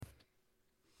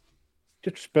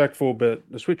disrespectful, but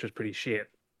the Switch was pretty shit.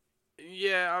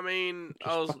 Yeah, I mean,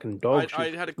 Just fucking dog I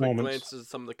shit had a quick performance. glance at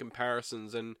some of the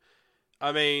comparisons, and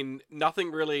I mean,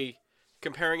 nothing really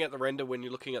comparing at the render when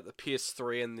you're looking at the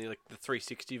PS3 and the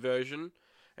 360 version.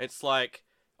 It's like,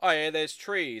 oh yeah, there's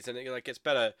trees, and it like gets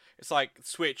better. It's like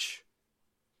Switch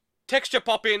texture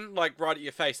pop in like right at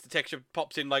your face. The texture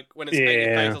pops in like when it's at your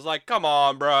face. I Yeah, was like, come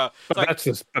on, bro. It's but like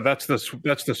that's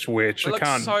the Switch. it I looks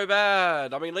can't. so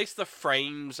bad. I mean, at least the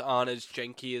frames aren't as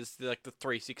janky as like the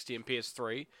 360 and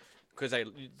PS3 because they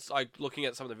like looking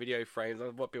at some of the video frames,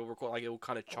 what people record like it all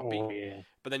kind of choppy. Oh yeah,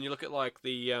 But then you look at like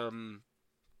the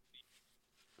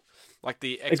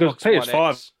because Xbox One PS5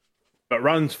 X, it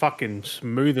runs fucking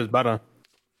smooth as butter.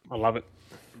 I love it.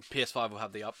 PS5 will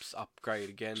have the upgrade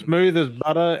again. Smooth as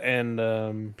butter, and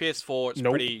PS4 it's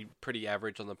nope, pretty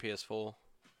average on the PS4.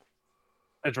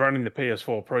 it's running the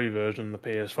PS4 Pro version, the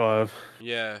PS5,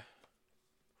 Yeah,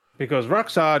 because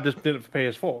Rockstar just did it for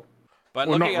PS4. but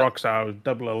Well, not looking at Rockstar, it was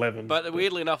Double Eleven. but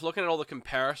weirdly enough, looking at all the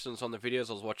comparisons on the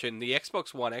videos I was watching, the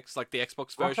Xbox One X, like the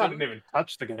Xbox Rockstar version, didn't even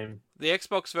touch the game. the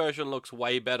Xbox version looks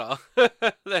way better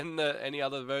than any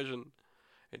other version.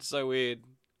 It's so weird.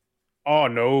 Oh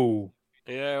no,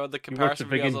 Yeah, with the you watched the comparison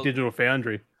videos. freaking Digital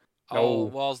Foundry. Oh, No.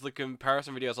 whilst the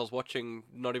comparison videos I was watching,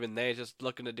 not even there, just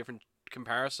looking at different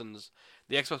comparisons.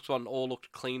 The Xbox One all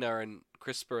looked cleaner and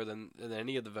crisper than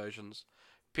any of the versions.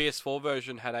 PS4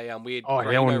 version had a weird Oh,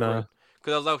 grain hell over no. it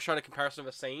because I was showing a comparison of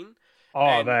a scene, Oh,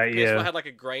 and that PS4 yeah, had like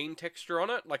a grain texture on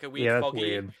it, like a yeah, that's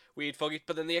weird. weird foggy.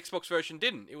 But then the Xbox version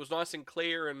didn't. It was nice and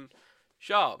clear and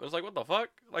sharp. It was like, what the fuck?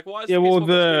 Like, why is Yeah, the well, PS4 version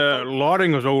being the foggy?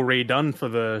 lighting was all redone for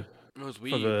the It was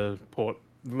weird. port.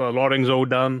 The lighting's all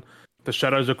done. The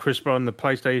shadows are crisper on the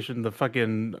PlayStation. The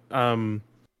fucking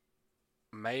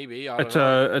Maybe I don't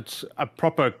it's know. a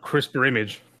proper crisper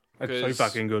image. It's so Because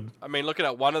fucking good. I mean, looking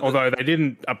at one of the Although they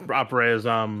didn't up res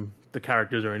the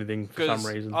characters or anything for some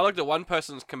because reason. I looked at one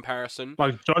person's comparison.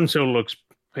 Like John still looks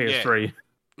Yeah, PS3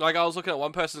 like I was looking at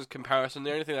one person's comparison.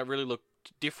 The only thing that really looked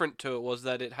different to it was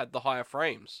that it had the higher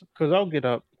frames. because I'll get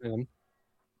up.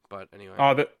 But anyway,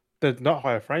 Oh, there's not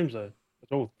higher frames though.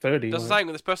 It's all 30. just Like.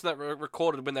 saying, this person that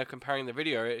recorded when they're comparing the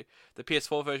video, the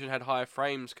PS4 version had higher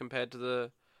frames compared to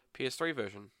the PS3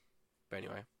 version. But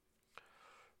anyway,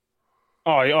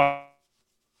 Oh, yeah.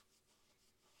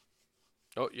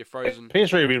 oh, you're frozen.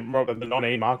 PS3 would be more the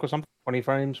 19 mark or something. 20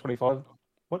 frames, 25.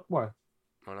 What? Why?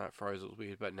 I know it froze. It was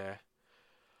weird, but nah.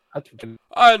 That's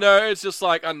I know it's just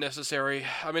like unnecessary.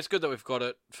 I mean, it's good that we've got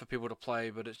it for people to play,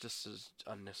 but it's just as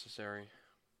unnecessary.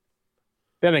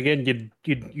 Then again,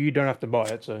 you don't have to buy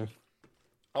it, so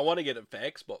I want to get it for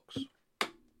Xbox.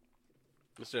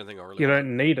 That's the only thing I really you want.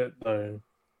 don't need it though.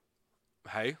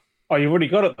 Hey, Oh, you've already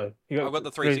got it though. You I've got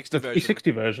the 360 the version.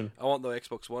 360 version. I want the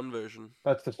Xbox One version.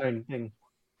 That's the same thing.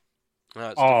 No,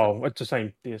 it's Oh, different. it's the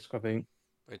same disc, I think.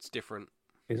 It's different.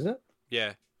 Is it?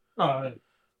 Yeah, Oh,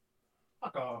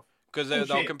 fuck off. because they were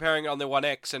Bullshit. comparing it on the One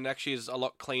X, and actually is a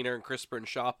lot cleaner and crisper and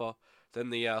sharper than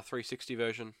the 360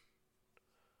 version.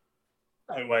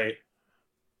 No way.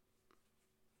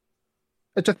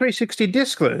 It's a 360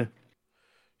 disc though.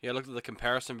 Yeah, I looked at the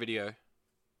comparison video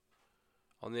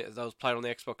on that was played on the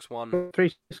Xbox One.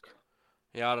 360.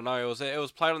 Yeah, I don't know. It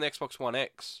was played on the Xbox One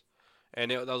X,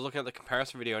 and I was looking at the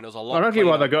comparison video, and it was a lot. I don't get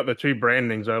why cleaner. they got the two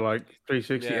brandings though, like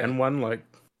 360 Yeah. and one. Like,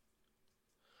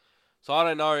 So I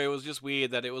don't know. It was just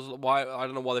weird that it was why I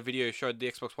don't know why the video showed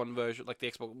the Xbox One version, like the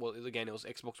Xbox. Well, again, it was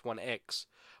Xbox One X.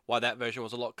 Why that version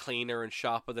was a lot cleaner and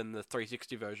sharper than the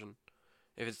 360 version,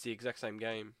 if it's the exact same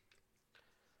game.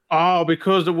 oh,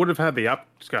 because it would have had the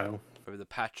upscale, Maybe the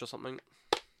patch or something.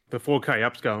 the 4K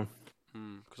upscale.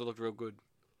 Because it looked real good.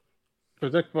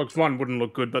 Because Xbox One wouldn't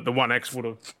look good, but the One X would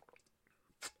have.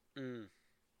 Mm.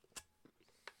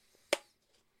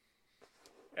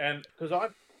 And because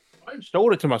I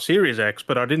installed it to my Series X,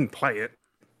 but I didn't play it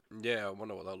Yeah, I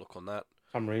wonder what they'll look on that.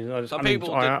 for some reason. I just Some people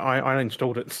did- I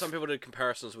installed it. Some people did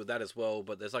comparisons with that as well,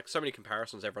 but there's like so many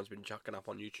comparisons everyone's been chucking up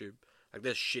on YouTube. Like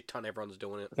there's shit ton everyone's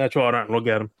doing it. That's why I don't look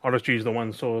at them. I just use the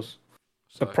one source,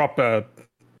 So, the proper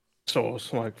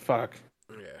source. Like fuck.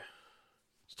 yeah,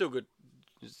 still good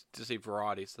just to see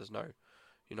varieties. There's no,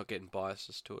 you're not getting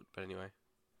biases to it. But anyway,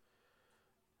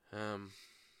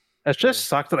 It's just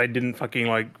sucked that they didn't fucking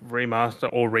like remaster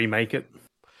or remake it.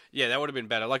 yeah, that would have been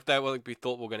better. Like that what we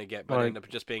thought we were going to get, but it Like- ended up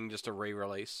just being just a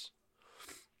re-release.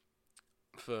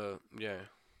 For yeah,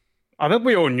 I think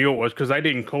we all knew it was because they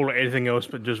didn't call it anything else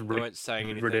but just they weren't saying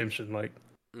anything. Redemption. Like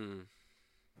Mm.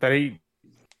 they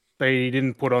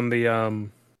didn't put on the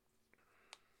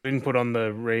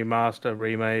remaster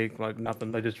remake like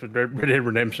nothing. They just did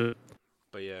Redemption.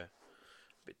 But yeah,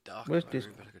 a bit dark. Where's though, this?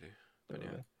 better go do. But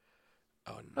yeah.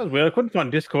 Oh That was weird. I couldn't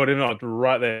find Discord even though it's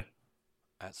right there.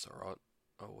 That's alright.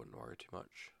 I wouldn't worry too much.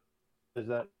 Is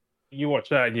that you watch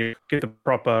that and you get the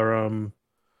proper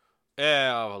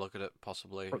Yeah, I'll have a look at it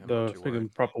possibly. I'm not the too worried.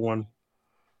 friggin' proper one.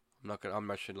 I'm not gonna. I'm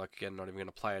actually like again not even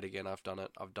gonna play it again. I've done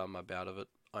it. I've done my bout of it.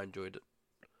 I enjoyed it.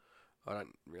 I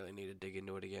don't really need to dig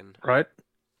into it again. Right?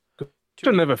 Too I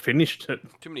many, never finished it.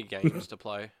 too many games to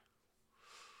play.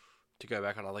 To go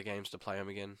back on other games to play them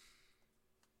again.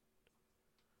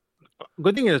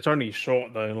 Good thing is it's only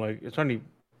short though. Like it's only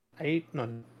 12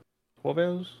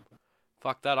 hours.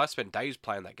 Fuck that! I spent days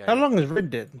playing that game. How long is Red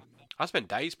Dead? I spent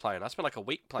days playing. I spent like a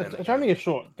week playing It's, that it's game. only a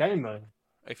short game though.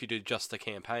 If you do just the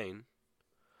campaign,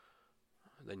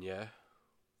 then yeah.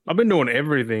 I've been doing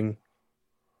everything.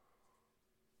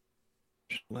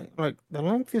 Like the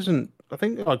length isn't. I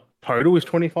think like total is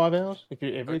 25 hours if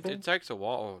you do everything. It takes a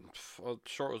while. I'm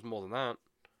sure it was more than that.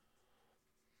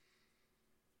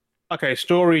 Okay,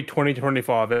 story 20 to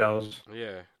 25 hours.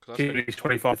 Yeah, because I spent Activities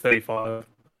 25 35.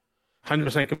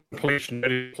 100% completion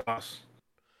 30 plus.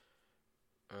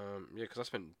 yeah, because I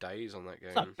spent days on that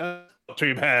game. Not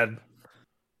too bad,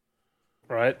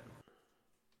 right?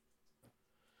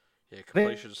 Yeah,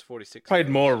 completion is 46. Played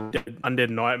hours. more Undead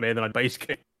Nightmare than I base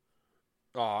game.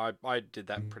 Oh, I did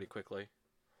that pretty quickly.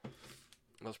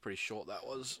 That was pretty short. That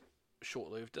was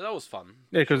short-lived. That was fun.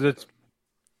 Yeah, because it's.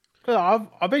 Cause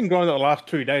I've been going the last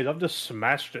 2 days. I've just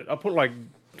smashed it. I put like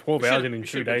 12 hours in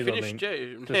 2 days. I think.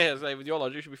 Yeah, so with your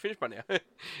logic, you should be finished by now.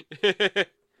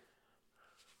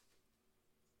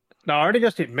 No, I already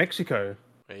just hit Mexico.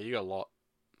 Yeah, you got a lot.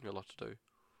 You got a lot to do.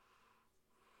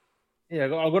 Yeah, I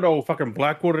got all fucking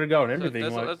Blackwater to go and everything.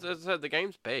 The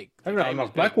game's big. I haven't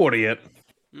unlocked Blackwater yet.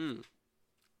 Mm.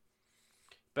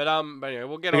 But anyway,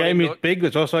 we'll get the on game into is big.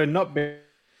 It's also not big.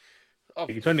 Oh,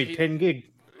 It's only 10 gig.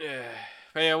 Yeah.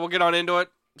 But yeah, we'll get on into it.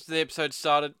 So the episode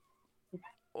started.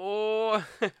 Oh,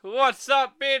 what's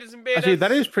up, bearders and bearders? Actually,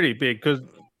 that is pretty big because.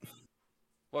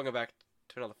 Welcome back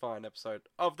to another fine episode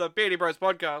of the Beardy Bros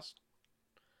podcast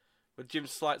with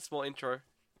Jim's slight small intro.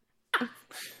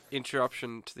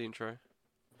 Interruption to the intro.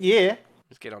 Yeah.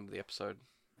 Let's get on to the episode.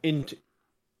 In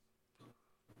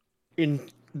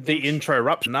the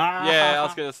interruption. Yeah, I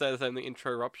was going to say the same thing.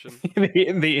 Interruption.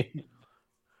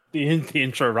 the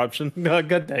interruption.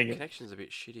 God dang it. Connection's a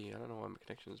bit shitty. I don't know why my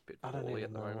connection's a bit I don't poorly even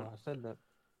at the know moment. why I said that.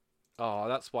 Oh,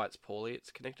 that's why it's poorly.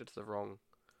 It's connected to the wrong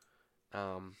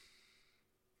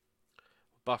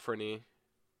buffer in here.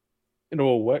 It'll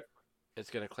all work. It's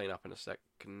going to clean up in a sec.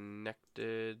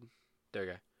 Connected. There we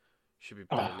go. Should be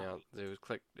better now. It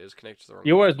was connected to the wrong.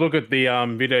 You always look at the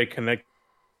video connected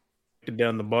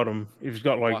down the bottom. If it's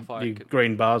got like Wi-Fi the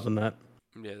green bars on that.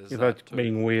 Yeah, there's If that that's too.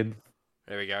 being weird.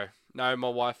 There we go. No, my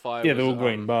Wi-Fi. Yeah, was, they're all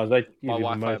green bars. They my give you the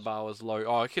Wi-Fi most. bar was low.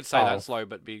 Oh, I could say that's low,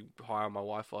 but be high on my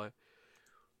Wi-Fi.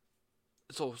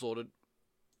 It's all sorted.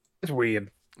 It's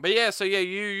weird. But yeah, so yeah,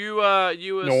 you were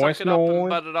sucking up and noise.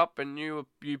 butted up, and you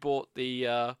bought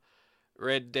the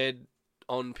Red Dead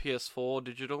on PS4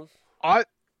 digital.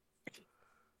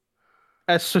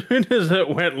 As soon as it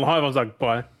went live, I was like,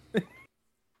 bye.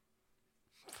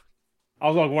 I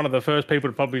was like one of the first people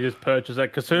to probably just purchase it.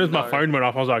 Because as soon as my phone went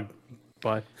off, I was like,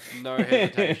 bye. No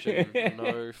hesitation.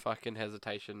 No fucking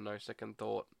hesitation. No second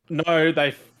thought. No,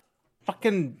 they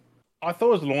fucking... I thought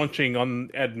it was launching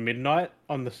at midnight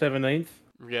on the 17th.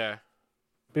 Yeah.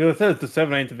 Because it says the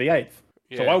 17th of the 8th.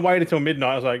 Yeah. So I waited till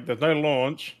midnight. I was like, there's no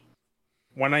launch.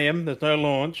 1 a.m., there's no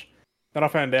launch. Then I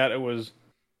found out it was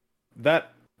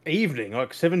that evening,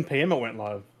 like 7 p.m. it went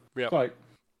live. Yeah. Like,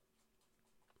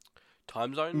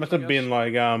 time zone? it must have been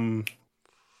like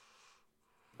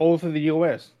all through the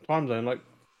US time zone. Like,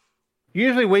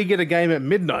 usually we get a game at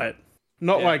midnight,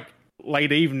 not like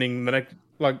late evening the next,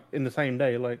 like in the same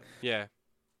day, like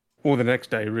or the next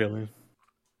day, really.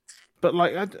 But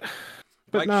like, but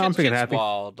like, no, I'm freaking happy.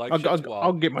 Wild. Like,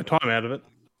 I'll get my time out of it.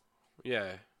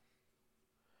 Yeah.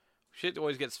 Shit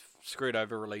always gets screwed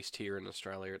over released here in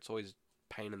Australia. It's always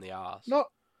pain in the ass. Not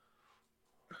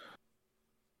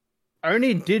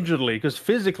only digitally, because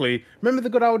physically, remember the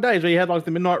good old days where you had like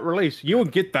the midnight release? You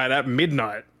would get that at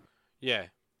midnight. Yeah.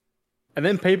 And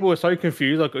then people were so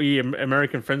confused, like your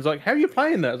American friends, like, how are you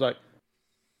playing that? I was like,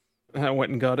 I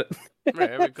went and got it.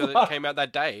 Yeah, because it came out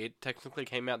that day. It technically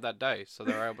came out that day, so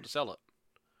they were able to sell it.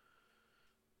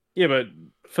 Yeah, but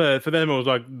for them it was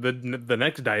like the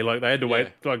next day. Like they had to wait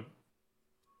like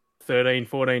 13,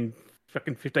 14,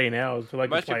 fucking 15 hours to like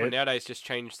Most play people it. nowadays just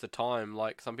change the time.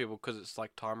 Like some people, because it's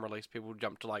like time release, people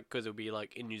jump to like because it'll be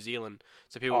like in New Zealand,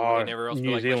 so people will never else be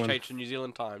like, let's change to New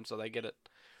Zealand time, so they get it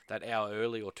that hour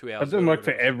early or 2 hours. It doesn't work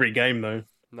for every game though.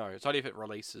 No, it's only if it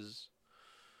releases,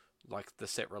 like the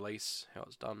set release, how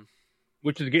it's done.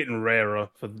 which is getting rarer.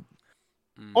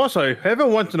 Also, whoever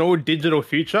wants an all digital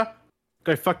future,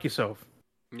 go fuck yourself.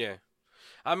 Yeah.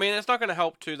 I mean, it's not going to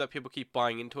help too that people keep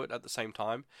buying into it at the same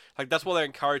time. Like that's what they're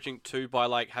encouraging too by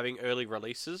like having early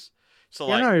releases. So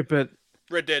like, no, but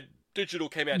Red Dead Digital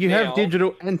came out you now, have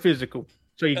digital and physical,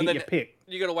 so you and get then your pick.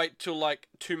 you got to wait till like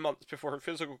 2 months before a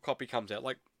physical copy comes out.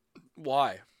 Like,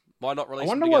 why? Why not release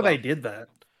I them wonder together? why they did that.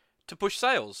 To push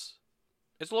sales.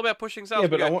 It's all about pushing sales.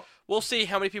 Yeah, but we'll see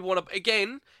how many people want to.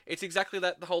 Again, it's exactly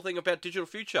that the whole thing about digital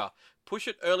future. Push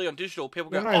it early on digital. People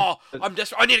go, I'm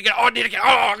desperate. I need to get. Oh,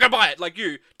 I'm gonna buy it. Like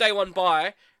you, day one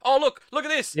buy. Oh look at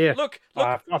this. Yeah, look.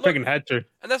 I freaking had to.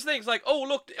 And that's the thing. It's like, oh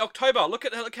look, October. Look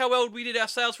how well we did our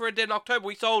sales for Red Dead in October.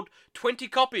 We sold 20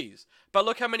 copies. But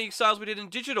look how many sales we did in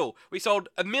digital. We sold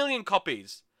 1 million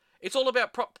copies. It's all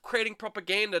about creating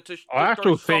propaganda to. I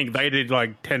actually think they did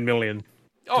like 10 million.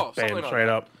 Oh, something like straight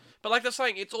that. Up. But like they're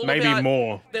saying, it's all maybe about...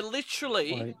 more. They're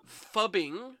literally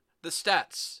fubbing the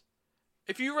stats.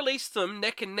 If you release them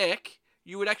neck and neck,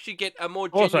 you would actually get a more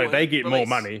genuine Also, they get release. more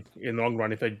money in the long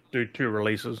run if they do 2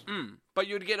 releases. But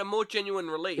you'd get a more genuine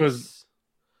release,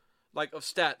 like of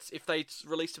stats, if they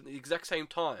released them at the exact same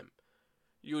time.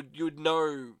 You'd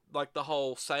know like the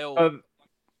whole sale.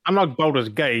 Unlike Baldur's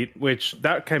Gate, which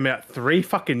that came out 3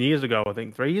 fucking years ago, I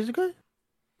think 3 years ago.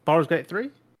 Baldur's Gate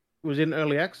 3 was in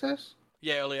early access.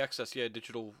 Yeah, early access. Yeah,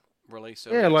 digital release.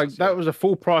 Yeah, like access, that was a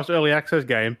full price early access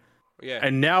game. Yeah.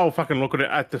 And now fucking look at it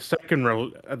at the second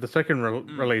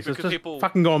release. It's just people,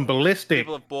 fucking going ballistic.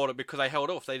 People have bought it because they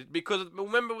held off. Because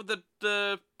remember with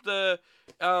the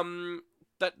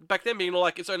that back then being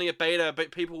like it's only a beta,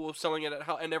 but people were selling it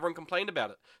and everyone complained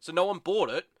about it. So no one bought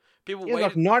it. People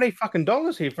waited like $90 fucking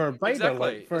here for a beta. Exactly.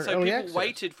 Like, for so early people access.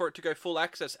 waited for it to go full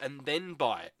access and then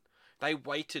buy it. They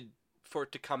waited for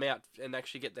it to come out and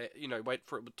actually get that, wait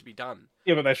for it to be done.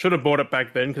 Yeah, but they should have bought it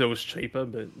back then because it was cheaper.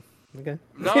 But okay,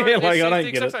 no, like, it's I don't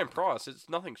the get exact it. same price.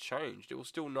 Nothing's changed. It was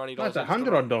still $90. No, it's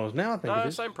 $100 now. I think it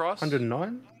is. Same price.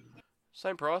 109.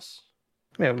 Same price.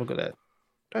 Yeah, look at that.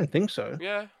 Don't think so.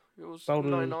 Yeah, it was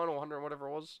 99 or 100, whatever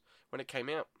it was when it came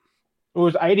out. It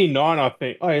was 89, I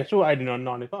think. Oh, yeah, it's still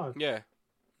 89.95. Yeah,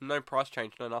 no price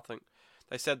change, no nothing.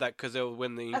 They said that because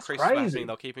when the increase was happening,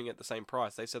 they're keeping it the same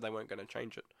price. They said they weren't going to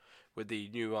change it with the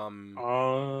new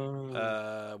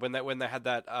when they had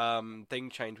that thing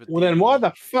change with. Well, then why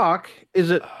the fuck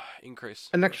is it increase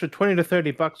an extra $20 to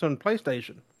 $30 on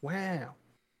PlayStation? Wow.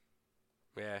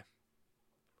 Yeah.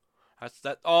 That's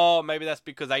that. Oh, maybe that's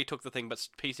because they took the thing, but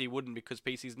PC wouldn't because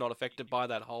PC's not affected by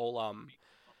that whole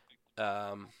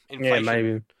inflation. Yeah,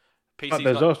 maybe. But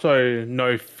there's also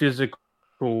no physical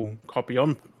copy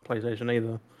on PlayStation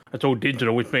either. It's all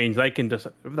digital, which means they can just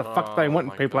if the fuck they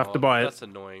want, people have to buy it. That's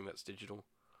annoying. That's digital.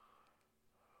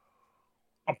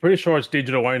 I'm pretty sure it's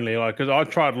digital only, like because I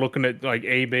tried looking at like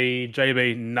EB,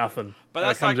 JB, nothing. But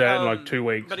that comes out in like 2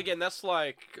 weeks. But again, that's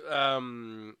like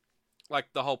the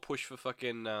whole push for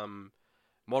fucking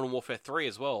Modern Warfare 3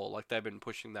 as well. Like they've been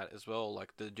pushing that as well,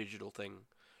 like the digital thing,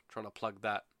 trying to plug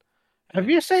that. Have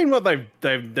you seen what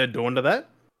they're doing to that?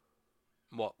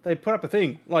 What? They put up a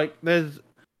thing like there's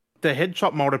the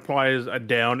headshot multipliers are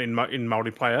down in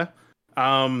multiplayer.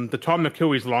 The time to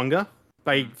kill is longer.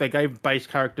 They gave base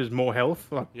characters more health,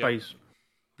 like base.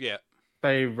 Yeah.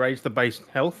 They raised the base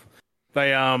health.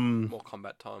 They more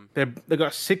combat time. They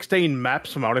got 16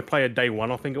 maps for multiplayer day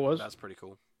 1, I think it was. That's pretty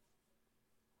cool.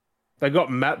 They got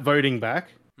map voting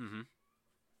back. Mm-hmm.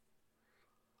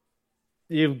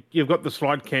 You've got the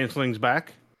slide cancellings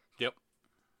back. Yep.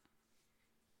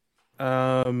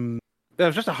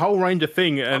 There's just a whole range of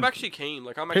things. I'm actually keen.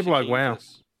 Like I'm people actually keen wow.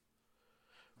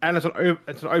 And it's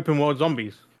an open world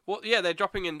zombies. Well, yeah, they're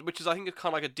dropping in, which is I think it's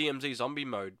kind of like a DMZ zombie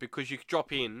mode because you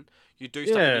drop in, you do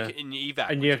stuff in your evac,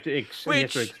 and you have to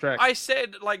extract. I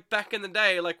said like back in the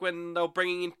day, like when they were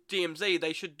bringing in DMZ,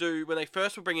 they should do when they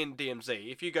first were bringing in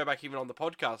DMZ. If you go back even on the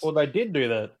podcast, well, they did do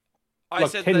that. I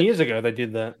said 10 years ago they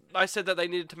did that. I said that they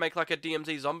needed to make like a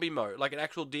DMZ zombie mode, like an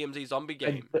actual DMZ zombie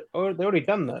game. They already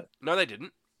done that. No, they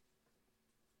didn't.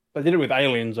 They did it with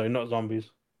aliens though, not zombies.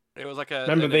 It was like a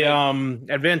remember the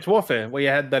Advanced Warfare where you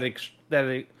had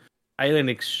that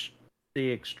alien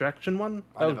the extraction one.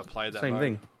 I never played that. Same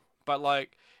thing. But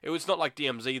like, it was not like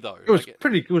DMZ though. It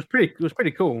was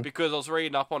pretty cool. Because I was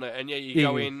reading up on it, and you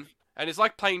go in, and it's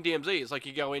like playing DMZ. It's like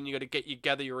you go in, you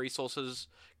gather your resources,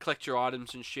 collect your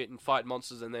items and shit, and fight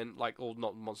monsters, and then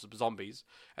not monsters, but zombies,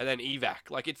 and then evac.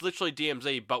 Like it's literally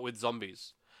DMZ but with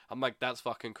zombies. I'm like, that's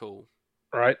fucking cool.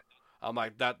 Right. I'm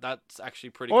like, that's actually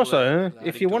pretty also, cool.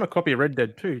 if you want a copy of Red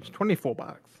Dead 2, it's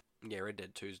 $24. Yeah, Red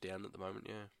Dead 2's down at the moment,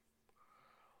 yeah.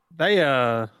 They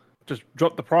just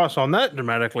dropped the price on that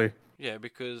dramatically. Yeah,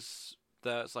 because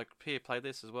It's like, here, play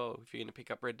this as well if you're gonna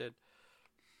pick up Red Dead.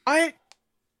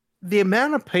 The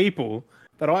amount of people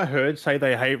that I heard say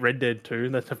they hate Red Dead 2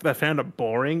 and they found it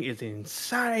boring is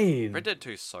insane. Red Dead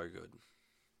 2 is so good.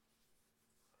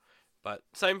 But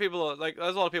same people are, like,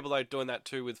 there's a lot of people though doing that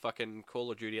too with fucking Call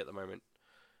of Duty at the moment.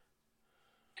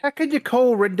 How could you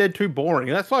call Red Dead 2 boring?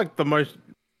 That's like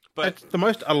it's the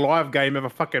most alive game ever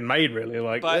fucking made, really.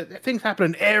 Like, things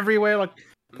happening everywhere. Like,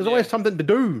 there's always something to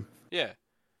do. Yeah.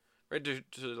 Red Dead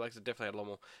 2 like definitely had a lot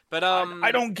more. But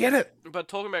I don't get it. But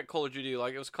talking about Call of Duty,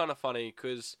 like, it was kind of funny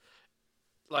because,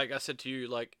 like I said to you,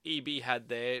 like, EB had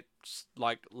their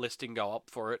like listing go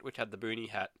up for it, which had the boonie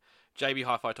hat. JB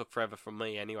Hi-Fi took forever from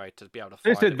me anyway to be able to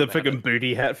find it. They said the freaking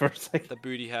booty hat for a second. The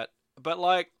booty hat, but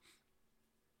like,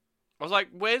 I was like,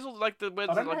 where's all like they used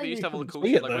to have all the cool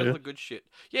shit. Like, where's all the good shit?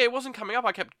 Yeah, it wasn't coming up.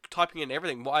 I kept typing in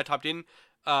everything. I typed in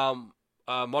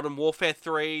Modern Warfare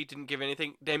 3, didn't give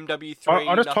anything. MW3,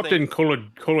 I just typed in Call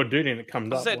of Duty and it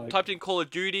comes up. I typed in Call of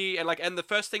Duty and the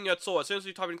first thing I saw, as soon as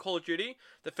you typed in Call of Duty,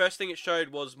 the first thing it showed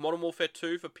was Modern Warfare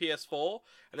 2 for PS4,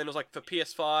 and then it was like for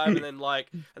PS5, and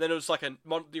then it was like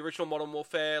the original Modern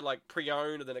Warfare, like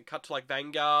pre-owned, and then it cut to like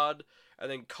Vanguard, and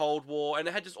then Cold War, and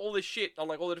it had just all this shit on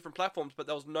like all the different platforms, but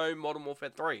there was no Modern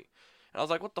Warfare 3. And I was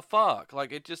like, what the fuck?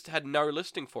 Like, it just had no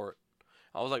listing for it.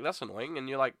 I was like, that's annoying. And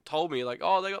you like told me like,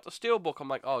 oh, they got the Steelbook. I'm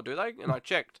like, oh, do they? And I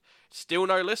checked. Still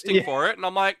no listing for it. And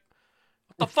I'm like,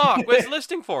 what the fuck? Where's the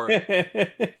listing for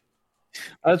it?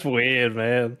 That's weird,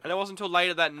 man. And it wasn't until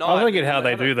later that night. I don't get how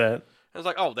they do that. And it's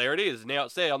like, oh, there it is. Now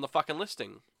it's there on the fucking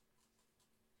listing.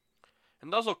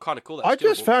 And those look kind of cool. I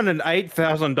just found an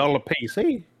 $8,000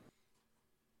 PC.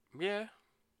 Yeah.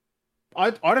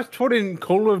 I just put in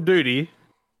Call of Duty.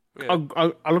 Yeah.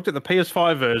 I looked at the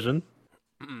PS5 version.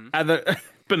 And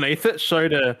beneath it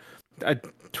showed a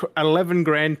 11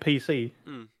 grand PC.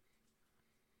 Mm.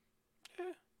 Yeah.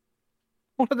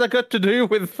 What has that got to do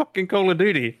with fucking Call of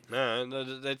Duty? No,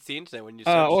 that's the internet when you.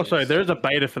 Also, there is a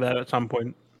beta for that at some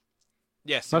point.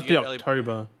 Yes, must be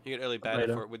October. You get early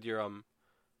beta for it with your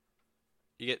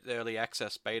You get the early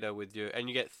access beta with your, and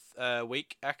you get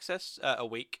week access a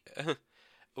week.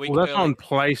 Well, that's on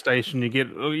PlayStation. You get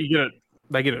it.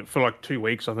 They get it for like 2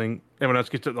 weeks, I think. Everyone else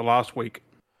gets it the last week.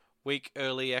 Week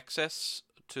early access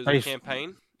to the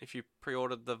campaign if you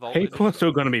pre-ordered the Vault. People are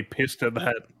still going to be pissed at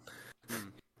that.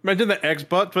 Imagine the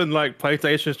Xbox when like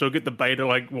PlayStation still get the beta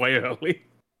like way early.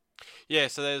 Yeah,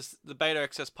 so there's the beta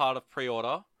access part of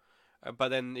pre-order, but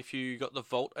then if you got the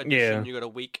Vault edition, you got a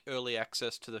week early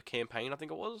access to the campaign. I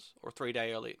think it was, or 3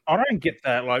 day early. I don't get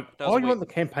that. Like, you want the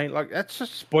campaign? Like, that's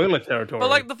just spoiler territory. But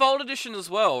like the Vault edition as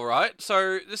well, right?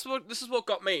 So this is what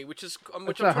got me, which is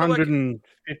 $150,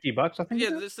 I think.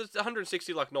 Yeah, this is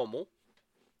 160 like normal,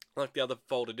 like the other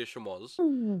Vault edition was.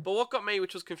 But what got me,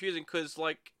 which was confusing, because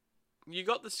like you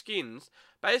got the skins.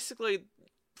 Basically,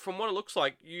 from what it looks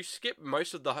like, you skip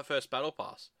most of the first battle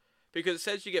pass. Because it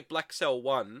says you get Black Cell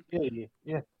 1.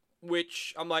 Yeah.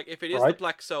 Which, I'm like, if it is the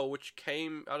Black Cell, which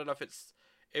came, I don't know if it's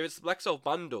the Black Cell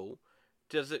bundle,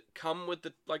 does it come with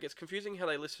the, like, it's confusing how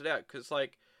they list it out, because,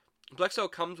 like, Black Cell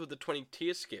comes with the 20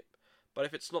 tier skip, but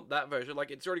if it's not that version, like,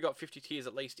 it's already got 50 tiers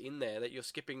at least in there that you're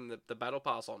skipping the battle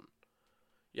pass on.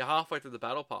 You're halfway through the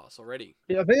battle pass already.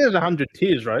 Yeah, I think there's 100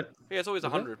 tiers, right? Yeah, it's always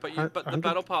 100, but the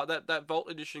battle pass, that Vault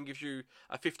edition gives you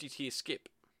a 50 tier skip.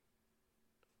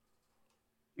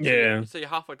 Yeah. So you're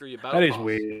halfway through your battle pass. That is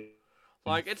weird.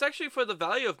 Like, it's actually for the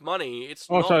value of money. It's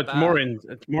also not bad.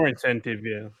 It's more incentive,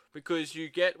 yeah. Because you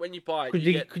get, when you buy it,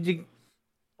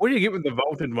 what do you get with the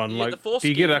vaulted one? Like, do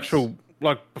you get actual,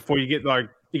 like, before you get, like,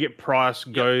 you get Price,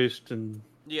 Ghost, and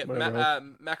you get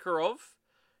Makarov.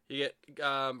 You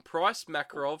get Price,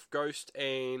 Makarov, Ghost,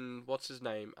 and what's his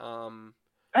name?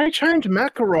 They changed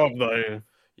Makarov though.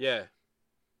 Yeah,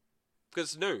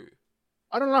 because it's new.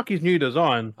 I don't like his new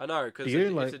design. I know, because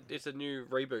it's a new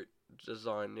reboot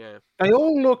design. Yeah. They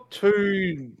all look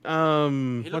too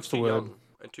he what's the word? Young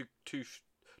and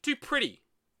too pretty.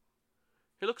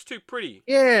 He looks too pretty.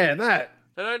 Yeah, that.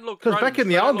 They don't look. Because back in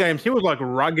the old games, he was like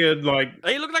rugged, like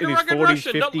he looked like a rugged 40s,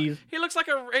 Russian. He looks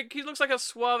like a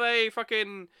suave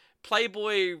fucking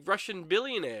playboy Russian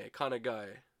billionaire kind of guy.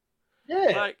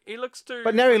 Yeah, like he looks too.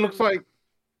 But now he looks like.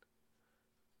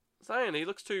 He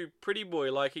looks too pretty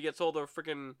boy. Like he gets all the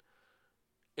freaking.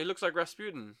 He looks like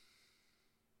Rasputin.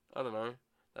 I don't know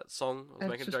that song. I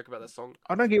was making a joke about that song.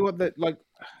 I don't get what that like.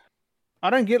 I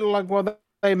don't get like why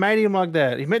they made him like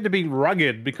that. He's meant to be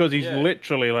rugged because he's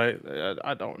literally like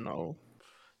I don't know.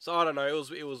 So I don't know.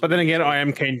 It was. But then again, I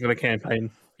am keen for the campaign.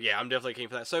 Yeah, I'm definitely keen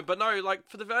for that. So, but no, like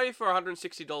for the value for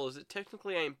 $160, it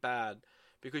technically ain't bad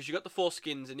because you got the 4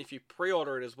 skins, and if you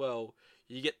pre-order it as well,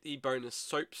 you get the bonus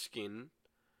soap skin.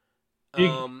 You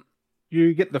Um,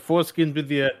 you get the 4 skins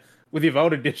with your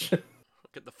Vault edition.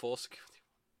 get the force.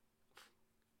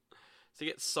 So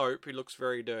you get Soap, who looks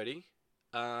very dirty.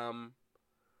 You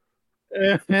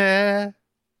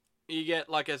get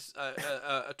like a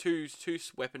two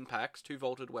weapon packs, two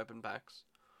vaulted weapon packs.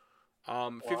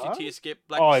 50 What? tier skip,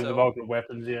 black Oh, the cell. Vaulted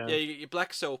weapons, yeah. Yeah, you get your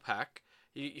black cell pack.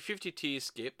 You get your 50 tier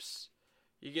skips.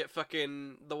 You get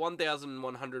fucking the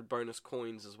 1,100 bonus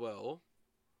coins as well.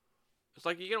 It's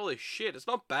like you get all this shit. It's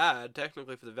not bad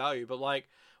technically for the value, but like,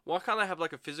 why can't I have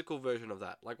like a physical version of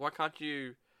that? Like, why can't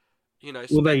you, Well,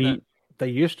 spend that? they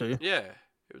used to. Yeah,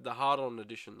 the hard-on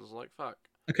editions. Like, fuck.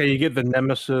 Okay, you get the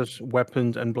Nemesis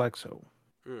weapons and Black Soul,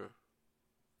 Yeah.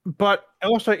 but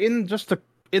also in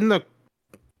the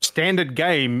standard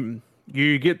game,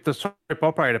 you get the soap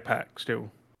operator pack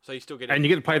still, So you still get and you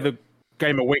get to play the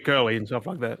game a week early and stuff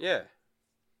like that. Yeah.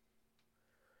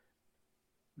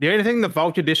 The only thing the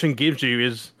Vault edition gives you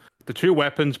is the 2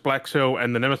 weapons, Black Cell,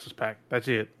 and the Nemesis pack. That's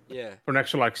it. Yeah. For an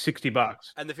extra like $60.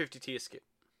 And the 50 tier skip.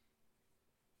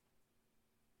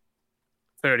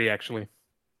 30 actually.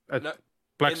 No,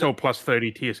 Black Cell plus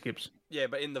 30 tier skips. Yeah,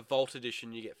 but in the Vault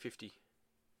edition you get 50.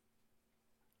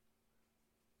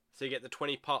 So you get the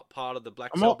 20 part of the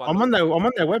Black Cell bundle. I'm on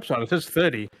their website. It says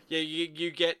 30. Yeah, you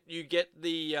get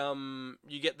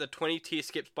the 20 tier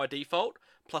skips by default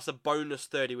plus a bonus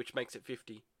 30, which makes it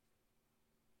 50.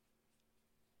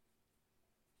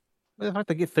 Where the fuck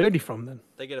they get 30 from then?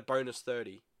 They get a bonus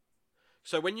 30.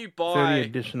 So when you buy 30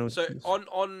 additional. So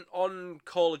on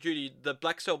Call of Duty, the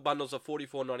Black Cell bundles are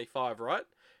 $44.95, right?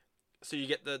 So you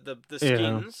get the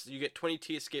skins, you get 20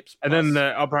 tier skips, and then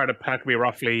the operator pack will be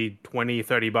roughly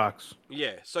 $20-$30.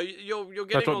 Yeah, so you're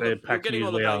getting all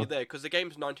the value there because the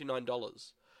game's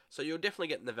 $99. So you're definitely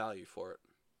getting the value for it.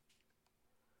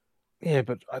 Yeah,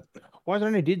 but why is it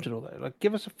only digital though? Like,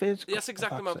 give us a physical. That's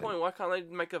exactly my point. Why can't they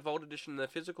make a Vault edition in their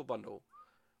physical bundle?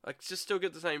 Like, just still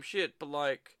get the same shit, but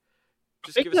like,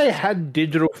 just I think they had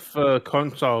digital for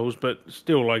consoles, but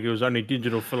still, like, it was only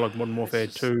digital for like Modern Warfare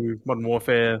 2, Modern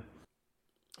Warfare.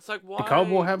 It's like, why? Did Cold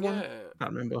War have one? I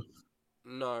can't remember.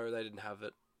 No, they didn't have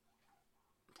it.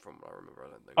 From what I remember, I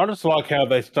don't think. I just like how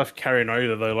they stuff carrying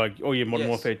over though. Like, all your Modern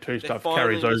Warfare 2 stuff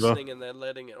carries over. They're finally listening and they're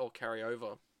letting it all carry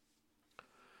over.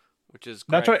 Which is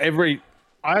great. That's what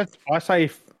I say,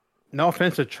 no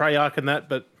offense to Treyarch and that,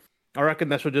 but I reckon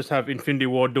that's what just have Infinity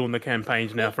Ward doing the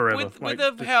campaigns now forever.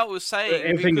 With how it was saying,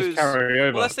 everything is carry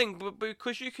over. Well, that's the thing,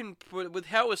 because you can, with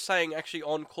how it was saying actually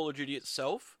on Call of Duty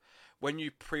itself, when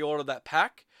you pre-order that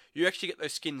pack, you actually get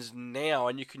those skins now,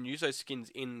 and you can use those skins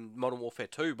in Modern Warfare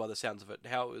 2 by the sounds of it,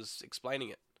 how it was explaining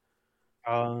it.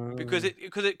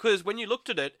 Because when you looked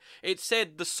at it, it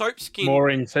said the soap skin... More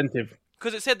incentive.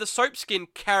 Because it said the soap skin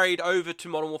carried over to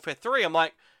Modern Warfare 3. I'm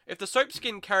like, if the soap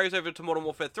skin carries over to Modern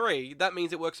Warfare 3, that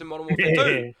means it works in Modern Warfare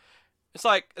 2. It's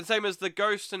like the same as the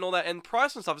Ghost and all that, and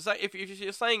Price and stuff. It's like, if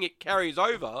you're saying it carries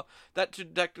over, that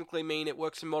should technically mean it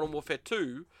works in Modern Warfare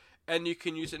 2, and you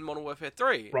can use it in Modern Warfare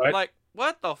 3. Right. I'm like,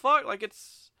 what the fuck? Like,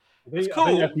 it's cool. I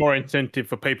think that's more incentive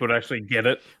for people to actually get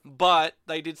it. But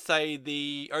they did say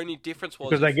the only difference was...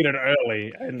 Because they get it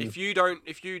early. And... If you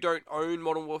don't own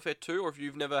Modern Warfare 2, or if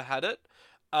you've never had it,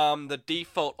 the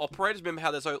default operators, remember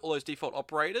how there's all those default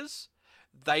operators?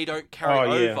 They don't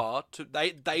carry over to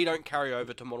they don't carry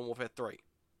over to Modern Warfare 3.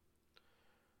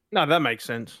 No, that makes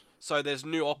sense. So there's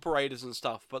new operators and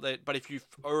stuff, but if you've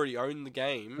already owned the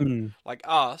game, like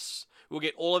us, we'll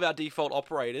get all of our default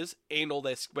operators and all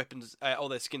their weapons, all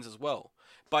their skins as well.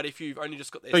 But if you've only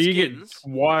just got their skins, you get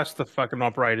twice the fucking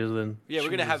operators then. Yeah, we're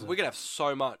gonna have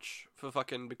so much for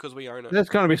fucking because we own it. There's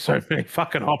gonna be so many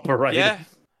fucking operators.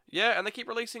 Yeah, and they keep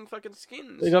releasing fucking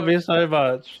skins. There's gonna be so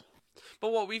much.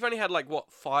 But we've only had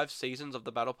 5 seasons of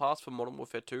the Battle Pass for Modern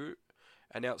Warfare 2,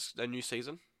 and now it's a new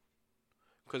season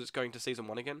because it's going to season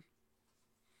 1 again,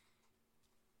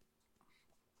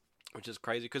 which is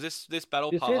crazy because this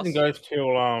Battle Pass season goes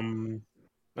till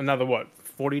another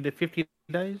 40 to 50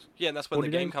 days. Yeah, and that's when the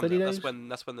game comes out.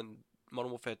 That's when the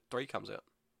Modern Warfare 3 comes out.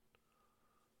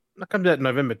 That comes out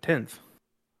November 10th.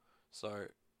 So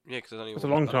yeah, because it's a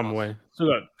long time away.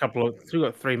 Still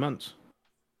got 3 months.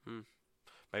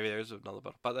 Maybe there is another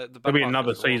battle, but there'll be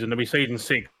another season. There'll be season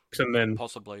 6, and then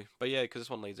possibly. But yeah, because this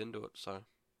one leads into it. So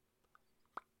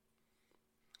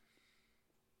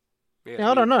yeah,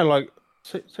 I don't know. Like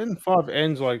season 5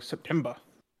 ends like September.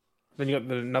 Then you got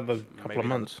another couple of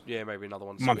months. Maybe another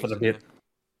one. Month and a bit.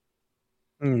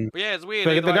 But yeah, it's weird.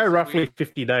 So they go roughly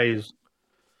 50 days.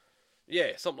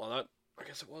 Yeah, something like that. I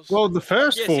guess it was. Well, the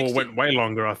first 4 went way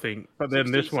longer, I think. But then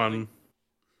this one...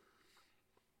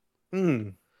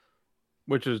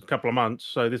 which is a couple of months.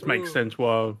 So this makes sense.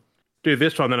 Well, do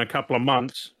this one, then a couple of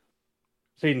months.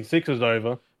 Season 6 is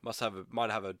over.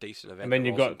 Might have a decent event. And then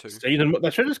you've got got season.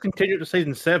 They should just continue to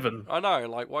season 7. I know.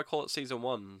 Like, why call it season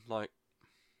 1? Like,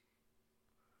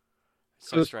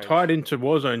 so strange. Tied into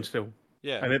Warzone still.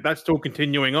 Yeah, and that's still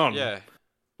continuing on. Yeah,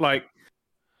 like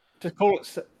just call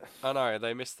it. I know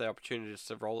they missed the opportunity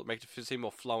to roll it, make it seem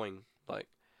more flowing. Like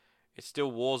it's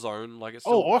still Warzone. Like it's.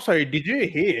 Still... Oh, also, did you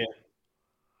hear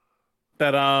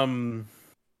that? I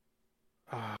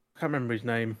can't remember his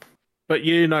name, but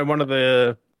one of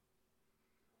the.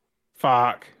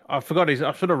 Fuck, I forgot his.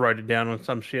 I should have wrote it down on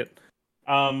some shit.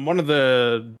 One of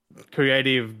the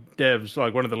creative devs,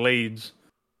 like one of the leads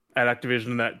at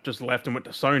Activision, that just left and went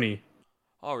to Sony.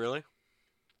 Oh, really?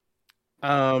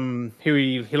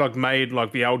 He like made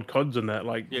like the old CODs and that.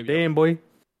 Like, damn boy.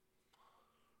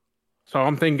 So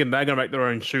I'm thinking they're gonna make their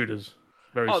own shooters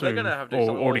very soon. Oh, they're gonna have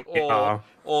to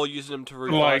or using them to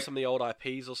revive some of the old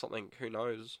IPs or something. Who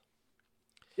knows?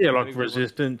 Yeah, like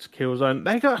Resistance, Killzone.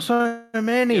 They got so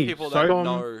many. People that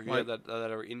know,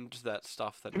 that are into that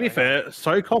stuff. That to be fair,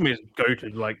 SOCOM is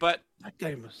goated. Like, but that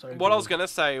game was so. What good. I was gonna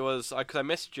say was, because I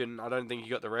messaged you, and I don't think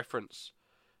you got the reference.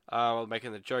 I was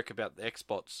making the joke about the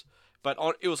Xbots, but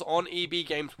it was on EB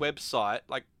Games website.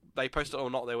 Like they posted,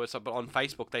 or not their website, but on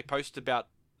Facebook they posted about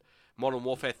Modern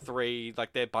Warfare 3,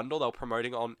 like their bundle they were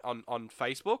promoting on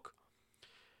Facebook.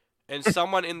 And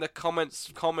someone in the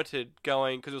comments commented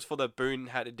going, because it was for the Boon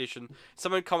Hat edition,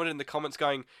 someone commented in the comments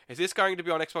going, is this going to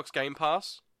be on Xbox Game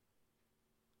Pass?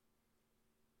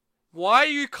 Why are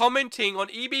you commenting on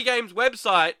EB Games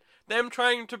website, them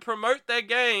trying to promote their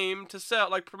game to sell,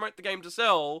 like promote the game to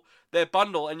sell their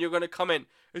bundle, and you're going to comment,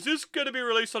 is this going to be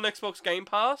released on Xbox Game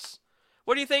Pass?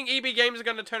 What do you think EB Games are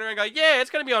going to turn around and go, yeah, it's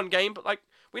going to be on Game, but like,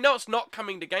 we know it's not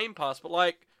coming to Game Pass, but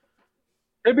like,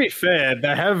 to be fair,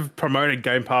 they have promoted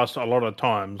Game Pass a lot of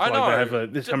times. I know. Like they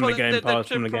have this coming to Game Pass,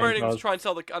 coming to Game Pass. To try and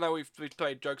sell the. I know we've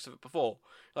played jokes of it before.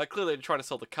 Like clearly they're trying to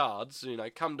sell the cards.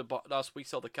 Come to us, we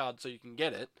sell the cards so you can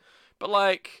get it. But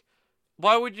like,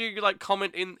 why would you like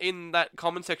comment in that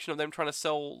comment section of them trying to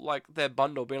sell like their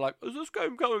bundle, being like, is this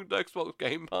game coming to Xbox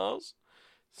Game Pass?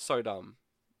 So dumb.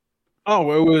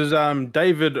 Oh, it was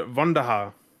David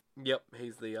Vonderhaar. Yep,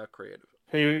 he's the creator.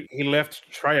 He left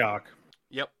Treyarch.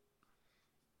 Yep.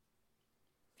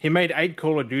 He made 8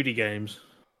 Call of Duty games.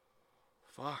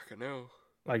 Fuck, I know.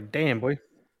 Like, damn, boy.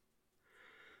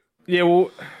 Yeah,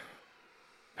 well,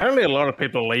 apparently a lot of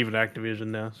people are leaving Activision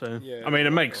now, so... Yeah, I mean,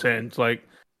 it makes sense. Like,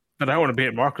 they don't want to be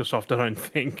at Microsoft, I don't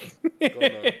think. God,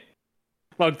 no.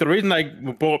 Like, the reason they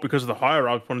were bought because of the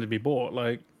higher-ups wanted to be bought.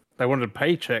 Like, they wanted a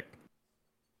paycheck.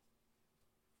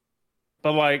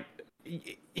 But, like,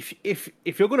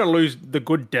 if you're going to lose the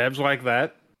good devs like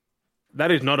that, that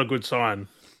is not a good sign.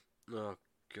 Oh,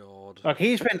 God. Like,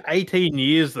 he spent 18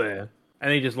 years there,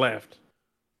 and he just left.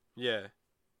 Yeah.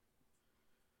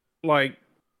 Like,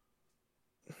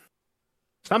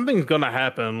 something's gonna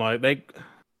happen. Like,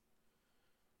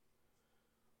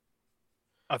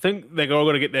 I think they're all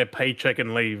gonna get their paycheck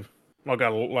and leave. Like,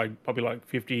 probably like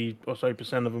 50% or so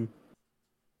of them.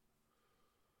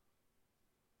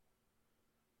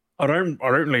 I don't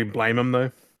really blame them,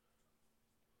 though.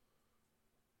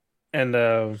 And,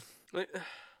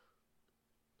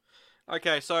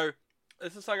 okay, so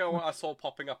this is something I saw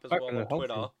popping up as well on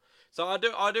Twitter. So I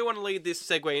do want to lead this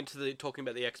segue into talking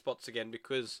about the Xbox again,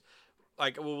 because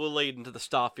like we'll lead into the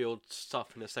Starfield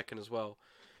stuff in a second as well.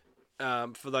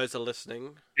 For those that are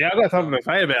listening. Yeah, I've got something to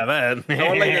say about that. So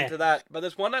I'll lead into that. But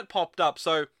there's one that popped up.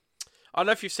 So I don't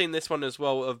know if you've seen this one as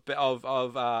well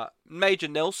of Major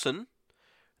Nelson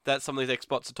that some of these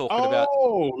Xbots are talking about.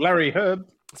 Oh, Larry Herb.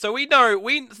 So we know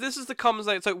this is the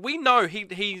conversation. So we know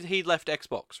he left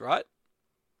Xbox, right?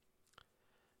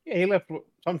 Yeah, he left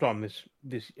sometime this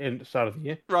start of the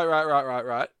year.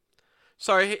 Right.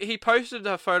 So he posted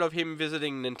a photo of him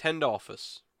visiting Nintendo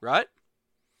office, right?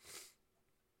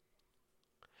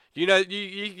 You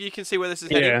can see where this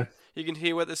is heading. Yeah. You can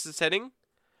hear where this is heading.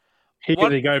 He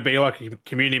could go be like a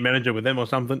community manager with them or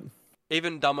something.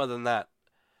 Even dumber than that.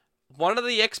 One of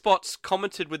the Xbots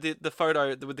commented with the photo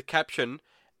with the caption,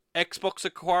 "Xbox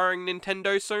acquiring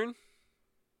Nintendo soon."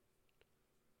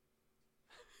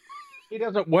 He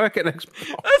doesn't work at Xbox.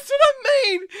 That's what I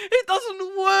mean. He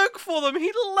doesn't work for them.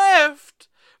 He left.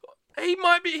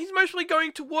 He's mostly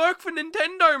going to work for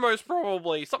Nintendo, most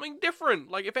probably. Something different,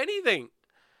 like if anything.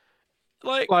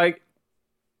 Were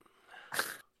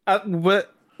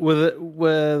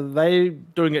they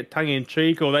doing it tongue in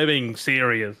cheek, or were they being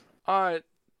serious?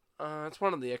 It's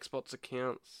one of the Xbox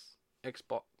accounts.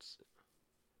 Xbox.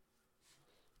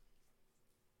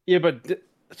 Yeah, but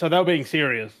so they were being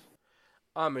serious.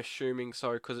 I'm assuming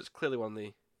so, because it's clearly one of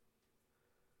the...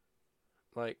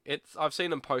 Like I've seen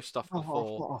them post stuff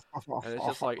before, and it's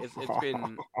just like it's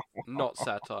been not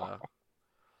satire.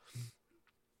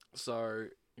 So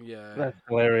yeah, That's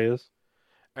hilarious.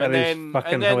 And then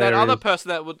that other person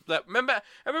remember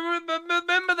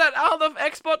that other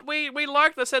Xbot we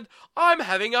liked that said, I'm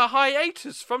having a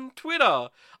hiatus from Twitter.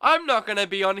 I'm not gonna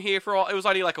be on here for it was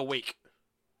only like a week.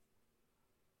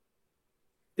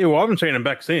 Yeah, well, I haven't seen him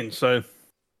back since, so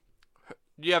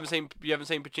You haven't seen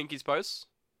Pachinki's posts?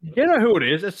 You know who it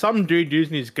is? It's some dude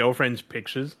using his girlfriend's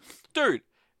pictures. Dude,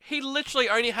 he literally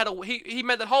only had he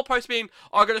made that whole post being,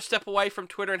 I gotta step away from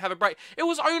Twitter and have a break. It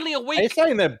was only a week. Are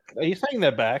you saying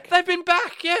they're back? They've been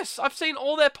back, yes. I've seen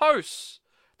all their posts.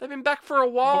 They've been back for a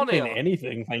while now. I haven't seen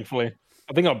anything, thankfully.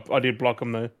 I think I did block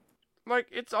them though. Like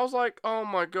I was like, oh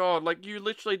my god, like you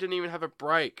literally didn't even have a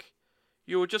break.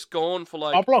 You were just gone for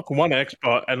like... I'll block one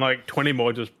expert and like 20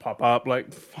 more just pop up.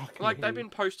 Like, fucking like they've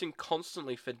been posting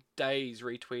constantly for days,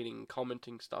 retweeting,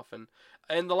 commenting stuff, and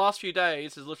the last few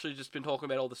days has literally just been talking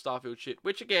about all the Starfield shit,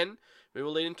 which again we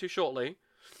will lead into shortly.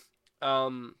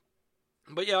 But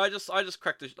yeah, I just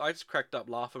cracked up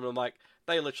laughing. And I'm like,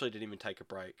 they literally didn't even take a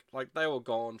break. Like they were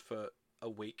gone for a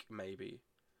week maybe.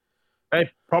 They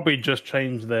probably just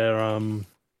changed their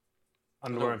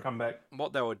underwear and come back.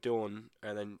 What they were doing,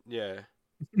 and then yeah.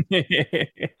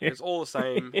 It's all the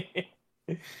same.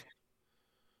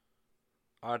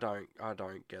 I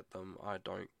don't get them. I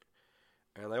don't.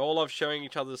 And they all love showing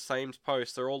each other the same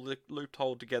posts. They're all looped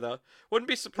hole together. Wouldn't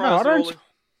be surprised. No, I don't.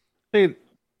 See,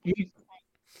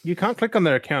 you can't click on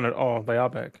their account at all. They are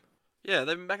back. Yeah,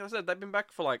 they've been back. Like I said, they've been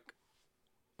back for like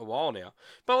a while now.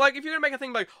 But like, if you're gonna make a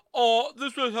thing like, oh,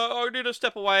 this was I need to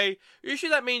step away. Usually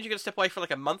that means you're gonna step away for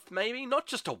like a month, maybe, not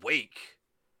just a week.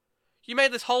 You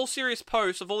made this whole serious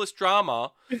post of all this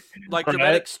drama, like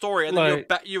dramatic story, and then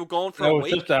you were gone for a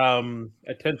week. It was just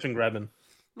attention grabbing.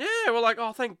 Yeah, we're like,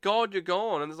 oh, thank God you're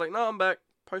gone, and it's like, no, I'm back,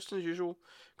 posting as usual,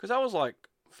 because I was like,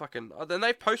 fucking. Then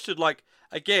they posted like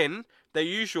again their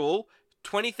usual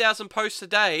 20,000 posts a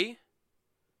day.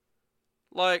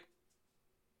 Like,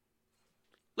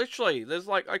 literally, there's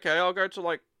like, okay, I'll go to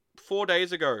like 4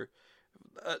 days ago,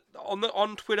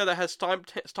 on Twitter that has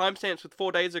timestamps with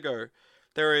 4 days ago.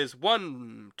 There is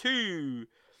 1, 2,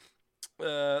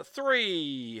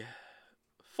 3,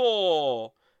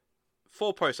 4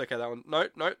 posts. Okay, that one.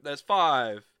 No, there's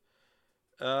 5.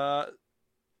 Okay,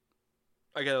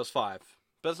 there was 5.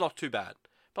 But it's not too bad.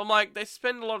 But I'm like, they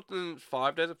spend a lot in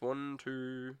 5 days. 1,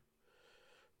 2.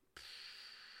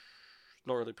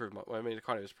 Not really proving my. I mean, it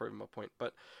kind of is proving my point.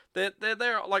 But they're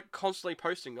like constantly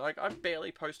posting. Like I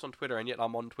barely post on Twitter, and yet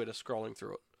I'm on Twitter scrolling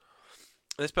through it.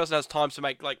 This person has time to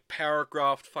make like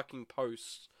paragraphed fucking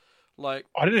posts. Like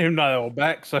I didn't even know they were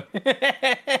back, so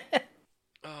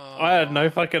I had no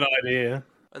fucking idea.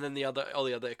 And then all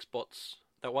the other Xbots,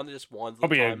 that one that just whines all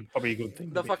probably the time. Probably a good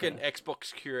thing. The fucking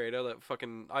Xbox curator, that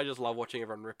fucking I just love watching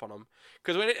everyone rip on them.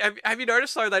 Because have you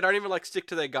noticed though they don't even like stick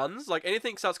to their guns? Like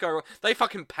anything starts going wrong, they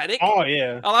fucking panic. Oh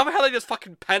yeah. I love how they just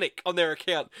fucking panic on their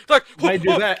account. It's like they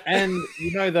do that, and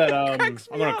you know that I'm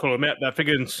gonna call him out. That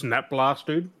fucking Snap Blast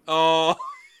dude. Oh.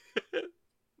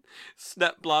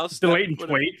 Snap Blast. Deleting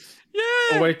tweets.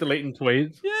 Yeah. Always deleting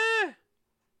tweets. Yeah.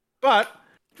 But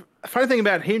funny thing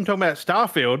about him talking about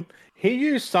Starfield, he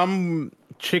used some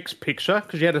chick's picture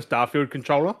because she had a Starfield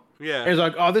controller. Yeah. He's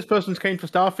like, "Oh, this person's keen for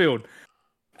Starfield,"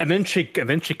 and then she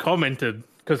commented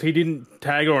because he didn't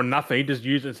tag her or nothing. He just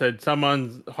used it and said,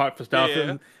 "Someone's hyped for Starfield."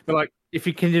 Yeah. But like, if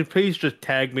you can, please just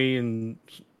tag me and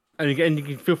you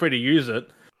can feel free to use it.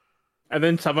 And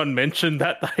then someone mentioned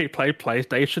that they play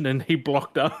PlayStation, and he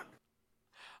blocked her.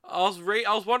 I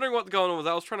was wondering what going on with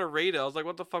that. I was trying to read it. I was like,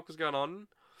 "What the fuck was going on?"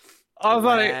 I was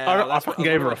like, I fucking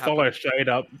gave her a follow straight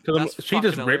up because she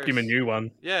just ripped him a new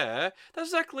one. Yeah, that's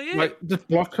exactly it. Like just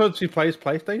block her. She plays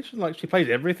PlayStation. Like she plays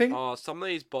everything. Oh, some of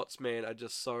these bots, man, are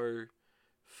just so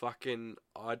fucking.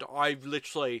 I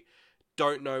literally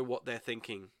don't know what they're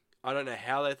thinking. I don't know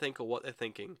how they think or what they're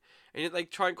thinking. And yet they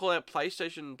try and call out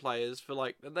PlayStation players for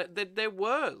like they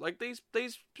were like these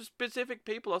specific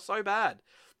people are so bad.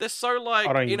 They're so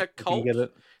like in a cult.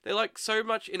 They're like so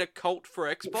much in a cult for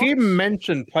Xbox. If you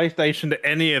mention PlayStation to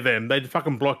any of them, they'd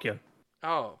fucking block you.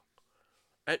 Oh,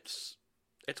 it's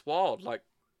wild. Like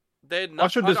they're not. I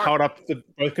should just hold up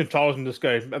both controllers and just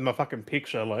go and my fucking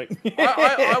picture. Like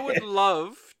I would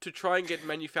love to try and get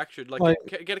manufactured, like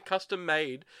get a custom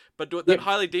made, but do it that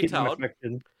highly detailed.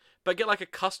 But get like a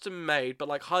custom made, but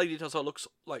like highly detailed, so it looks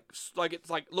like it's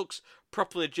like looks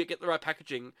properly legit. Get the right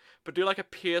packaging, but do like a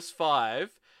PS5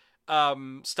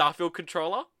 Starfield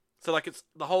controller, So like it's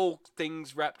the whole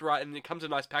thing's wrapped right, and it comes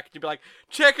in a nice package. You'd be like,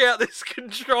 check out this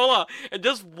controller, and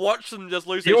just watch them just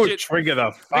lose their shit. Trigger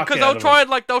the fuck because out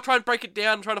they'll try and break it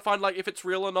down, trying to find like if it's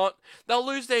real or not. They'll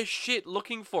lose their shit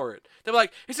looking for it. They're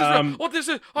like, is this real? What this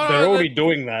is? Oh, they're already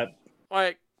doing that.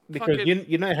 Like because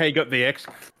you know how you got the X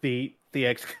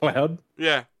Cloud?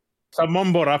 Yeah.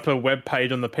 Someone brought up a web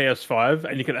page on the PS5,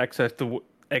 and you can access the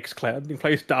X Cloud. You can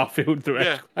play Starfield through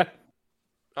X Cloud.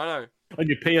 I know. On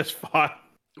your PS5.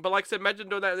 But like I said, imagine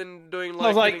doing that and then doing like, I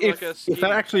was like if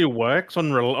that actually works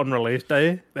on release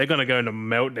day, they're gonna go into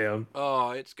meltdown.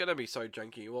 Oh, it's gonna be so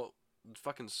janky. Well,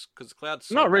 fucking because the cloud's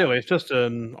so not really. bad. It's just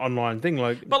an online thing.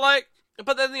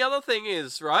 But then the other thing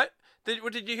is right.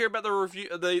 Did you hear about the review?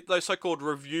 The so-called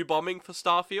review bombing for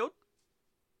Starfield?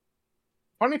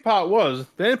 Funny part was,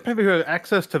 the only people who have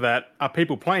access to that are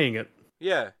people playing it.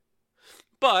 Yeah,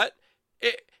 but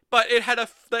it had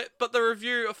the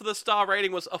review for the star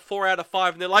rating was a 4 out of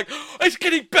 5, and they're like, oh, it's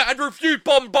getting bad review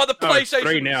bombed by the PlayStation. It's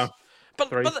 3 now.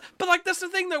 But like that's the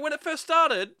thing though. When it first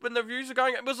started, when the reviews were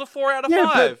going, it was a 4 out of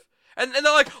 5. And they're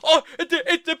like, oh,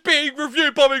 it's a big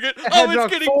review bombing it. Oh,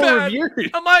 it's getting bad.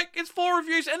 Reviews. I'm like, it's 4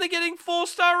 reviews, and they're getting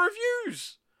 4-star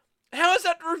reviews. How is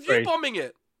that review bombing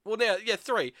it? Well, now,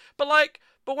 3.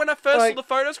 But when I first saw the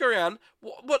photos go around,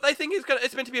 what they think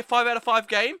it's meant to be a 5 out of 5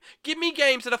 game. Give me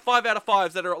games that are 5 out of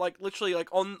 5s that are like literally like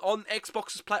on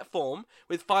Xbox's platform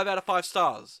with 5 out of 5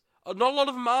 stars. Not a lot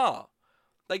of them are.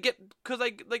 They get because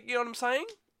they you know what I'm saying?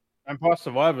 Vampire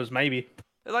Survivors maybe.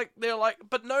 They're like,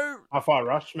 but no. Hi-Fi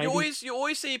Rush maybe. You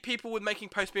always see people with making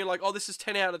posts being like, oh, this is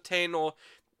 10 out of 10 or.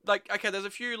 Like, okay, there's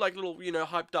a few, like, little,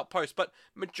 hyped up posts, but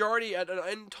majority at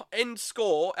an end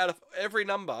score out of every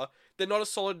number, they're not a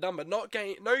solid number. No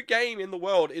game in the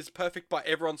world is perfect by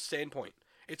everyone's standpoint.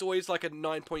 It's always like a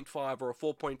 9.5 or a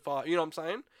 4.5, you know what I'm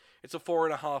saying? It's a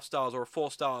 4.5 stars or a 4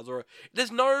 stars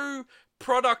there's no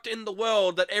product in the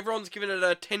world that everyone's given it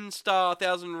a 10-star,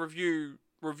 1,000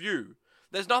 review.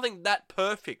 There's nothing that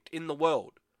perfect in the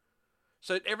world.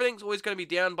 So everything's always going to be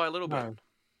down by a little bit.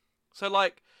 So,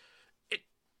 like...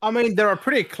 I mean, they're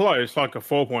pretty close, like a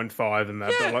 4.5 and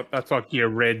that. Yeah. But that's like your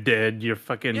Red Dead, your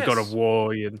fucking God of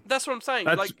War. That's what I'm saying.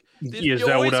 Like,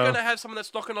 you're always going to have someone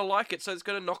that's not going to like it, so it's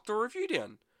going to knock the review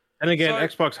down. And again,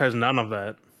 Xbox has none of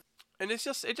that. And it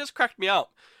just cracked me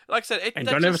up. Like I said,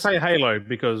 don't ever say Halo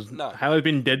because Halo's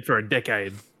been dead for a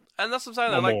decade. And that's what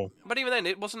I'm saying. But even then,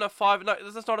 it wasn't a 5. No,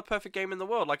 that's not a perfect game in the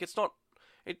world. Like it's not.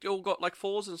 It all got like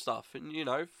 4s and stuff, and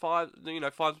 5.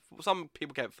 5. Some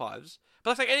people gave it 5s,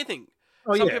 but that's like anything.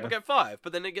 Some people get 5,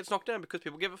 but then it gets knocked down because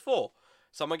people give it 4.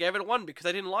 Someone gave it a 1 because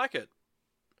they didn't like it.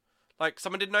 Like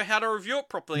someone didn't know how to review it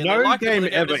properly. And no game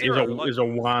ever is a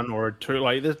 1 or a 2.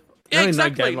 Like there's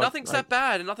exactly. Nothing's that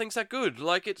bad and nothing's that good.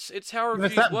 Like it's how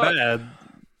reviews work. Bad,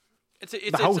 it's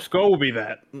the whole score will be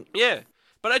that. Yeah,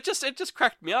 but it just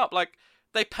cracked me up. Like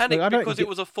they panicked because it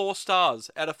was a 4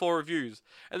 stars out of 4 reviews,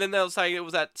 and then they were saying it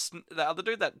was that other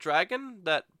dude, that dragon,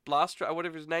 that blast,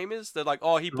 whatever his name is. They're like,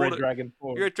 oh, he bought it. Dragon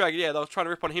 4. Red Dragon, yeah. They was trying to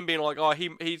rip on him, being like, oh,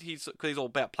 he's because he's all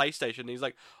about PlayStation. He's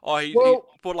like, oh, he bought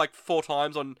it like 4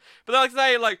 times on, but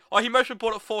they're like, oh, he mostly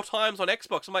bought it 4 times on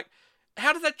Xbox. I'm like,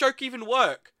 how does that joke even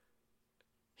work?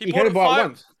 He bought it 5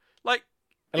 once. Like.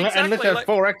 Exactly, unless there's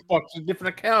 4 Xboxes,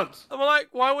 different accounts. I'm like,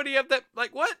 why would he have that?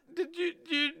 Like, what? Did you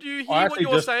hear what you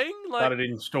were saying? Like, started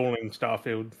installing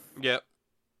Starfield. Yeah.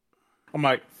 I'm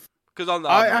like, because on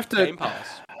the Game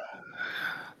Pass.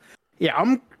 Yeah,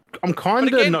 I'm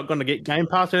kind of not going to get Game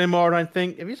Pass anymore. I don't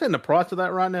think. Have you seen the price of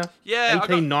that right now? Yeah,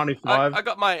 $18.95. I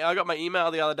got my email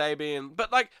the other day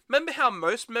but like, remember how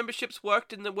most memberships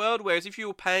worked in the world? Whereas if you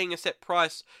were paying a set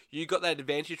price, you got that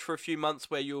advantage for a few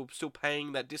months where you're still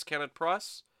paying that discounted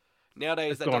price.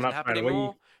 Nowadays that doesn't happen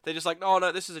anymore. They're just like, oh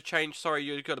no, this is a change. Sorry,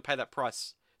 you've got to pay that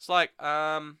price. It's like,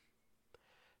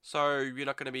 so you're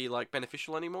not going to be like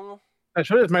beneficial anymore. I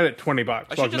should have made it $20, like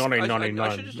 $19.99.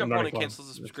 I should just jump on and cancel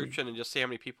the subscription and just see how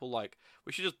many people like.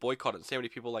 We should just boycott it and see how many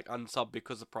people like unsub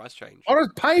because the price changed. I was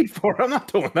paid for it. I'm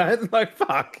not doing that. Like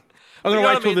fuck. I'm gonna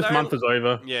wait till this month is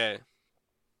over. Yeah.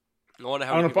 I wonder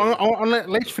how.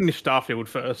 Let's finish Starfield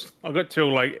first. I've got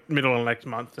till like middle of next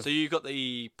month. So you got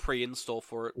the pre-install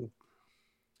for it?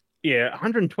 Yeah,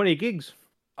 120 gigs.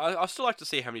 I still like to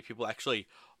see how many people actually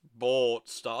bought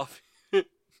stuff.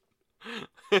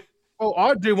 Well,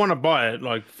 I do want to buy it,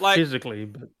 like physically.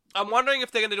 But I'm wondering if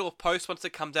they're going to do a post once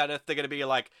it comes out, if they're going to be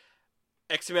like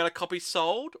X amount of copies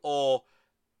sold or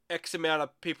X amount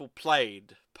of people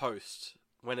played post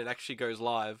when it actually goes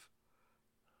live.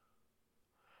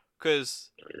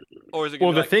 Or is it?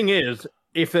 Well, the thing is,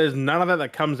 if there's none of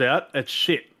that comes out, it's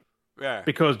shit. Yeah.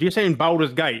 Because you've seen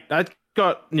Baldur's Gate. That's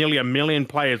got nearly 1 million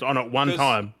players on it one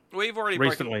time. We've already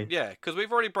recently. because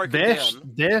we've already broken it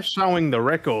down. They're showing the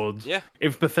records. Yeah.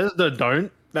 If Bethesda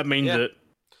don't, that means it.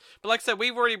 But like I said,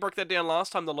 we've already broke that down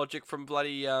last time. The logic from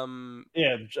bloody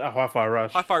Hi-Fi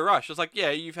Rush. Hi-Fi Rush. It's like,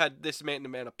 yeah, you've had this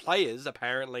amount of players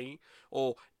apparently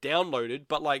or downloaded,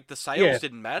 but like the sales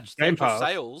didn't match. The actual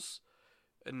sales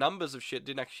and numbers of shit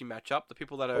didn't actually match up. The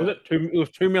people that are it was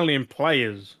 2 million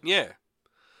players. Yeah.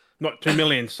 Not 2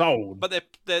 million sold. But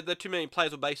the 2 million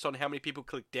players were based on how many people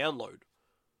clicked download.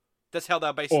 That's how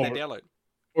they're basing their download.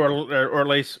 Or at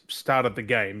least started the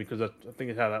game, because I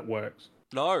think it's how that works.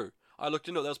 No. I looked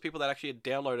into it. There was people that actually had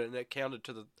downloaded and it counted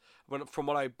to from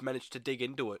what I managed to dig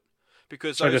into it.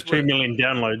 Because so there's 2 million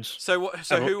downloads. So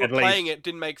who were playing it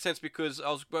didn't make sense, because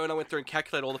when I went through and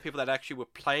calculated all the people that actually were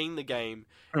playing the game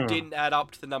didn't add up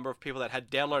to the number of people that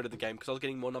had downloaded the game, because I was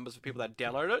getting more numbers of people that had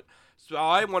downloaded it. So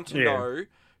I want to know,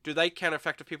 do they count a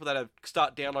factor of people that have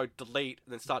start, download, delete,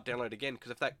 and then start, download again?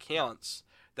 Because if that counts,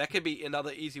 that could be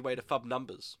another easy way to fub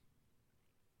numbers.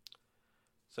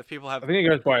 So if people have... I think it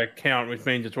goes by account, which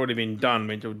means it's already been done,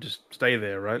 means it'll just stay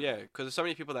there, right? Yeah, because there's so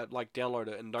many people that like download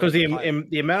it and don't... Because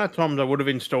the amount of times I would have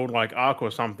installed like Arc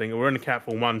or something, we're in a cap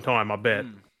for one time, I bet.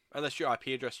 Unless your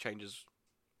IP address changes.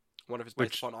 One of it's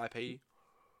based on IP.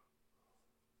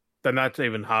 Then that's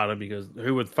even harder, because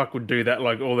who would do that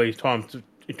like all these times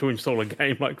to install a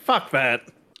game? Like, fuck that.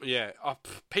 Yeah.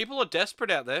 People are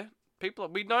desperate out there.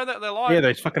 We know that they're lying. Yeah,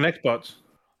 those fucking Xbots.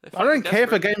 I don't care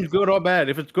if a game's good or bad.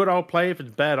 If it's good, I'll play. If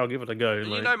it's bad, I'll give it a go.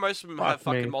 You know, most of them have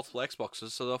fucking multiple Xboxes,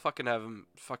 so they'll fucking have them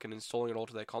fucking installing it all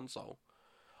to their console.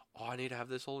 Oh, I need to have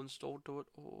this all installed to it.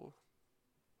 Oh.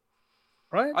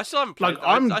 Right? I still haven't played.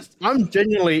 Like, I'm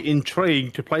genuinely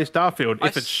intrigued to play Starfield.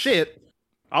 If it's shit,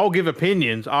 I'll give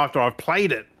opinions after I've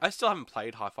played it. I still haven't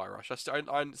played Hi-Fi Rush.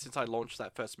 Since I launched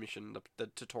that first mission, the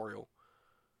tutorial.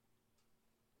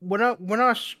 When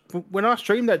I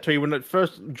streamed that to you when it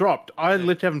first dropped, I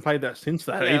literally haven't played that since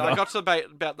that either. I got to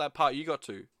about that part you got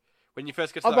to when you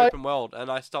first get to the open world,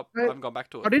 and I stopped. I haven't gone back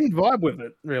to it. I didn't vibe with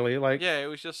it really. Like, yeah, it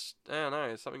was just I don't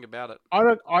know, something about it.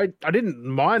 I didn't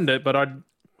mind it, but I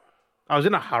was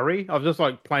in a hurry. I was just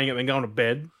like playing it and then going to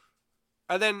bed.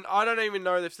 And then I don't even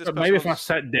know if this. But maybe if I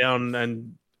sat down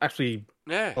and actually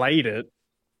played it.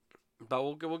 But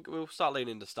we'll start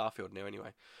leaning into Starfield now anyway.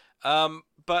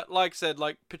 But like I said,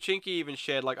 like Pachinki even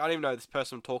shared, like I don't even know this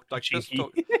person talked like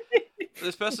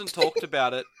this person talked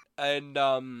about it, and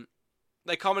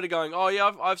they commented going, oh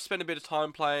yeah, I've spent a bit of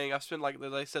time playing. I've spent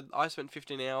they said I spent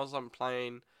 15 hours on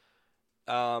playing.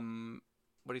 What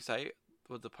do you say?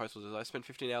 What the post was? I spent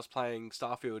 15 hours playing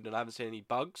Starfield and I haven't seen any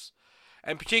bugs.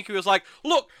 And Pachinki was like,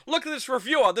 look at this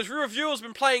reviewer. This reviewer's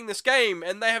been playing this game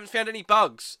and they haven't found any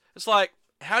bugs. It's like,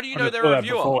 how do you know they're a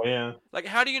reviewer? Before, Like,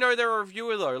 how do you know they're a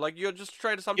reviewer though? Like, you're just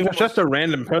trying to something. If it's just a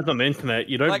random person on the internet,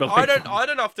 you don't. Like, believe I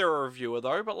don't know if they're a reviewer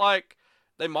though, but like,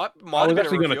 they might. I was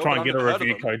actually going to try and get a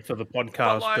review code for the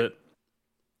podcast, but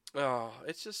oh,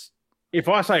 it's just. If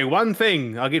I say one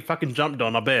thing, I'll get fucking jumped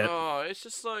on. I bet. Oh, it's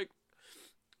just like.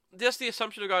 Just the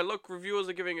assumption of going, look, reviewers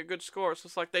are giving a good score. It's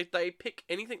just like they pick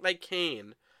anything they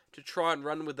can to try and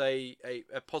run with a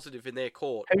positive in their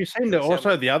court. Have you seen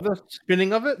the other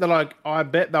spinning of it? They're like, I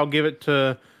bet they'll give it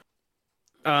to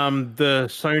the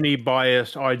Sony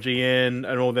biased IGN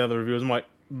and all the other reviewers. I'm like,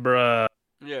 bruh.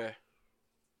 Yeah.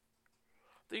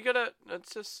 You gotta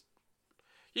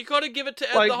give it to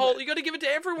the whole. You gotta give it to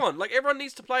everyone. Like everyone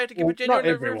needs to play it to give a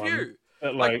genuine review.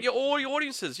 Like all your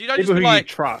audiences. You don't just be like you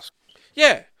trust.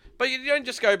 Yeah. But you don't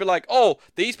just go be like, oh,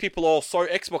 these people are so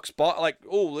Xbox biased. Like,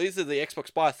 oh, these are the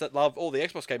Xbox biased that love all the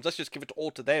Xbox games. Let's just give it all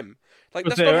to them. Like,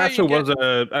 that's not how you get... was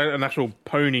an actual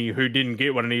pony who didn't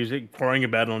get one and he was crying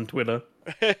about it on Twitter.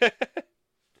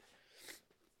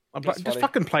 Just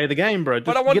fucking play the game, bro.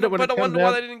 But I wonder why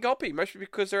they didn't copy. Mostly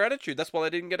because their attitude. That's why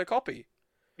they didn't get a copy.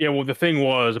 Yeah, well, the thing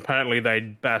was, apparently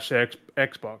they'd bash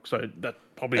Xbox, so that's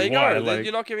probably why. Like,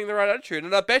 you're not giving the right attitude,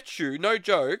 and I bet you, no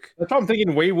joke. That's what I'm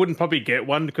thinking. We wouldn't probably get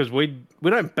one because we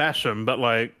don't bash them, but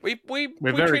like we're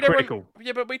very critical.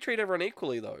 Yeah, but we treat everyone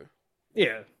equally, though.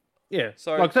 Yeah.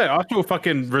 So, like I say, I still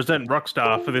fucking resent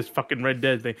Rockstar for this fucking Red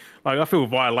Dead thing. Like, I feel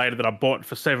violated that I bought it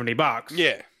for $70.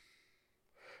 Yeah.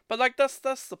 But like that's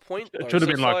the point. It should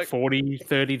have been like 40,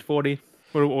 30, 40.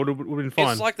 Would have been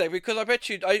fine. It's like that because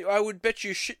I would bet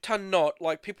you shit ton not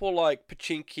like people like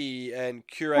Pachinki and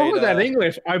Curator. What was that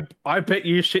English? I bet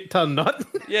you shit ton not.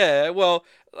 Yeah, well,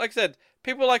 like I said,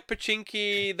 people like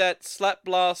Pachinki, that Slap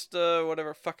Blaster, whatever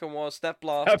it fucking was, Snap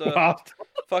Blaster,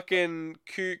 fucking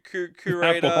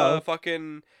Curator,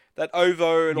 fucking that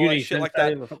OVO and all that shit like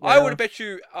that. I would bet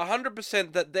you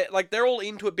 100% that they're all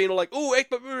into it being like, oh,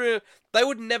 they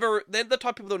would never. They're the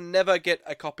type of people that will never get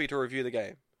a copy to review the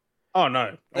game. Oh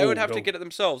no, They would have to get it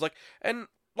themselves. Like, and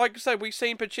like I say, we've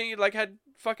seen Pacini like had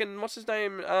fucking what's his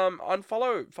name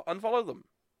unfollow them.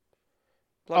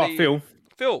 Bloody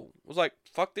Phil was like,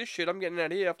 fuck this shit, I'm getting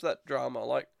out of here after that drama.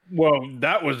 Like, well,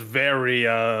 that was very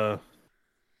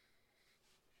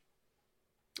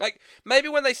like maybe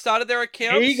when they started their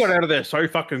accounts, he got out of there so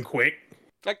fucking quick.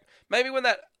 Like maybe when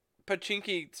that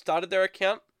Pachinki started their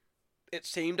account, it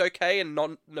seemed okay and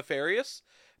not nefarious.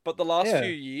 But the last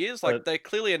few years, like, they're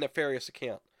clearly a nefarious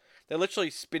account. They're literally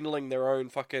spindling their own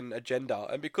fucking agenda.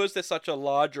 And because they're such a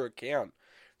larger account,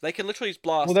 they can literally just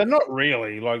blast... Well, they're not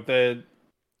really. Like, they're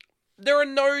a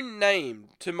known name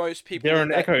to most people. They're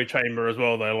an echo chamber as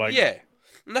well, though. Like, yeah.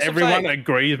 And that's everyone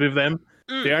agrees with them.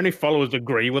 The only followers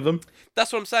agree with them.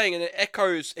 That's what I'm saying. And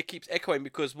it keeps echoing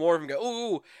because more of them go,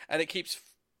 ooh, and it keeps,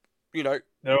 you know...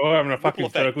 They're all having a fucking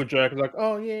circle jerk. It's like,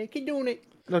 oh, yeah, keep doing it.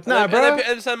 Like, nah, bro.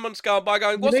 And someone's going by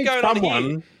going, what's going on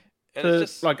here? And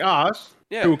it's just like us,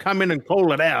 who will come in and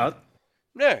call it out.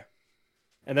 Yeah.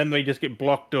 And then they just get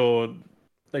blocked or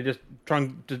they just try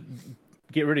to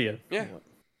get rid of you. Yeah.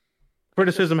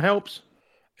 Criticism helps.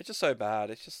 It's just so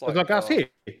bad. It's just like... It's like us here.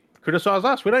 Criticize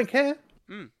us. We don't care.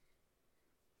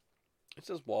 It's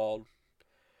just wild.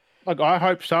 Like, I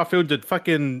hope Starfield did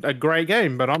fucking a great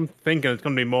game, but I'm thinking it's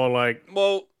going to be more like...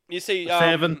 Well... You see,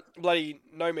 7. bloody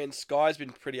No Man's Sky's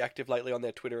been pretty active lately on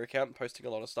their Twitter account, posting a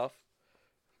lot of stuff.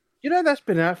 You know, that's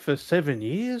been out for 7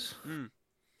 years.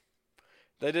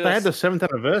 They had the 7th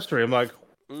anniversary. I'm like,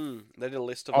 they did a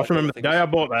list of. I remember the day I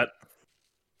bought that.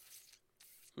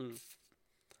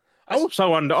 I was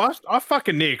so under. I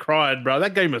fucking near cried, bro.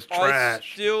 That game was trash.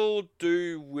 I still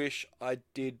do wish I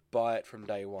did buy it from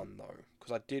day one though,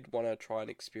 because I did want to try and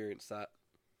experience that.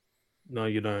 No,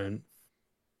 you don't.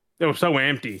 It was so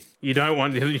empty. You don't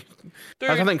want. Dude,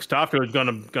 I think Starfield is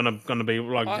gonna be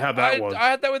like how that was.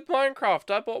 I had that with Minecraft.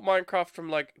 I bought Minecraft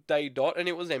from like day dot, and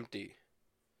it was empty.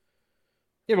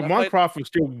 Yeah, but Minecraft was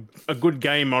still a good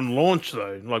game on launch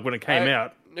though. Like when it came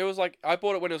out, it was like I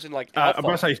bought it when it was in like alpha. I'm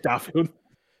gonna say Starfield.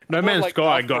 No Man's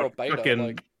Sky got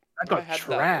fucking. That got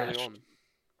trashed. It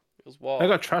was wild. They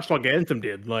got trashed like Anthem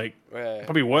did. Like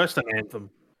probably worse than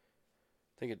Anthem.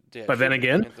 I think it did. But then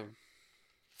again.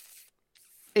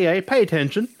 EA, pay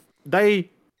attention. They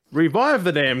revived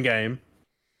the damn game.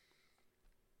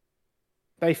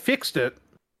 They fixed it.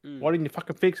 Why didn't you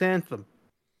fucking fix Anthem?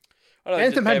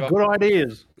 Anthem had good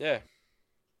ideas. Yeah.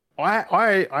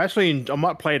 I actually I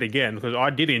might play it again because I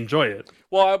did enjoy it.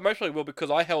 Well, I mostly will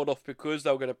because I held off because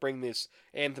they were going to bring this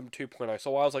Anthem 2.0.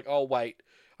 So I was like, oh wait,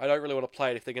 I don't really want to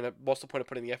play it if they're going to. What's the point of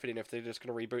putting the effort in if they're just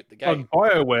going to reboot the game? Like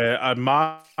BioWare are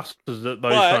masters at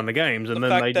those kind of games, and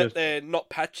then they just they're not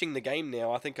patching the game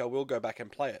now. I think I will go back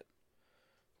and play it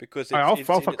because I'll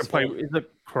fucking play. Is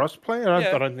it crossplay?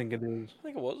 I don't think it is. I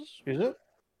think it was. Is it?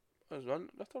 I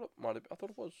thought it might have. I thought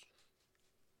it was.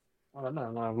 I don't know.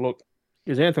 No, look,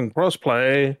 is Anthem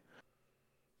crossplay?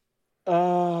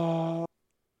 Fuck.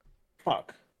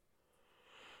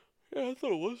 Yeah, I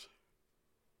thought it was.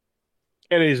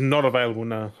 It is not available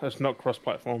now. It's not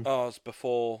cross-platform. Oh, it's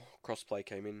before crossplay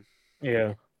came in.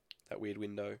 Yeah. That weird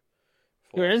window.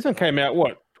 Yeah, Anthem came out,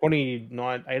 what,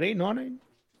 2018, 19?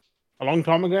 A long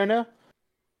time ago now?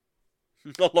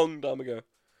 A long time ago.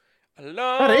 A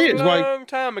long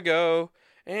time ago.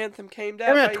 Anthem came down.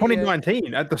 Came out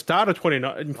 2019, at the start of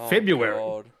 2019, in February.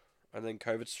 God. And then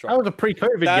COVID struck. That was a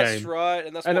pre-COVID game. That's right,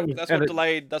 and that's what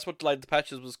delayed the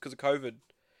patches was because of COVID.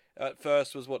 At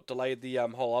first was what delayed the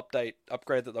whole upgrade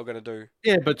that they're going to do.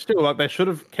 Yeah, but still, like they should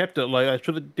have kept it. Like they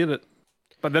should have did it.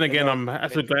 But then again, I'm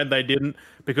actually glad they didn't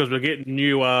because we're getting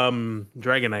new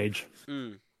Dragon Age.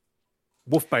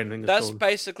 Wolfbane. That's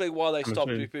basically why they stopped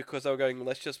it because they were going.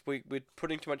 We're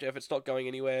putting too much effort. It's not going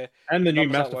anywhere. And the new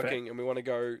Mass Effect, working, and we want to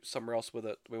go somewhere else with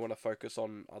it. We want to focus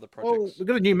on other projects. Well, we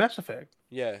got a new Mass Effect.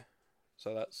 Yeah,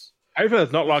 so that's. Hopefully,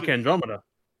 it's not like Andromeda.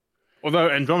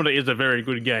 Although Andromeda is a very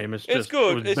good game, it's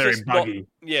good. It was very buggy.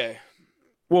 Yeah.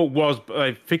 Well,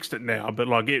 they fixed it now, but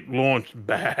like it launched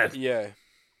bad. Yeah.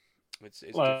 It's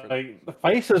like, different. The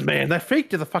faces, man, they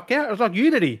freaked you the fuck out. It was like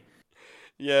Unity.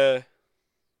 Yeah.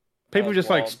 People just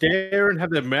wild. Like stare and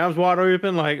have their mouths wide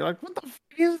open, like what the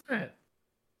fuck is that?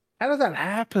 How does that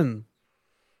happen?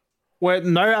 Where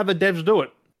no other devs do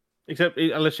it, except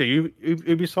unless you're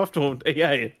Ubisoft or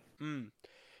EA.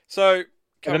 So,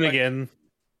 and then again.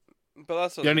 But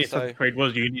that's what the only Assassin's Creed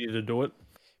was you needed to do it.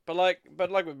 But like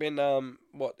we've been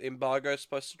embargo's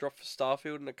supposed to drop for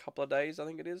Starfield in a couple of days, I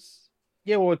think it is.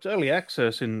 Yeah, well, it's early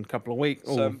access in a couple of weeks.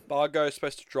 So embargo is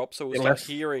supposed to drop, so we'll start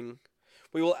hearing.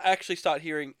 We will actually start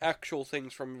hearing actual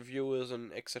things from reviewers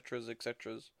and etceteras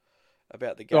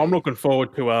about the game. So I'm looking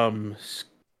forward to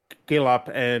Skill Up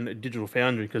and Digital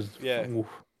Foundry because we'll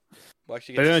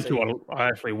they don't do what I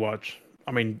actually watch.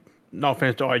 I mean, no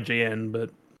offense to IGN, but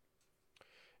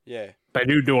they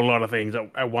do a lot of things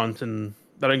at once, and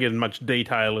they don't get as much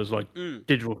detail as like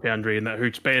Digital Foundry and that,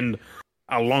 who spend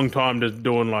a long time just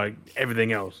doing like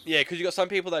everything else. Yeah, because you got some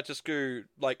people that just go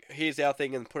like, "Here's our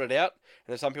thing," and put it out, and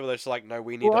there's some people that's like, "No,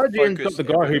 we need to IGN's focus." Got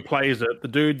the guy who plays it, the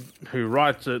dude who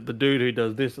writes it, the dude who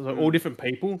does this, like, all different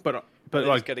people, but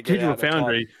like Digital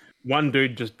Foundry, one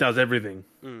dude just does everything.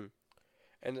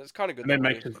 And it's kind of good. And that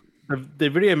makes it, the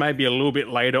video may be a little bit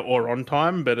later or on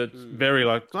time, but it's very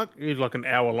it's like an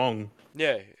hour long.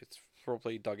 Yeah, it's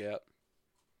probably dug out.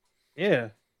 Yeah,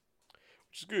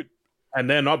 which is good. And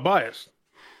they're not biased.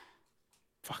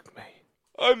 Fuck me.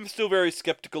 I'm still very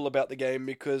skeptical about the game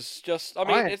because it's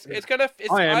gonna.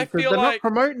 I feel like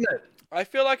not promoting it. I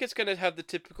feel like it's gonna have the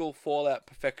typical Fallout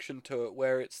perfection to it,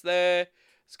 where it's there.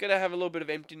 It's gonna have a little bit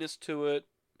of emptiness to it.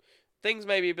 Things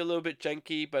may be a little bit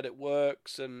janky, but it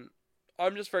works, and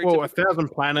I'm just very... 1,000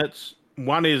 planets.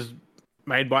 One is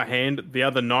made by hand. The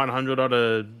other 900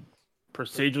 are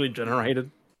procedurally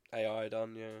generated. AI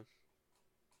done, yeah.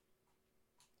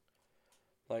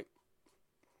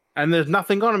 And there's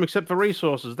nothing on them except for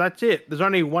resources. That's it. There's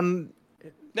only one...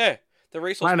 Yeah, the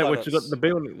resource planet which has got the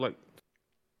building. Like,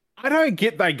 I don't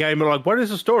get that game. Like, what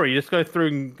is the story? You just go through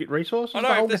and get resources? I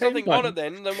know, if there's nothing on it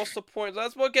then what's the point?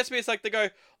 That's what gets me. It's like they go...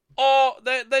 Oh,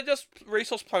 they're just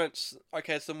resource planets.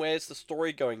 Okay, so where's the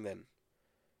story going then?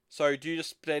 So do you just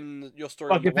spend your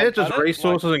story on the if they're just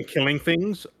resources and killing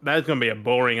things, that's going to be a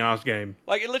boring-ass game.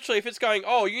 Like, literally, if it's going,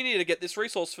 oh, you need to get this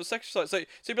resource for such and such. So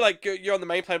you'd be like, you're on the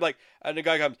main plane, like, and the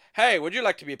guy comes, hey, would you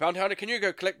like to be a bounty hunter? Can you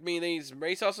go collect me these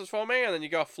resources for me? And then you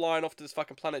go flying off to this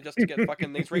fucking planet just to get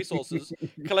fucking these resources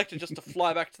collected just to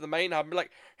fly back to the main hub and be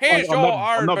like, here's your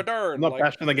Iron Badern. I'm not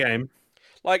bashing the game.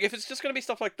 Like, if it's just going to be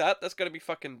stuff like that, that's going to be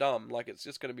fucking dumb. Like, it's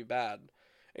just going to be bad.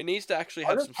 It needs to actually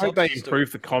have some substance. I hope they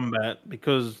improve the combat,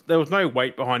 because there was no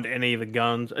weight behind any of the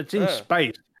guns. It's in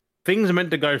space. Things are meant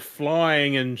to go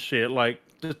flying and shit, like,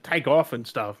 just take off and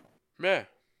stuff. Yeah.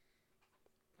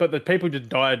 But the people just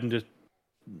died and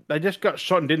they just got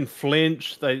shot and didn't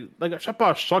flinch. They got shot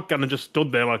by a shotgun and just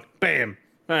stood there like, bam.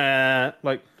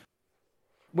 Like,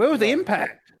 where was the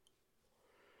impact?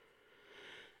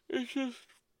 It's just...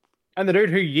 And the dude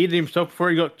who yeeted himself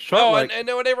before he got shot. Oh, and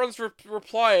when everyone's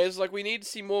reply is like, we need to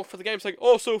see more for the game. It's like,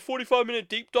 oh, so a 45-minute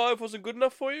deep dive wasn't good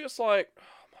enough for you? It's like, oh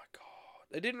my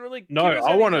god, they didn't really. No,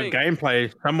 I want a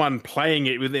gameplay, someone playing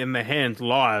it within their hands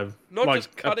live, not like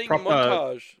just cutting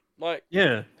montage. Like,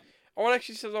 yeah, I want to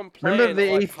actually see someone playing. Remember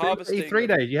the like, E3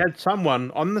 days? You had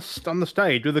someone on the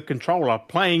stage with a controller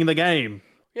playing the game.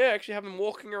 Yeah, actually have them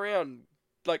walking around,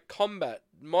 like combat,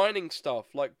 mining stuff,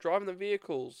 like driving the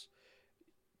vehicles.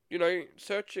 You know,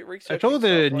 search it, research. It's all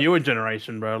the newer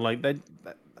generation, bro. Like they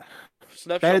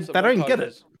don't get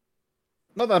it.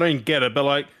 Not that I don't get it, but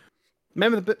like,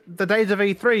 remember the days of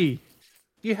E3?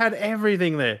 You had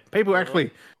everything there. People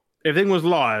actually, everything was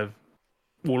live,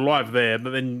 live there. But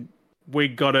then we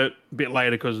got it a bit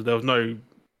later because there was no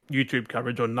YouTube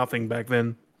coverage or nothing back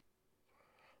then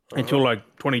until like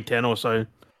 2010 or so.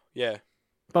 Yeah,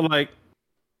 but like,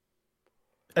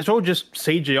 it's all just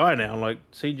CGI now, like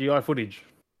CGI footage.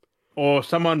 Or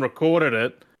someone recorded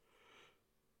it,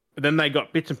 then they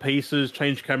got bits and pieces,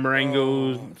 changed camera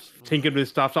angles, tinkered with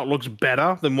stuff so it looks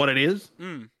better than what it is.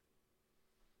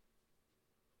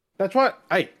 That's right.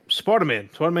 Hey, Spider-Man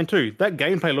 2, that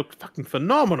gameplay looked fucking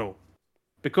phenomenal.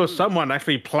 Because someone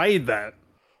actually played that.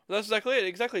 That's exactly it,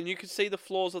 exactly. And you can see the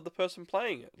flaws of the person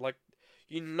playing it. Like,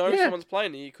 you know someone's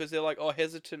playing it because they're like,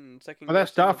 hesitant and second. That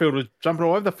Starfield was jumping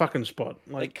all over the fucking spot.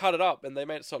 Like, they cut it up and they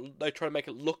made it so they try to make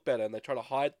it look better and they try to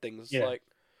hide things. It's like,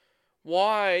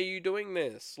 why are you doing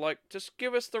this? Like, just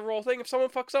give us the raw thing. If someone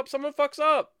fucks up, someone fucks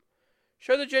up.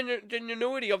 Show the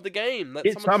genuinity of the game.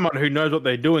 Get someone who knows what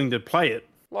they're doing to play it.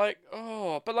 Like,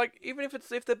 but like, even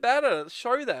if they're better,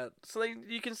 show that so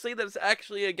you can see that it's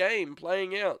actually a game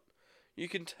playing out. You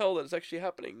can tell that it's actually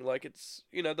happening. Like, it's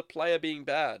the player being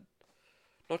bad.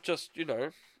 Not just,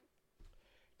 trying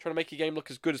to make your game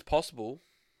look as good as possible.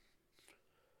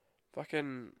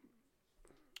 Fucking...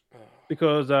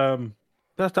 Because,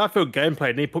 that Starfield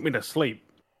gameplay nearly put me to sleep.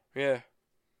 Yeah.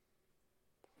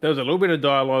 There was a little bit of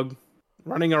dialogue,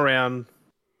 running around,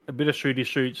 a bit of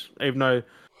shoots, even though...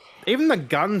 Even the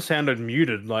guns sounded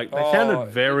muted. Like, they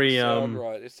sounded very... It sound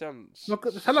right. It sounds...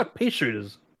 They sound like pea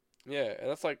shooters. Yeah, and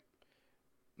that's like...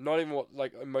 Not even what,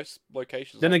 like, in most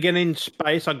locations. Then again, in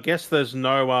space, I guess there's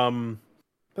no,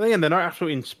 But again, they're not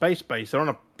actually in space base. They're on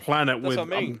a planet with,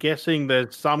 I'm guessing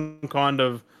there's some kind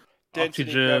of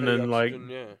oxygen and, like,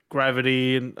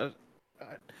 gravity. And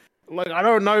like I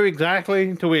don't know exactly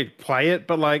until we play it,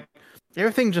 but like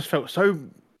everything just felt so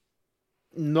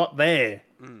not there.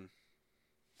 Mm.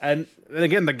 And then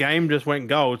again, the game just went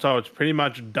gold, so it's pretty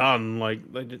much done. Like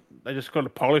they just got to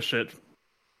polish it,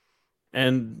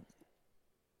 and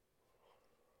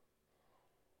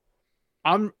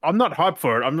I'm not hyped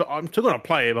for it. I'm still gonna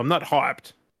play it. But I'm not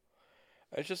hyped.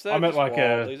 It's just they're I'm at just like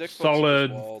wild. a These exploits are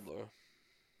just solid. wild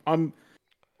though.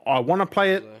 I want to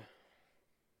play it. So,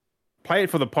 Play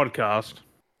it for the podcast,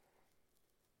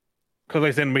 because at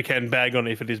least then we can bag on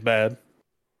it if it is bad.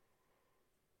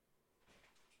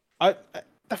 I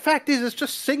the fact is, it's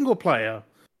just single player.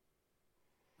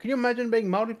 Can you imagine being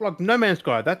multiplayer? Like No Man's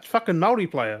Sky, that's fucking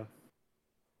multiplayer.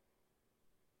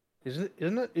 Isn't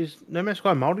it? Is No Man's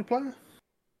Sky multiplayer?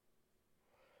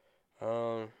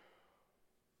 um,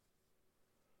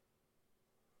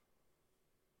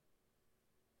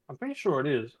 I'm pretty sure it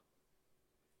is.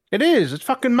 It is. It's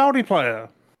fucking multiplayer.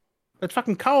 It's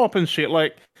fucking co-op and shit.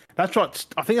 Like that's what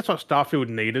I think. That's what Starfield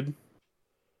needed.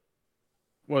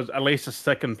 Was at least a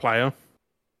second player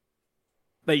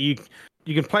that you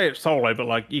can play it solo, but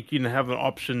like you can have an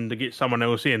option to get someone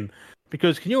else in.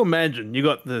 Because can you imagine? You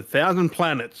got the 1,000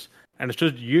 planets, and it's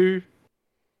just you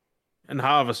and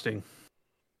harvesting.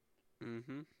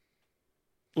 mm-hmm.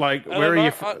 Like where are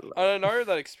you? I don't know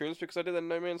that experience because I did that in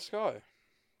No Man's Sky.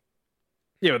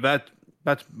 Yeah, but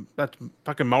that's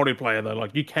fucking multiplayer though.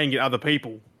 Like you can get other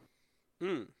people.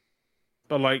 Hmm.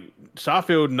 But like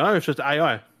Starfield, no, it's just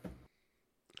AI.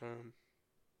 Um,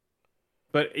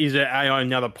 But is there AI on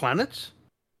the other planets?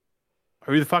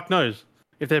 Who the fuck knows?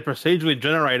 If they're procedurally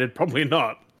generated, probably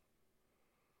not.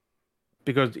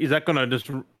 Because is that gonna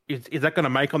just is that gonna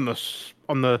make on the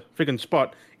freaking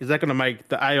spot? Is that gonna make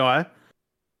the AI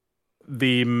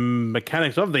the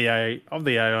mechanics of the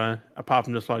AI apart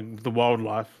from just like the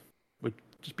wildlife would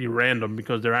just be random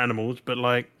because they're animals? But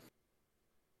like,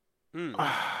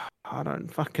 I don't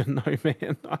fucking know,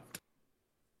 man.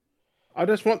 I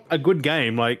just want a good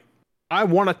game. Like, I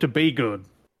want it to be good.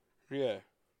 yeah.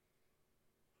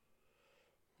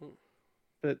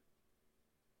 But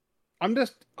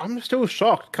I'm still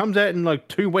shocked. Comes out in like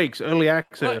 2 weeks, early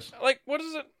access. Like what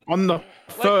is it? On the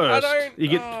first. I don't, You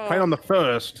get played on the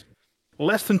first.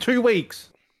 Less than 2 weeks.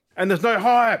 And there's no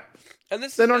hype. And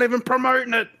this They're not even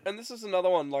promoting it. And this is another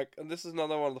one, and this is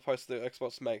another one of the posts that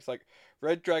Xbox makes. Like,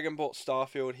 Red Dragon bought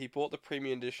Starfield, he bought the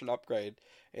Premium Edition upgrade,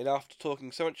 and after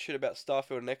talking so much shit about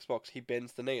Starfield and Xbox, he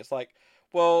bends the knee. It's like,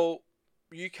 well,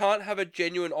 you can't have a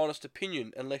genuine, honest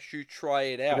opinion unless you try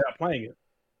it out. Without playing it.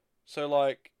 So,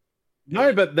 like...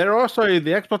 No, but they're also...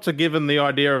 The Xbox are given the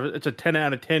idea of it's a 10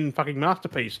 out of 10 fucking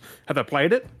masterpiece. Have they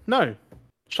played it? No.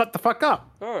 Shut the fuck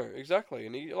up. No, exactly.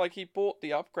 And he bought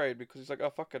the upgrade because he's like, oh,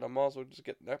 fuck it, I might as well just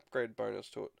get an upgrade bonus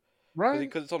to it. Right.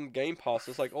 Because it's on Game Pass,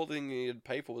 it's like, all the thing you needed to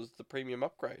pay for was the premium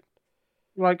upgrade.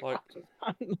 Like no.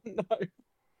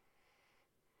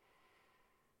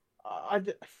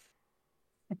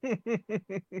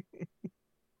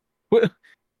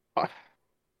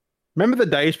 Remember the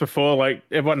days before, like,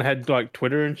 everyone had, like,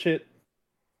 Twitter and shit?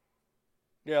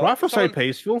 Yeah, Life was so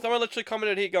peaceful. Someone literally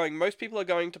commented here going, most people are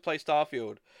going to play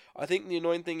Starfield. I think the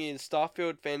annoying thing is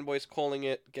Starfield fanboys calling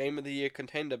it Game of the Year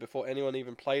contender before anyone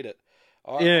even played it.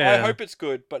 I hope it's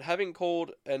good, but having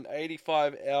called an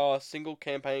 85-hour single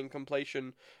campaign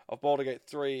completion of Baldur's Gate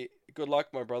 3, good luck,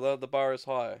 my brother. The bar is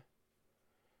high.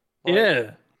 Like,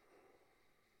 yeah.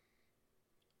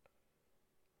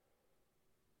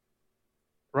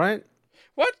 Right?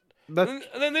 What? And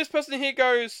then this person here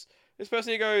goes,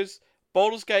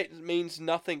 Baldur's Gate means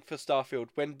nothing for Starfield.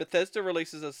 When Bethesda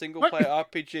releases a single-player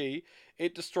RPG,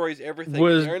 it destroys everything.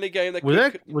 The only game that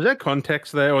was that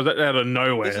context there, or was that out of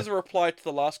nowhere? This is a reply to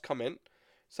the last comment.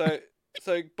 So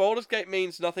Baldur's Gate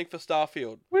means nothing for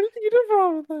Starfield. Where did you do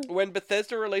wrong with that? When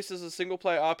Bethesda releases a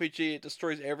single-player RPG, it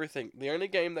destroys everything. The only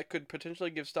game that could potentially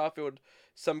give Starfield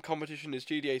some competition is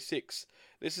GTA 6.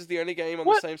 This is the only game on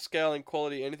the same scale and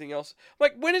quality anything else.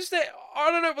 Like, when is that?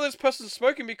 I don't know what this person's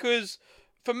smoking because...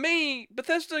 For me,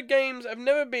 Bethesda games have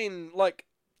never been, like,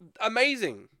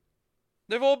 amazing.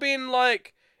 They've all been,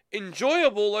 like,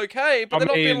 enjoyable, okay, but they've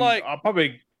not been, like... I'll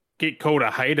probably get called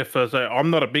a hater for saying I'm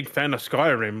not a big fan of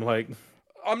Skyrim, like...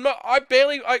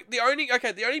 the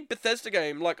only Bethesda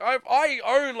game, like, I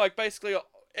own, like, basically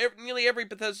nearly every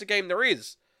Bethesda game there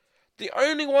is. The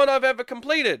only one I've ever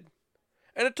completed,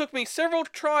 and it took me several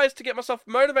tries to get myself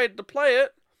motivated to play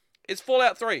it, is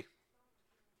Fallout 3.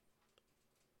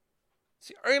 It's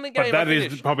the only game But that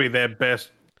is probably their best,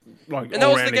 like, and that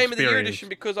was the Game experience. of the Year edition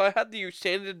because I had the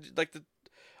standard, like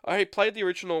I played the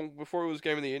original before it was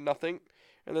Game of the Year, nothing,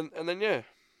 and then yeah,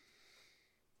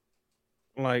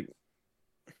 like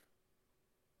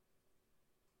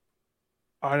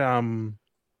I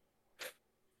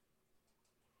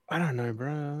I don't know,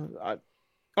 bro. I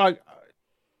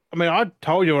I mean, I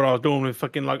told you what I was doing with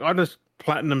fucking like I just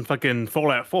platinum fucking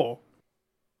Fallout 4.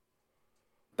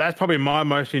 That's probably my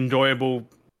most enjoyable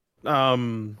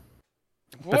um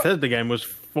What? Bethesda game was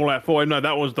Fallout 4. No,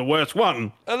 that was the worst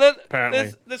one, And then apparently.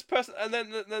 there's this person, and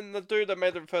then the dude that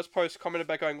made the first post commented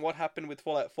back going, "What happened with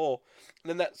Fallout 4?" And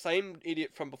then that same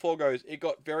idiot from before goes, "It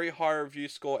got very high review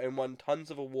score and won tons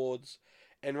of awards,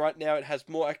 and right now it has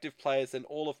more active players than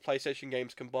all of PlayStation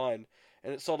games combined,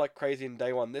 and it sold like crazy in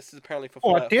day one." This is apparently for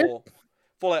Oh, it Fallout did? 4.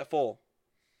 Fallout 4.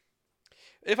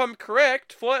 If I'm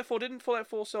correct, Fallout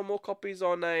 4 sell more copies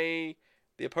on the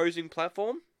opposing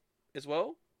platform as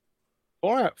well?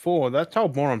 Fallout 4, that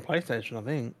sold more on PlayStation, I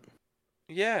think.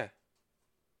 Yeah.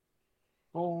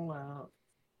 Fallout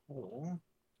 4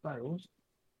 sales.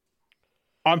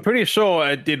 I'm pretty sure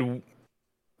it did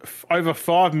over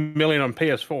 5 million on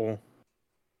PS4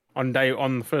 on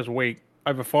the first week.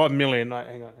 Over 5 million. Like,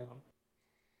 hang on.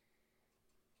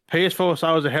 PS4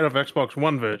 sales ahead of Xbox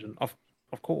One version, of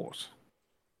course.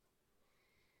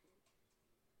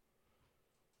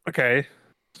 Okay,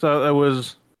 so it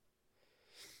was.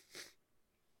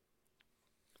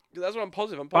 That's what I'm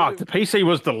positive. I'm Fuck, positive. the PC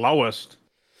was the lowest.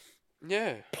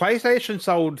 Yeah. PlayStation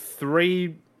sold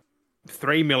 3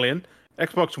 million,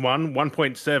 Xbox One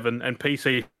 1.7, and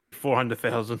PC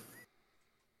 400,000.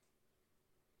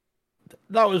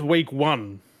 That was week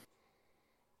one.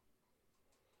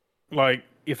 Like,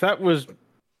 if that was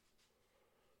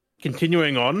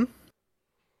continuing on,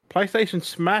 PlayStation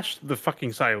smashed the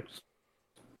fucking sales.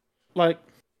 Like,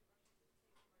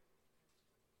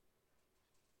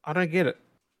 I don't get it.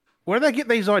 Where do they get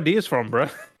these ideas from, bro?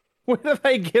 Where do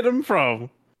they get them from?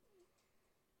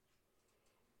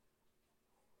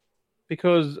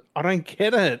 Because I don't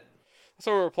get it. That's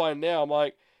what we're replying now. I'm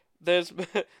like, there's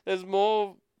there's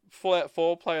more Fallout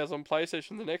 4 players on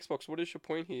PlayStation than Xbox. What is your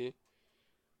point here?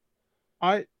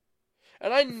 I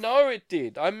And I know it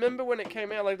did. I remember when it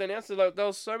came out, like they announced it, like there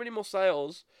was so many more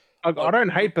sales. I Like don't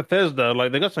hate Bethesda.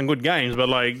 Like they got some good games, but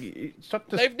like stop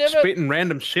just they've never. spitting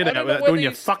random shit I out don't know without where doing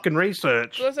your these. fucking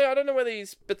research. I don't know where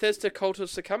these Bethesda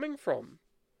cultists are coming from.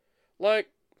 Like,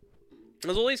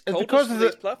 there's all these It's cultists for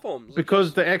these platforms.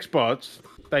 Because the Xbox,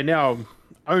 they now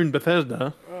own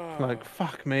Bethesda. Oh. Like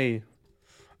fuck me.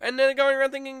 And they're going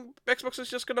around thinking Xbox is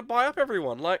just going to buy up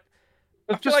everyone. Like,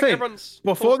 I feel Just like think, everyone's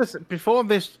before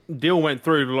this deal went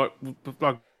through,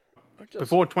 like just,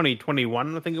 before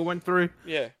 2021, I think it went through.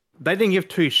 Yeah. They didn't give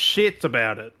two shits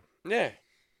about it. Yeah.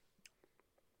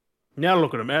 Now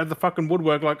look at them out of the fucking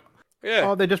woodwork. Like, Yeah.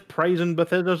 oh, they're just praising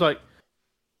Bethesda's. Like,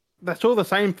 that's all the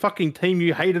same fucking team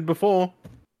you hated before.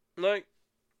 Like,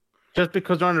 Just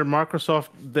because they're under Microsoft,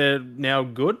 they're now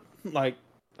good. Like,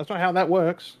 that's not how that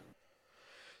works.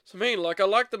 so I mean, like, I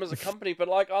like them as a company, but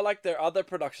like, I like their other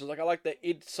productions. Like, I like their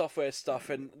id Software stuff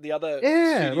and the other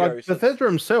Yeah, like studios. Bethesda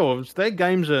themselves, their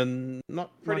games are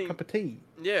not my cup of tea.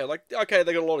 Yeah, like, okay,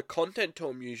 they got a lot of content to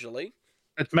them usually.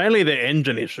 It's mainly their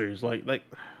engine issues. Like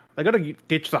they got to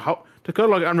get the whole to go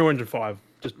like Unreal Engine 5.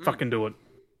 Just fucking do it,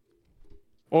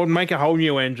 or make a whole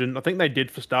new engine. I think they did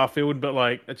for Starfield, but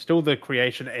like it's still the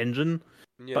creation engine,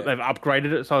 Yeah. but they've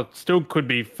upgraded it, so it still could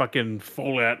be fucking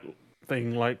Fallout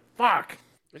thing. Like fuck.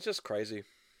 It's just crazy.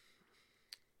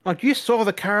 Like you saw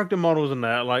the character models in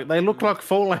that, like they look like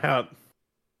Fallout.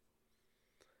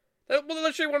 Well,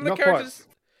 literally one of the Not characters.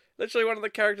 quite. Literally one of the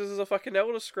characters is a fucking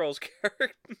Elder Scrolls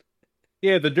character.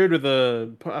 Yeah, the dude with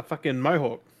the fucking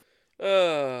mohawk.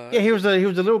 Yeah, he was a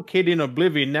little kid in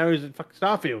Oblivion. Now he's at fucking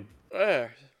Starfield.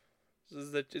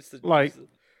 It's the Like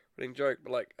running joke,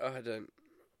 but like I don't.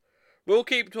 We'll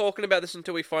keep talking about this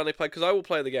until we finally play, because I will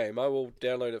play the game. I will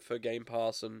download it for Game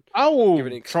Pass and I will give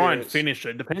it an try and experience. finish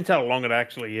it. Depends how long it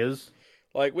actually is.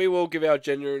 Like, we will give our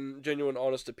genuine,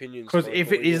 honest opinions. Because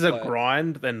if it is a play it.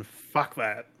 grind, then fuck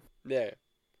that. Yeah.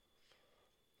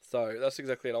 So that's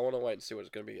exactly it. I want to wait and see what it's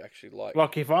going to be actually like.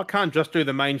 Like if I can't just do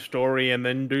the main story and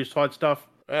then do side stuff,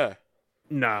 Yeah.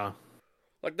 nah.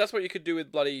 Like, that's what you could do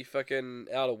with bloody fucking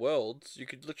Outer Worlds. You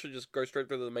could literally just go straight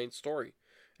through the main story,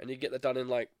 and you get that done in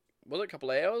like, was it a couple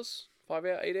of hours? 5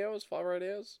 hours, 8 hours, 5 or 8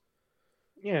 hours.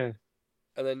 Yeah.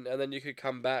 And then you could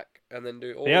come back and then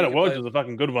do all. The Outer Worlds is a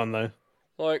fucking good one though.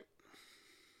 Like,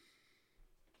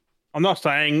 I'm not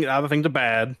saying other things are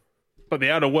bad, but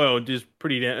the Outer Worlds is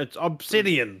pretty. It's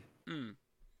Obsidian. mm.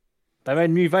 They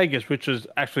made New Vegas, which is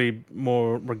actually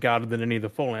more regarded than any of the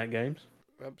Fallout games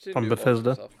from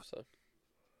Bethesda. Stuff, so.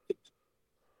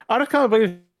 I just can't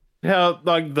believe how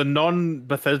like the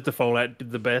non-Bethesda Fallout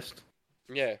did the best.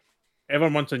 Yeah.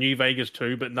 Everyone wants a New Vegas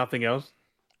too, but nothing else.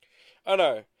 I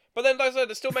know, But then, like I said,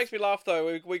 it still makes me laugh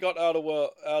though. We got Outer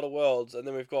Worlds, and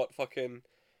then we've got fucking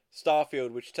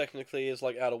Starfield, which technically is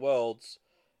like Outer Worlds,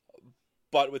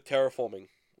 but with terraforming.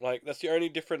 Like that's the only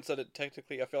difference that it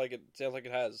technically, I feel like it sounds like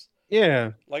it has.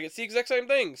 Yeah. Like it's the exact same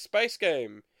thing, space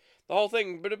game, the whole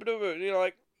thing. You know,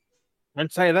 like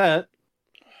Don't say that.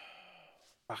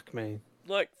 Fuck me.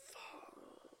 like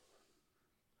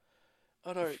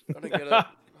I don't get it. I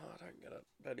don't get it.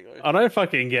 Anyway, I don't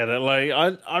fucking get it. Like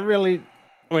I really,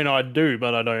 I mean, I do,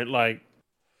 but I don't. Like,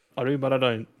 I do, but I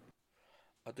don't.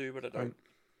 I do, but I don't.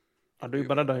 I do,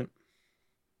 but I don't.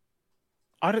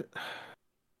 I don't.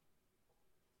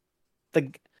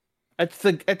 The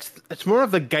it's more of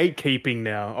the gatekeeping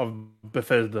now of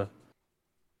Bethesda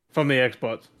from the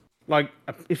Xbox. Like,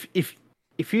 if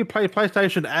you play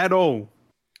PlayStation at all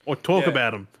or talk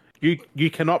about them, you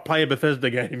cannot play a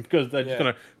Bethesda game because they're just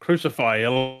gonna crucify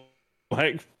you.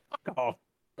 Like, fuck off.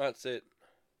 That's it.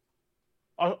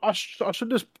 I should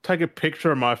just take a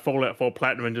picture of my Fallout 4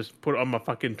 Platinum and just put it on my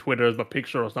fucking Twitter as my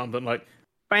picture or something. Like,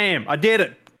 bam, I did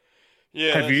it.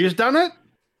 Yeah. Have you just done it?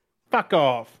 Fuck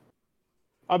off.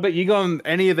 I bet you go on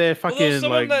any of their fucking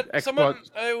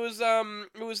Xbox. It was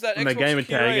that on Xbox their gamer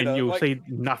curator, tag, and you'll see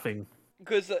nothing.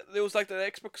 Because there was like the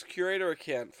Xbox curator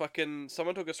account. Fucking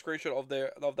someone took a screenshot of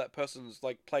that person's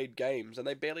like played games, and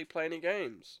they barely play any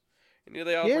games. And here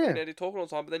they are fucking Eddie talking all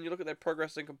the time, but then you look at their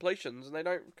progress and completions, and they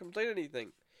don't complete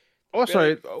anything.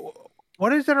 Also,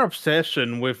 what is their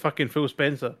obsession with fucking Phil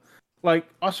Spencer? Like,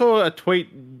 I saw a tweet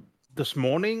this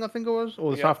morning, I think it was,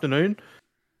 or this afternoon,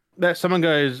 that someone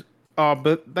goes, "Oh,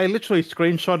 but they literally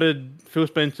screenshotted Phil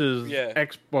Spencer's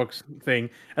Xbox thing,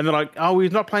 and they're like, oh,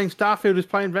 he's not playing Starfield, he's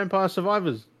playing Vampire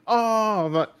Survivors." Oh,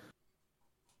 I'm like,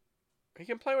 he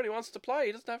can play what he wants to play.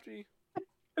 He doesn't have to.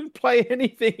 Didn't play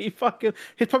anything. He's probably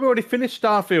already finished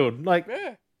Starfield. Like,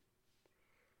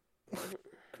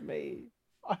 me.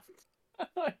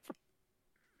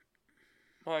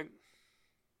 Like,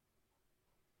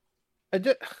 I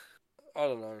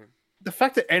don't know. The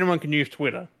fact that anyone can use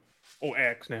Twitter, or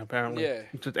X now apparently. Yeah.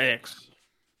 It's just X.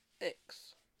 X.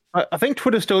 I think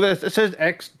Twitter's still there. It says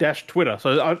X-Twitter.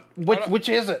 So which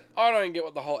is it? I don't get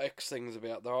what the whole X thing's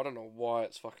about though. I don't know why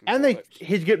it's fucking. And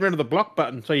he's getting rid of the block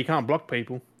button, so you can't block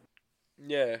people.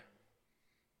 Yeah.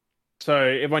 So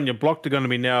everyone you blocked are going to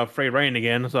be now free reign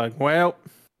again. It's like, well.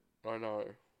 I know.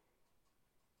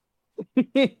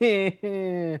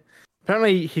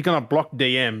 Apparently he's going to block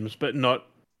DMs, but not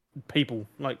people.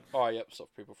 Like. Oh, yep, stop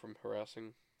people from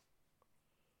harassing.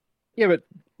 Yeah, but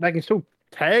they can still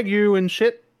tag you and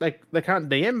shit. They can't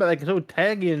DM, but they can still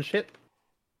tag you and shit.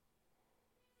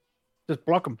 Just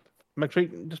block them. Make sure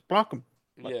you just block them.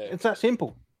 Like, it's that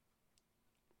simple.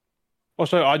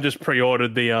 Also, I just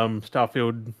pre-ordered the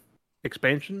Starfield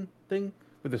expansion thing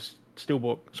with the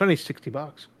steelbook. It's only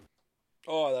 $60.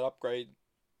 Oh, that upgrade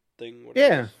thing.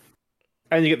 Yeah,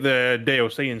 and you get the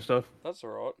DLC and stuff. That's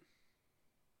alright.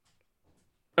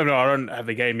 Oh, no, I don't have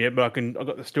the game yet, but I've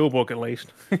got the steelbook at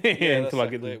least. Yeah, until I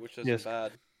get it, which isn't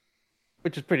bad.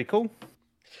 Which is pretty cool.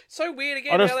 So weird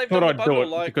again how they've done the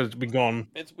bundle, because it's been gone.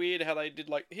 It's weird how they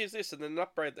did here's this and then an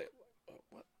upgrade there.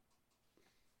 What?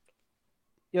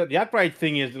 Yeah, the upgrade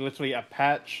thing is literally a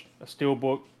patch, a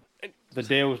steelbook,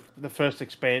 the first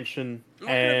expansion,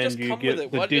 and you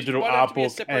get the digital art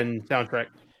book and soundtrack.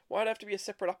 Why'd it have to be a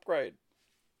separate upgrade?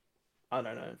 I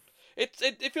don't know. It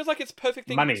feels like it's a perfect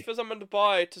thing for someone to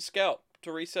buy to scout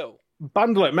to resell.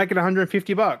 Bundle it, make it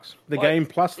 $150. The game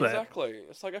plus that. Exactly.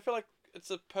 It's like I feel like it's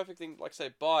a perfect thing. Like say,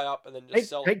 buy up and then just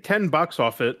sell. Take $10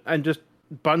 off it and just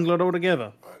bundle it all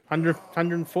together.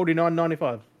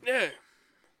 $149.95. Yeah.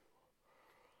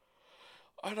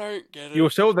 I don't get it. You'll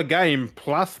sell the game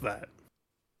plus that.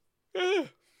 Yeah.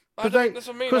 That's what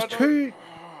I mean. Because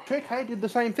 2K did the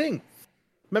same thing.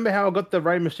 Remember how I got the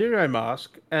Rey Mysterio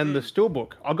mask and the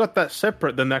steelbook? I got that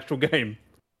separate than the actual game.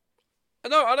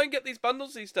 No, I don't get these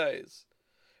bundles these days.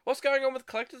 What's going on with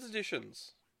collector's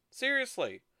editions?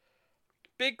 Seriously.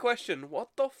 Big question. What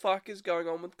the fuck is going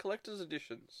on with collector's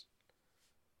editions?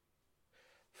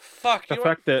 Fuck. The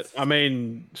fact that, I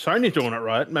mean, Sony's doing it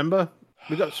right, remember?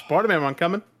 We got Spider-Man one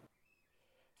coming.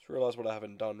 Just realised what I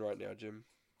haven't done right now, Jim.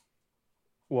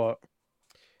 What?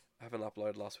 I haven't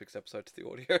uploaded last week's episode to the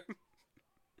audio.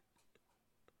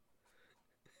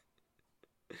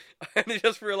 I only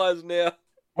just realised now.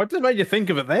 What just made you think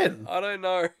of it then? I don't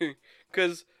know.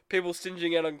 Because people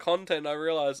stinging out on content, I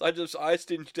realised. I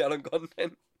stinged out on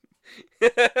content.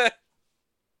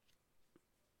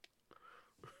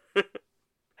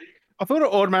 I thought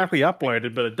it automatically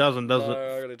uploaded, but it doesn't, does it?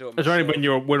 I gotta do it myself. It's only when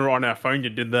we were on our phone you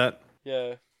did that.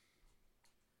 Yeah.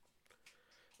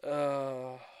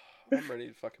 I'm ready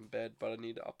to fucking bed, but I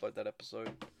need to upload that episode.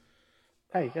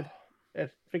 hey,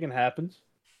 it freaking happens.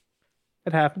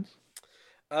 It happens.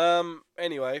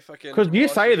 Anyway, fucking. Because you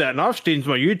say that, and I've stinged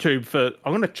my YouTube for.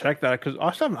 I'm gonna check that because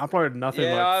I still haven't uploaded nothing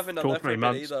Yeah, like I haven't done 2 or that for 3 a bit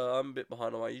months. either. I'm a bit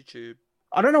behind on my YouTube.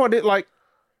 I don't know what it like.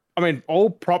 I mean, all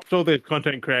props to all these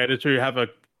content creators who have a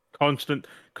constant.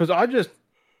 Because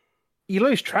you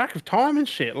lose track of time and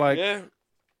shit. Like, Yeah.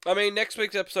 I mean, next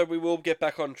week's episode we will get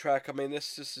back on track. I mean,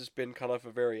 this has been kind of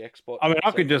a very export. I mean,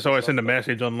 I could just always stuff, send a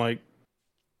message on like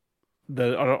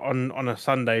on a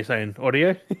Sunday saying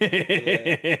audio.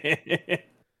 Yeah.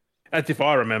 That's if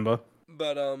I remember.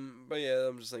 But yeah,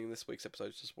 I'm just thinking this week's episode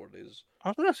is just what it is. I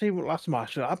was gonna see what last time I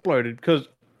should uploaded because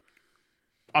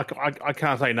I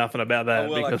can't say nothing about that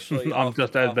because actually, I'm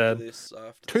just as bad.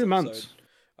 After 2 this months. episode,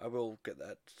 I will get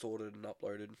that sorted and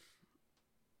uploaded.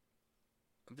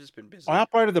 I've just been busy. I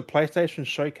uploaded the PlayStation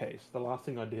Showcase. The last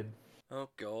thing I did. Oh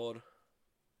god.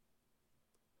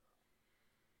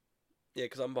 Yeah,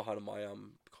 because I'm behind on my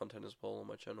content as well on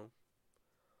my channel.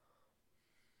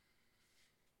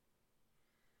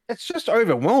 It's just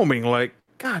overwhelming. Like,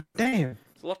 god damn.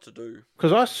 It's a lot to do.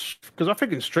 Because I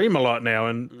freaking stream a lot now,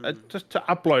 and just to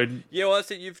upload. Yeah, well,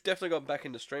 that's it. You've definitely got back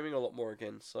into streaming a lot more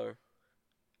again. So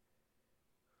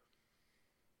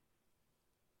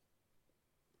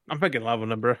I'm freaking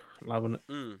loving it, bro. Loving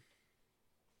it.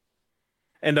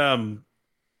 And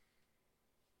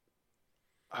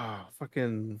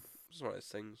fucking. it's one of those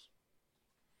things.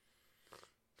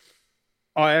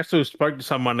 I actually spoke to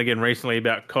someone again recently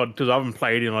about COD because I haven't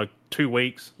played in like 2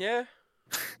 weeks. Yeah,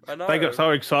 I know. They got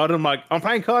so excited. I'm like, I'm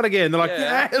playing COD again. They're like,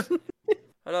 Yeah. yes.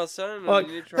 I know, son. Like,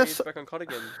 you need to try and get back on COD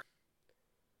again.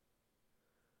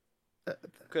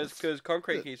 Because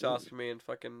Concrete keeps asking me and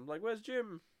fucking like, where's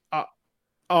Jim?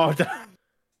 Oh,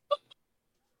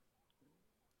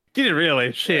 did it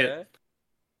really? Shit. Yeah.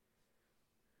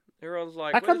 Everyone's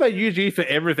like, How come they use you for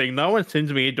everything? No one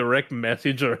sends me a direct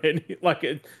message or any like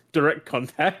a direct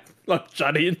contact, like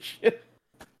Johnny and shit.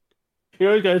 He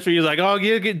always goes through. He's like, "Oh,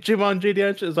 you get Jim on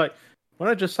GDH." It's like, why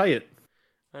don't I just say it?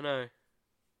 I know.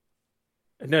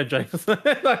 No, James.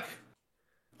 Like,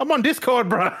 I'm on Discord,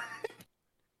 bro.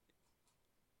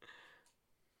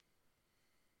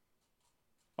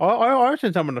 I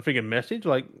send someone a freaking message.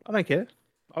 Like, I don't care.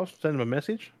 I'll send them a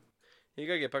message. You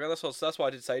gotta get back on. That's why I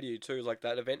did say to you too. Like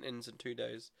that event ends in 2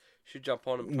 days. You should jump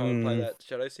on and try and play that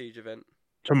Shadow Siege event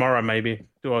Tomorrow, maybe.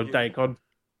 Do a day COD.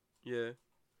 Yeah.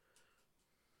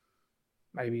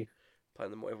 Maybe. Play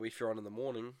them if you're on in the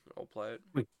morning. I'll play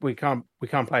it. We can't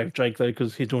play with Jake though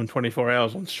because he's doing 24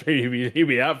 hours on stream. He'll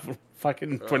be out for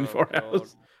fucking 24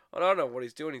 hours. I don't know what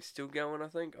he's doing. He's still going, I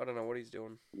think. I don't know what he's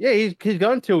doing. Yeah, he's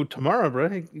going till tomorrow, bro.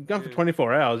 He's going for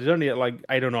 24 hours. He's only at like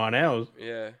 8 or 9 hours.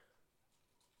 Yeah.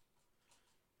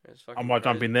 I might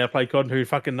jump in there, play COD. Who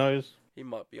fucking knows? He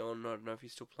might be on. I don't know if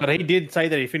he's still playing. But he did say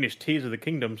that he finished Tears of the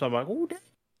Kingdom, so I'm like, oh, damn.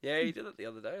 Yeah, he did it the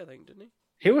other day, I think, didn't he?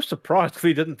 He was surprised because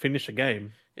he didn't finish the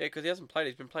game. Yeah, because he hasn't played.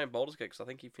 He's been playing Baldur's Gate because I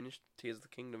think he finished Tears of the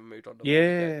Kingdom and moved on to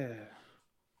Baldur's Gate.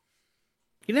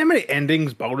 You know how many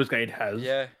endings Baldur's Gate has?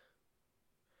 Yeah.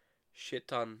 Shit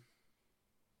ton.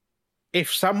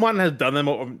 If someone has done them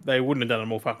all, they wouldn't have done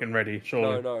them all fucking ready,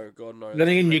 surely. No, God, no. Then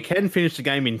again, you can finish the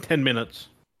game in 10 minutes.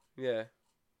 Yeah.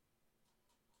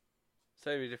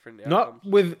 So many different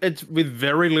outcomes. It's with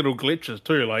very little glitches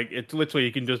too. Like, it's literally,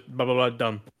 you can just blah, blah, blah,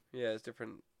 done. Yeah, it's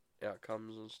different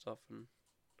outcomes and stuff. And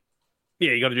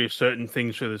yeah, you got to do certain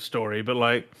things for the story, but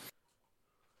like,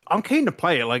 I'm keen to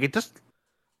play it. Like, it just...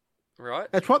 Right.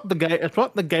 It's what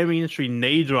the gaming industry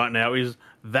needs right now is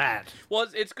that. Well,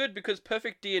 it's good because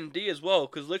perfect D&D as well.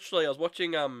 Because literally, I was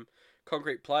watching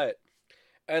Concrete play it,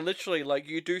 and literally, like,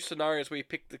 you do scenarios where you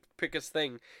pick a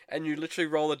thing, and you literally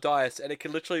roll a dice, and it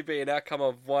can literally be an outcome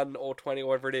of 1 or 20 or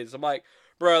whatever it is. I'm like,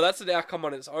 bro, that's an outcome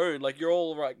on its own. Like, you're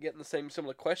all right getting the same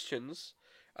similar questions,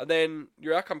 and then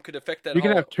your outcome could affect that. You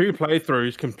can have 2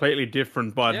 playthroughs completely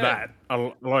different by that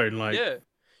alone. Like, yeah.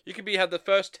 You could have the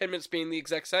first 10 minutes being the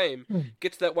exact same.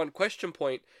 Get to that one question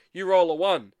point. You roll a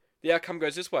 1. The outcome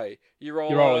goes this way. You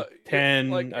roll a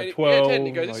 10, a 12. Yeah, 10,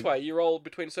 it goes this way. You roll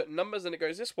between certain numbers and it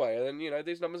goes this way. And then,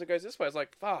 these numbers, it goes this way. It's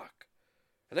like, fuck.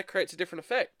 And that creates a different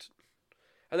effect.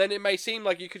 And then it may seem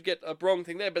like you could get a wrong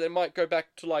thing there, but it might go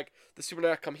back to, like, the similar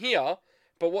outcome here.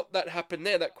 But what that happened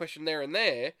there, that question there and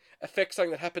there, affects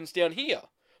something that happens down here.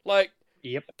 Like,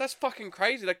 yep. That's fucking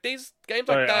crazy. Like, these games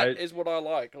like that is what I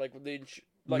like. Like,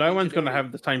 no one's going to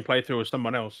have the same playthrough as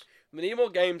someone else. We need more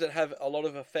games that have a lot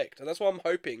of effect. And that's what I'm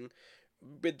hoping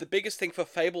with the biggest thing for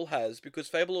Fable has, because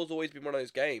Fable has always been one of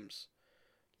those games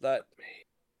that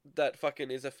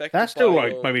fucking is affected. That's still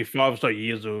like maybe 5 or so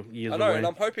years away. I know, and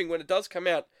I'm hoping when it does come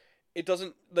out, it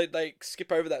doesn't, they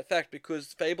skip over that fact,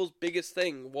 because Fable's biggest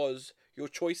thing was your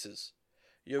choices.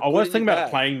 You're I good was and you're thinking about bad.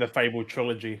 playing the Fable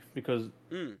trilogy because,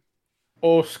 Mm.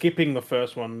 or skipping the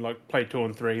first one, like play 2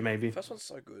 and 3 maybe. First one's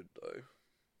so good though.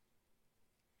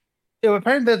 Yeah, well,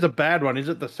 apparently there's a bad one. Is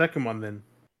it the second one then?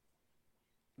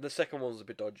 The second one was a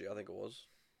bit dodgy. I think it was.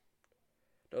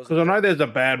 That was a Because I bit. know there's a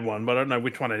bad one, but I don't know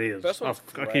which one it is. First one's I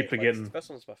keep great. Like the forgetting. first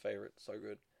one's my favorite. So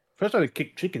good. First one,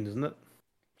 kick chickens, isn't it?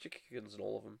 Chickens and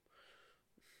all of them.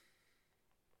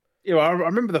 Yeah, well, I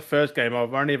remember the first game.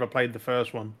 I've only ever played the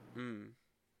first one. Mm.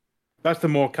 That's the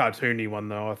more cartoony one,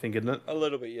 though. I think, isn't it? A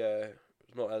little bit, yeah.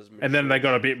 It's not as mature. And then they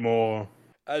got a bit more.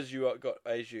 As you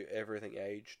everything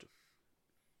aged.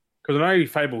 Because I know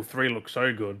Fable 3 looks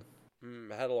so good.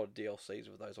 I had a lot of DLCs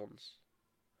with those ones.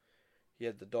 You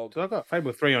had the dog. So I got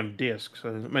Fable 3 on disc. So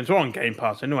I mean, it's all on Game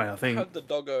Pass anyway. I I think had the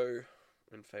doggo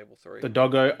in Fable 3. the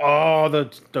doggo. Oh,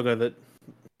 the doggo that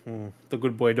the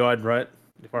good boy died, right?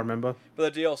 If I remember.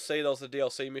 But the DLC, that was the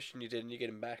DLC mission you did, and you get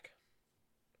him back.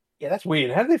 Yeah, that's weird.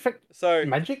 How did they affect So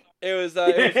magic? it was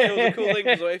a cool thing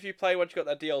because if you play once you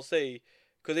got that DLC,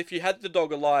 because if you had the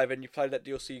dog alive and you played that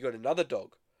DLC, you got another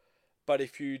dog. But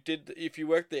if you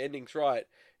worked the endings right,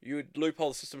 you would loophole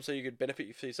the system so you could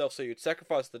benefit for yourself. So you'd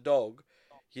sacrifice the dog,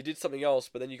 you did something else,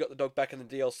 but then you got the dog back in the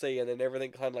DLC, and then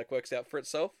everything kind of like works out for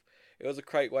itself. It was a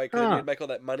great way because then you'd make all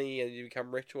that money and you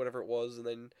become rich or whatever it was, and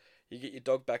then you get your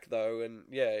dog back though, and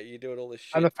yeah, you're doing all this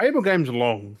shit. Are the Fable games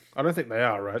long? I don't think they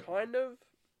are, right? Kind of,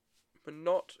 but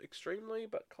not extremely,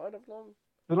 but kind of long.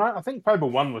 I think Fable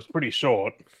 1 was pretty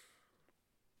short.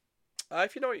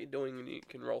 If you know what you're doing, you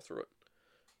can roll through it.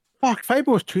 Fuck,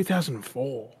 Fable was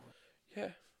 2004. Yeah.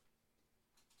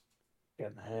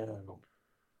 Getting hell.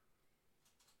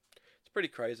 It's pretty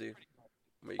crazy.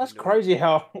 That's crazy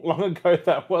how long ago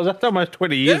that was. That's almost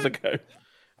 20 years ago.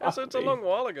 It's a long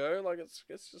while ago. Like it's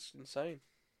just insane.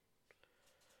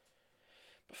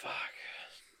 But fuck,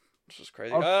 it's just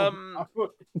crazy. I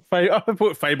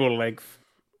put Fable leg.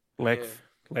 I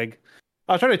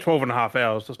was only 12 and a half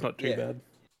hours. That's not too bad.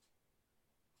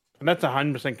 And that's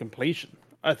 100% completion.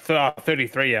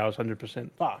 33 hours,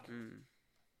 100%. Fuck.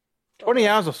 20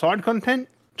 hours of side content?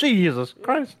 Jesus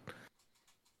Christ.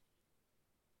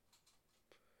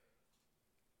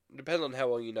 Depends on how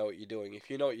well you know what you're doing.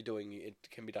 If you know what you're doing, it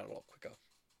can be done a lot quicker.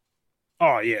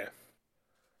 Oh, yeah.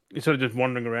 Instead of just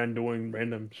wandering around doing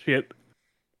random shit.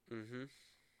 Mm-hmm.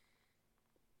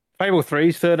 Fable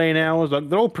 3's 13 hours. Like,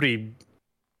 they're all pretty...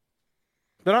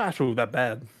 They're not actually that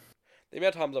bad. The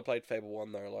amount of times I played Fable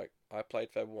 1, though, like, I played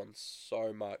Fable 1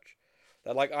 so much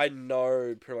that, like, I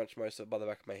know pretty much most of it by the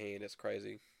back of my hand. It's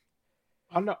crazy.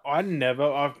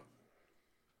 I've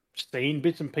seen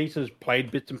bits and pieces, played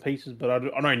bits and pieces, but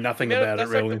I know nothing about it,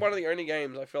 really. That's like one of the only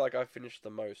games I feel like I've finished the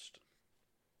most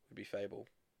would be Fable.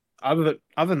 Other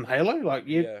than Halo? Like,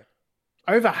 yeah.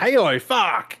 Over Halo,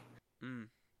 fuck! Mm.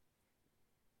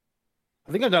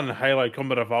 I think I've done Halo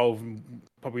Combat Evolved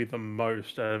probably the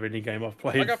most out of any game I've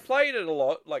played. Like, I've played it a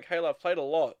lot. Like, Halo, I've played a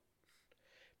lot.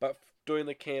 But doing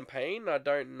the campaign, I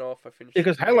don't know if I finished it.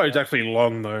 Because Halo's actually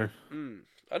long, though.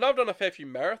 I know I've done a fair few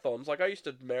marathons. Like, I used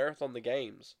to marathon the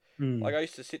games. Like, I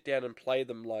used to sit down and play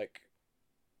them, like,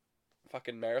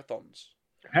 fucking marathons.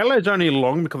 Halo's only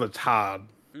long because it's hard.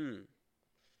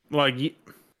 Like,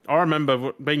 I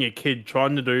remember being a kid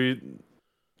trying to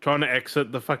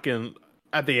exit the fucking...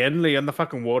 At the end, on the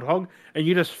fucking Warthog, and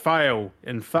you just fail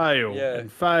and fail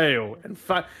and fail and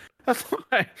fail. That's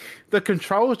like the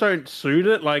controls don't suit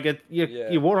it. Like your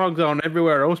Warthog's on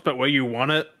everywhere else, but where you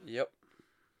want it. Yep.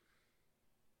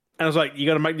 And it's like you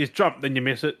got to make this jump, then you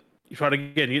miss it. You try it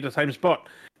again, you get the same spot.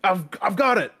 I've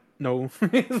got it. No,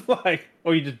 it's like,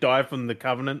 or you just die from the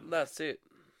Covenant. That's it.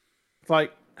 It's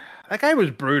like that game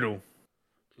was brutal,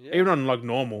 even on like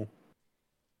normal.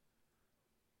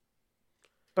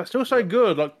 But still so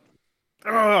good. Like,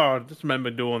 I just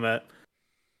remember doing that.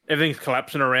 Everything's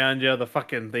collapsing around you. The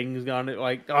fucking thing's going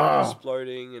like,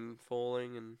 exploding and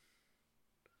falling and.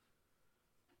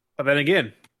 But then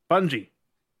again, Bungie,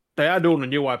 they are doing a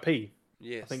new IP.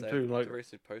 Yes, I think too. Like, they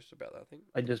recently posted about that. I think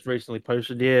I just recently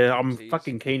posted. Yeah, I'm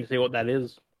fucking keen to see what that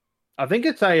is. I think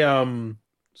it's a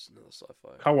it's another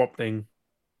sci-fi co-op thing.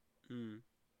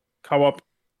 Co-op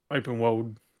open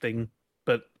world thing,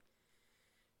 but.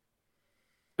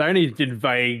 They only did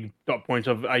vague dot points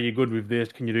of, are you good with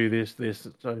this? Can you do this?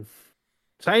 So,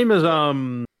 same as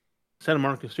Santa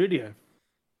Monica Studio.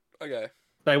 Okay.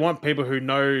 They want people who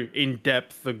know in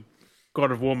depth the God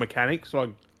of War mechanics,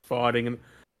 like fighting, and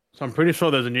so I'm pretty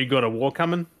sure there's a new God of War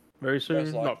coming very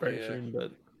soon. Not very soon,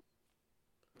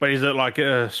 but is it like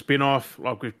a spin-off,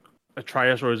 like with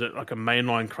Atreus, or is it like a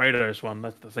mainline Kratos one?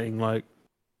 That's the thing, like,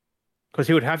 because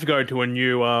he would have to go to a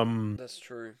new That's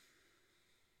true.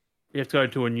 You have to go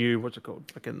to a new, what's it called?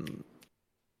 Fucking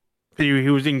He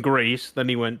was in Greece, then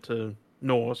he went to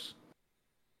Norse.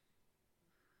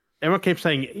 Everyone keeps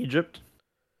saying Egypt.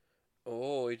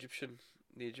 Oh, the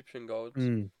Egyptian gods.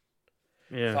 Mm,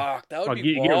 yeah. Fuck, that would Like be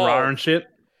you get Ra wild. and shit.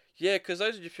 Yeah, because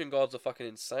those Egyptian gods are fucking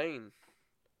insane.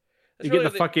 That's You get really the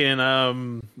the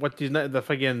fucking what's his name? The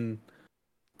friggin'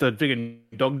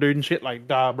 dog dude and shit. Like,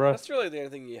 nah, bro. that's really the only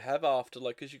thing you have after,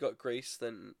 like, because you got Greece,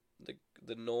 then the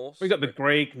We Norse, got the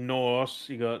Greek, Norse.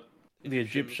 You got the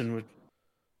Egyptians. Egyptian.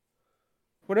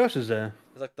 What else is there?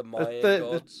 There's like the The, Mayan the, the,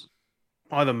 gods.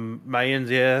 oh, the Mayans,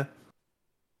 yeah.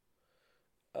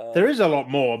 There Um, is a lot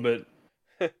more, but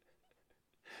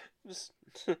just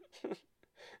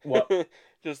what?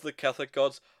 just the Catholic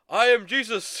gods. I am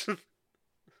Jesus.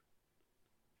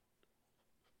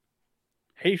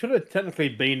 He should have technically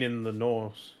been in the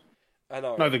Norse. I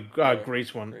know. No, the No,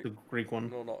 Greece one. Greek. The Greek one.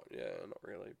 No, not yeah, not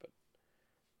really, but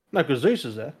No, because Zeus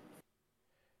is there.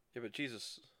 yeah, but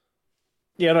Jesus.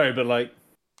 Yeah, no, but like,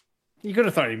 you could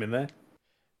have thrown him in there.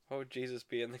 Why would Jesus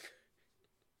be in the?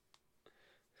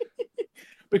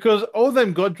 Because all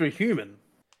them gods were human.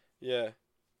 Yeah,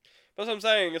 that's what I'm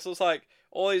saying. It's just like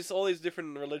all these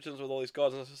different religions with all these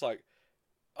gods, and it's just like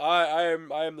I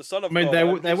am the son I of mean, God.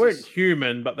 I'm they weren't Jesus.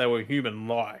 human, but they were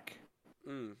human-like.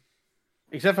 Mm.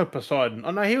 Except for Poseidon.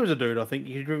 Oh no, he was a dude. I think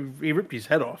he ripped his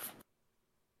head off.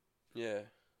 Yeah.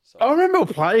 So. I remember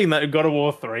playing that in God of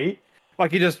War 3.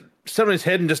 Like he just sat on his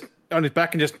head and just on his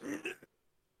back and just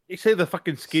you see the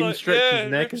fucking skin stretch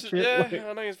his neck and shit. Yeah, Like,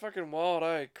 I know he's fucking wild.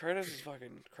 Kratos is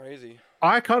fucking crazy.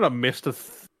 I kind of missed the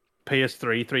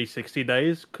PS3 360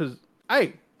 days because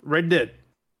hey, Red Dead.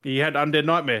 You had Undead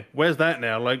Nightmare. Where's that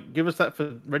now? Like, give us that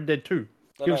for Red Dead 2.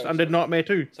 Give us Undead Nightmare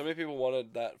 2. So many people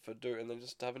wanted that for do, and they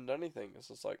just haven't done anything. It's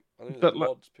just like I think But there's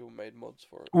mods. People made mods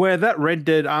for it. where that Red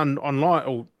Dead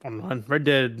online Red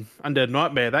Dead Undead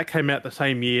Nightmare that came out the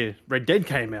same year Red Dead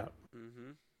came out.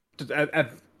 Mm-hmm. Just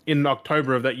in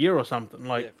October of that year or something.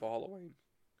 Like, Yeah, for Halloween.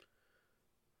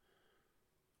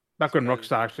 back when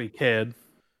Rockstar actually cared.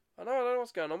 I don't know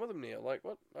what's going on with them now. Like,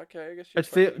 what? Okay, I guess It's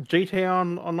the GTA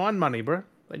Online money, bro.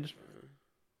 They just.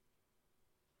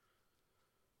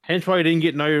 Hence why you didn't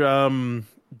get no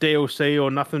DLC or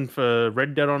nothing for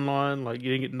Red Dead Online. Like, you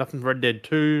didn't get nothing for Red Dead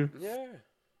 2. Yeah.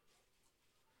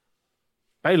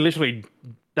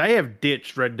 They have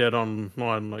ditched Red Dead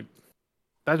Online. Like,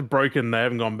 that's broken. They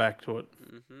haven't gone back to it.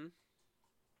 Mm-hmm.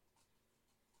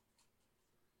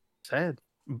 Sad.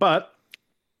 But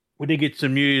we did get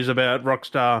some news about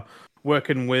Rockstar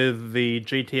working with the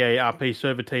GTA RP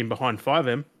server team behind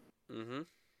 5M. Mm-hmm.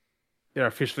 They're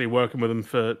officially working with them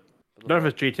for, I don't know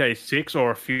if it's GTA 6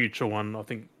 or a future one. I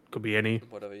think it could be any.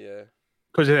 Whatever, yeah.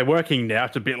 Because they're working now.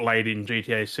 It's a bit late in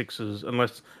GTA 6's,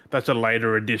 unless that's a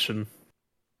later edition.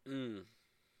 Mm.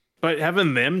 But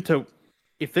having them to,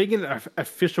 if they get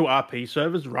official RP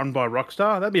servers run by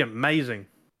Rockstar, that'd be amazing.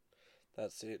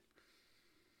 That's it.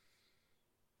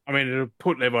 I mean, it'll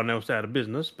put everyone else out of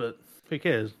business, but who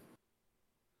cares?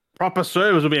 Proper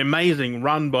servers will be amazing,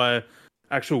 run by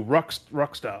actual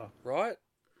Rockstar. Right?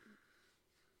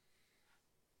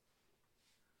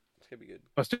 It's gonna be good.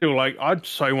 I still I'd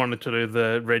so wanted to do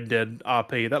the Red Dead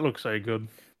RP. That looks so good.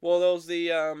 Well, there was the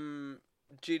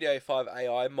GTA 5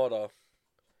 AI modder,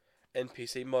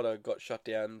 NPC modder got shut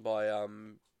down by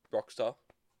Rockstar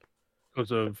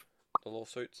Because of the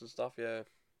lawsuits and stuff. Yeah.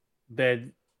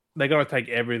 they got to take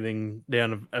everything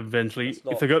down eventually.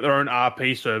 If they got their own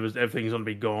RP servers, everything's gonna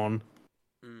be gone.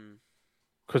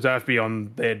 Because they have to be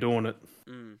on there doing it.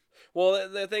 Mm. Well,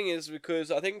 the thing is,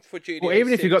 because I think for GTA, well, even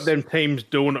 6, if you got them teams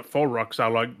doing it for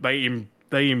Rockstar, like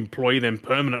they employ them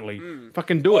permanently.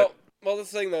 Fucking do it. Well,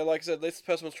 that's the thing though. Like I said, this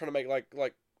person was trying to make like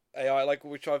AI, like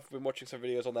which I've been watching some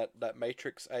videos on that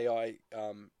Matrix AI,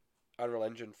 Unreal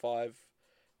Engine 5,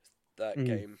 that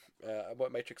game,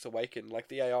 what Matrix Awaken, like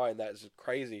the AI in that is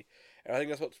crazy, and I think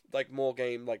that's what's like more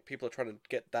game like people are trying to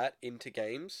get that into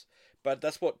games. But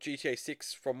that's what GTA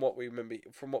 6, from what we remember,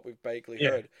 from what we've vaguely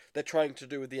heard, they're trying to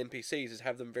do with the NPCs is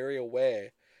have them very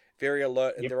aware, very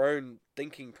alert in their own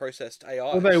thinking processed AIs.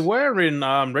 Well, they were in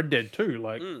Red Dead too,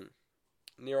 like in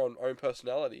their own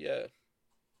personality, yeah.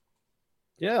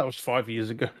 Yeah, that was 5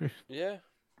 years ago. Yeah.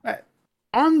 I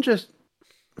just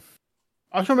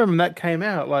remember when that came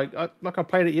out. I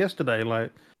played it yesterday,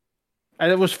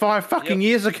 and it was 5 fucking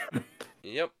years ago.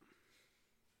 Yep.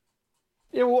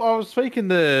 Yeah, well, I was speaking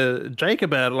to Jake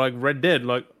about Red Dead.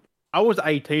 I was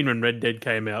 18 when Red Dead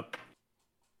came out.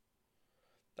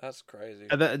 That's crazy.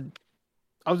 And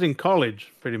I was in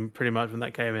college pretty much when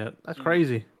that came out. That's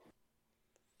crazy.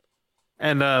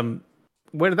 And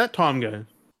where did that time go?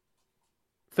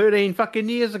 13 fucking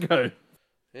years ago.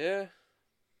 Yeah.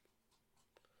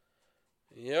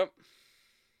 Yep.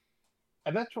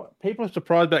 And that's what people are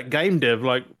surprised about game dev.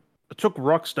 Like, it took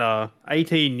Rockstar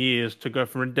 18 years to go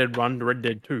from Red Dead 1 to Red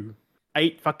Dead 2.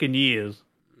 8 fucking years.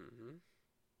 Hmm.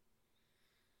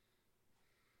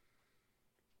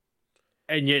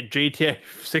 And yet GTA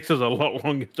 6 is a lot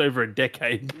longer. It's over a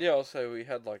decade. Yeah, also we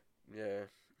had like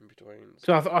in between.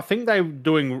 So I think they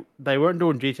weren't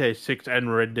doing GTA 6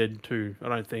 and Red Dead 2. I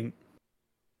don't think.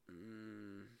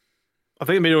 Mm, I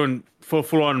think they're doing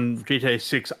full on GTA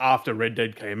 6 after Red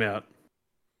Dead came out,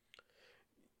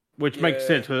 which makes yeah,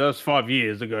 sense because that was 5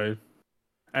 years ago,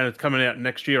 and it's coming out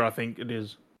next year. I think it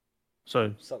is.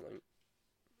 So, something.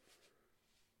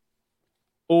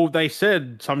 or they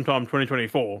said sometime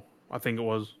 2024. I think it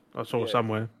was. I saw Yeah,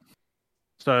 somewhere.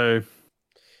 So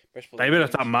most probably they better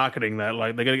start games. marketing that.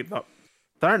 Like they gotta get the.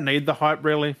 They don't need the hype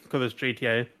really because it's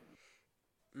GTA.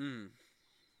 Mm,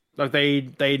 Like they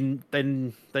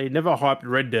never hyped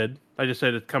Red Dead. They just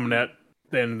said it's coming out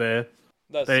then and there.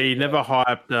 that's it. They Yeah. never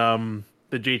hyped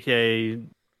the GTA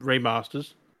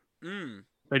remasters. Mm,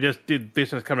 They just did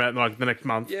this is coming out in like the next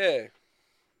month. yeah.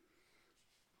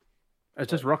 It's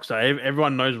just Like Rockstar.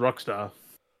 Everyone knows Rockstar.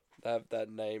 they have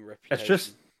that name It's reputation.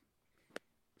 just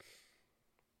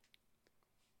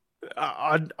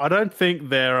I don't think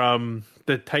they're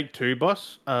the Take-Two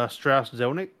boss, Strauss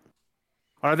Zelnick.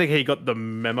 I don't think he got the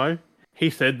memo. He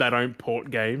said they don't port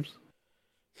games.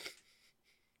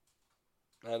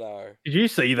 I know. Did you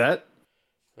see that?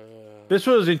 Uh, This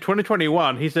was in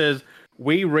 2021. He says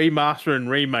we remaster and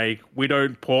remake. We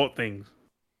don't port things.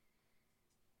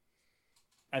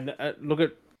 And look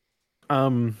at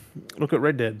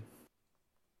Red Dead.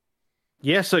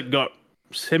 Yes, it got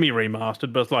semi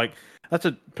remastered, but it's like that's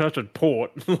a perfect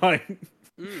port. Like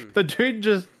mm, the dude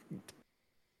just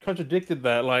contradicted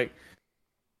that. Like,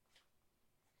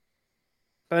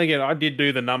 and again, I did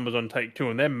do the numbers on Take Two,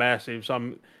 and they're massive.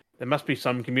 There must be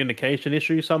some communication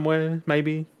issue somewhere,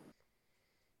 maybe.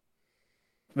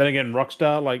 Then again,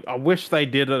 Rockstar, like, I wish they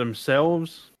did it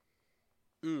themselves.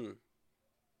 mm.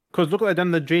 Because look what they've done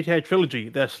in the GTA trilogy.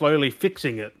 They're slowly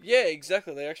fixing it. Yeah,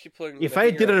 exactly. They're actually putting. If their they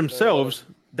finger did it on a lot themselves,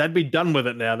 they'd be done with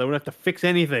it now. They wouldn't have to fix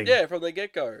anything. yeah, from the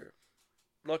get go,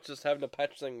 not just having to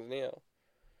patch things now.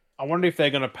 I wonder if they're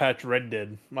going to patch Red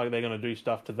Dead. Like, they're going to do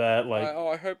stuff to that. Like,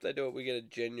 I hope they do it. We get a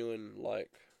genuine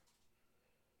like.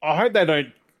 I hope they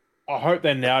don't. I hope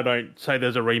they now don't say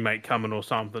there's a remake coming or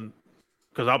something.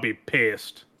 Because I'll be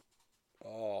pissed.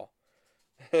 Oh.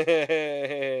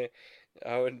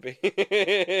 I wouldn't be.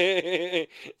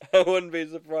 I wouldn't be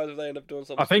surprised if they end up doing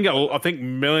something. I think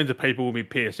millions of people will be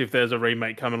pissed if there's a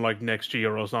remake coming like next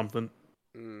year or something.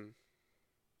 Mm.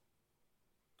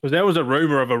 Because there was a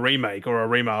rumor of a remake or a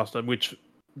remaster, which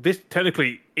this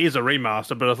technically is a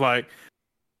remaster, but it's like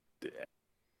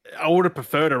I would have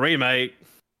preferred a remake.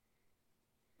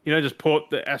 You know, just port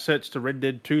the assets to Red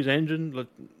Dead 2's engine,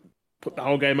 put the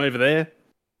whole game over there,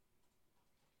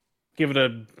 give it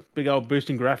a big old boost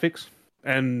in graphics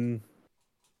and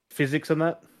physics and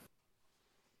that.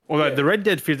 Although Yeah. the Red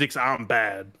Dead physics aren't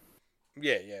bad.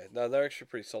 Yeah, yeah. No, they're actually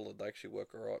pretty solid. They actually work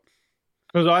alright.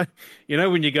 Because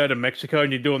when you go to Mexico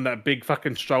and you're doing that big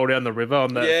fucking stroll down the river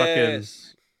on that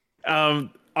Yes.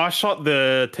 I shot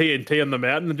the TNT on the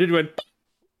mountain and the dude went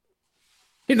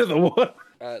into the water.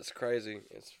 It's crazy.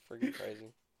 It's freaking crazy.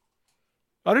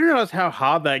 I didn't realize how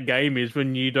hard that game is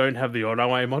when you don't have the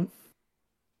auto aim on.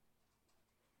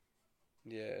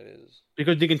 Yeah, it is.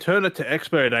 Because you can turn it to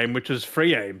expert aim, which is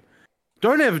free aim.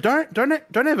 Don't ever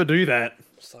do that.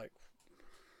 It's like,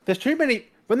 There's too many.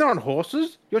 When they're on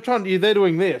horses, they're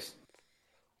doing this,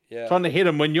 yeah. trying to hit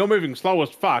them when you're moving slow as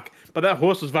fuck. But that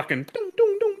horse is fucking dong,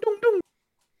 dong, dong, dong, dong.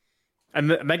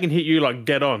 And they can hit you like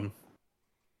dead on.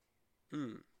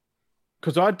 Hmm.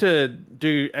 Because I had to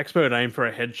do expert aim for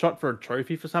a headshot for a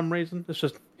trophy for some reason. It's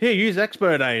just here, use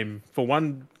expert aim for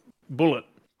one bullet.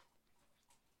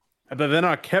 But then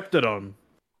I kept it on,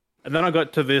 and then I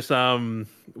got to this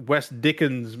West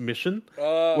Dickens mission.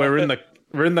 We're in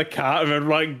the car and we're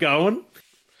like going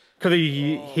because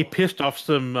he pissed off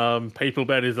some people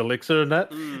about his elixir and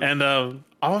that. And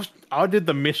I did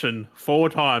the mission 4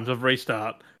 times of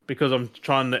restart because I'm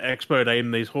trying to expert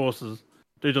aim these horses,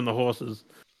 dudes on the horses.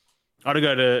 I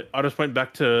just went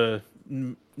back to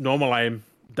normal aim,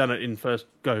 done it in first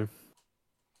go.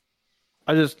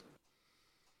 I just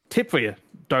tip for you: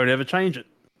 don't ever change it.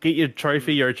 Get your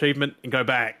trophy, your achievement, and go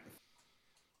back.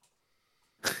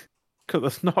 Because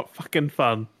it's not fucking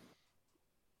fun.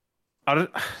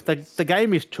 The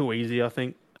game is too easy, I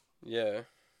think. Yeah.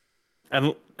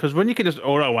 And because when you can just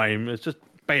auto aim, it's just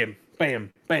bam,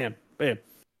 bam, bam, bam.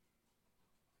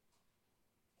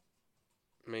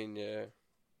 I mean, yeah.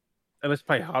 And let's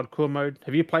play hardcore mode.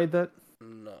 Have you played that?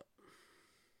 No.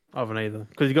 I haven't either.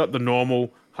 Because you got the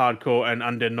normal, hardcore, and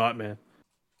Undead Nightmare.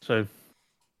 So,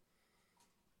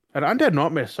 and Undead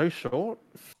Nightmare is so short.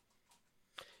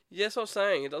 Yes, I was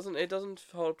saying it doesn't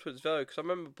hold up to its value because I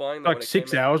remember buying that Like when it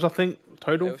 6 came out. hours, I think,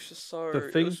 total. It was just so The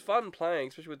it thing. was fun playing,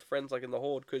 especially with friends like in the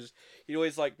horde because you'd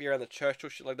always like be around the church or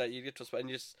shit like that. You get to and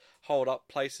you just hold up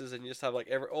places and you just have like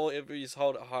every just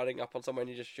hiding up on somewhere and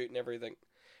you're just shooting everything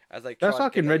as they try That's to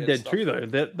like get in at Red you and Dead stuff. 2,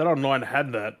 though. That online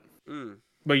had that. Mm.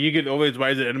 But you get all these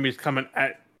ways that enemies coming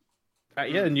at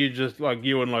you, and you just, like,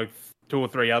 you and, like, 2 or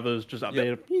 3 others just up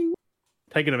there,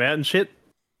 taking them out and shit.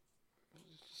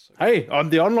 So Hey,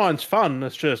 the online's fun.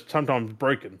 It's just sometimes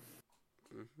broken.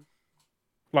 mm-hmm.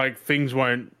 Like things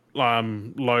won't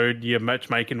load. Your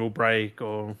matchmaking will break,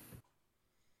 or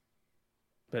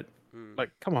but like,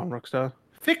 come on, Rockstar,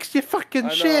 fix your fucking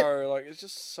I shit. know, like it's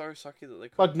just so sucky that they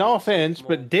Like, couldn't no fix it offense, more.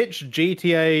 but ditch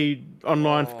GTA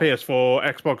Online for Oh,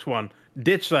 PS4, Xbox One.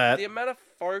 Ditch that. the amount of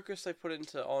focus they put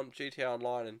into on GTA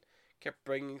Online and kept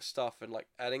bringing stuff and like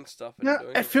adding stuff and Yeah,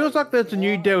 doing it it's feels like like there's a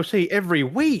new why? DLC every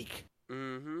week.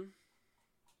 Mm-hmm.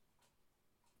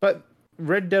 But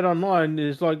Red Dead Online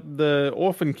is like the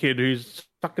orphan kid who's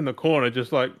stuck in the corner,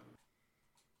 just like,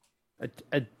 a,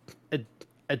 a, a,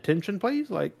 attention, please.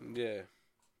 Like, Yeah.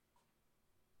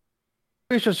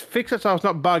 it's just fix it so it's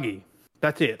not buggy.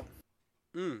 That's it.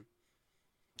 Mm.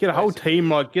 Get a whole Basically. team,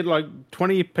 like get like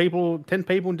 20 people, 10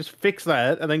 people, and just fix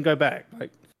that, and then go back.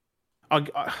 Like,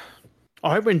 I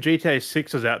hope when GTA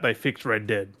 6 is out, they fix Red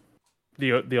Dead,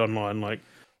 the online. Like,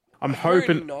 I'm Who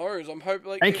hoping. knows? I'm hoping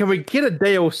like And can we get a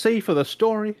DLC for the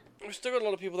story? we've still got a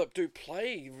lot of people that do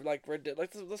play like Red Dead.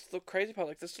 Like that's the crazy part.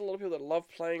 Like there's still a lot of people that love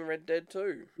playing Red Dead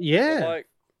too. But Yeah, like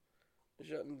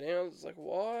shutting down, it's like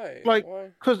why? like, Why?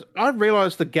 because I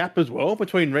realized the gap as well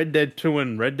between Red Dead 2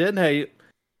 and Red Dead. Hey,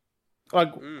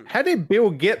 like, Mm. how did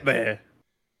Bill get there?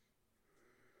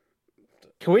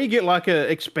 Can we get like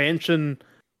a expansion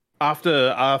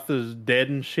after Arthur's dead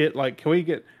and shit? Like, can we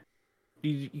get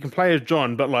you can play as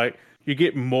John, but like you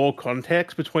get more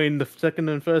context between the second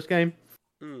and first game?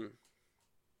 Mm.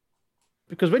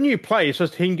 Because when you play, it's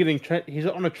just him getting he's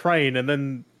on a train and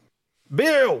then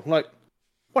Bill, like,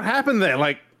 what happened there?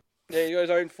 Like, Yeah, you got his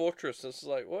own fortress. It's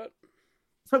like what?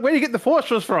 it's like, where do you get the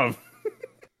fortress from?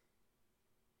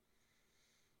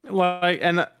 Like,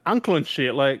 and Uncle and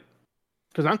shit, like,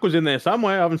 because Uncle's in there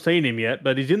somewhere. I haven't seen him yet,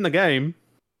 but he's in the game.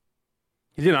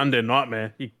 He's in Undead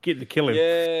Nightmare. You get to kill him.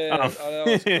 Yeah, I know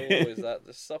what's cool is that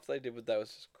the stuff they did with that was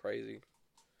just crazy.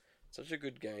 Such a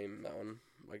good game, that one.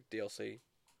 Like DLC.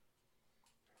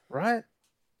 Right?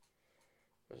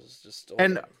 It was just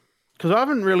And because I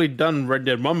haven't really done Red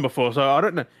Dead 1 before, so I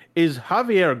don't know. Is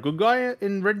Javier a good guy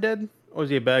in Red Dead, or is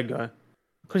he a bad guy?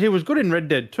 Because he was good in Red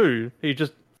Dead 2. He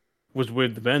just was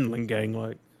with the Vandalin gang,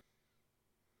 like.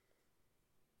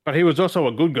 But he was also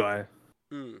a good guy.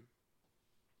 Mm.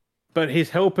 But he's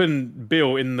helping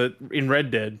Bill in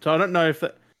Red Dead, so I don't know if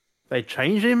they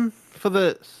changed him for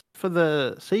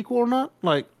the sequel or not.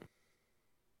 Like,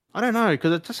 I don't know,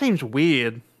 because it just seems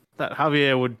weird that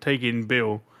Javier would take in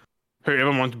Bill, who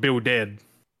everyone wants Bill dead.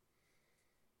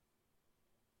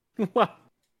 What?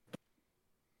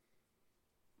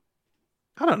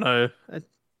 I don't know.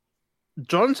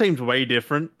 John seems way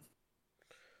different.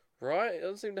 Right? It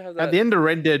doesn't seem to have At that. the end of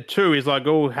Red Dead 2, he's like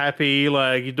all happy,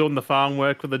 like he's doing the farm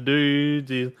work for the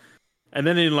dudes. And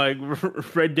then in like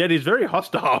Red Dead, he's very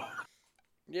hostile.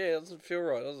 Yeah, it doesn't feel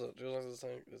right, does it? It feels like the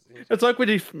same. It's like when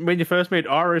you first meet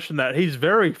Irish and that, he's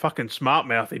very fucking smart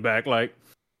mouthy back. Like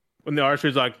when the Irish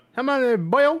is like, "How many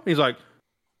boyo?" He's like,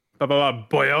 "Blah blah blah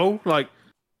boyo." Like,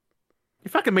 you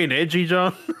fucking being edgy,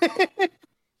 John.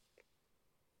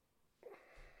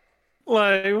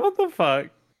 Like, what the fuck?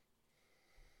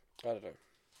 I don't know.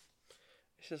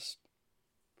 It's just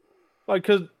Like,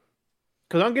 cause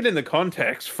I'm getting the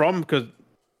context because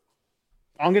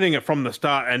I'm getting it from the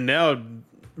start, and now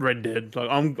Red Dead, like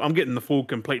I'm getting the full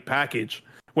complete package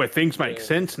where things make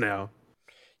sense now.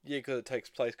 yeah, because it takes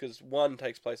place because 1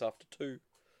 takes place after 2.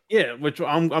 Yeah, which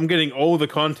I'm getting all the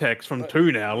context from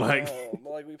 2 now. Like,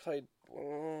 like we played.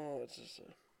 Oh, it's just.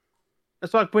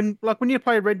 It's like when you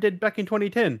play Red Dead back in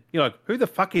 2010, you're like, who the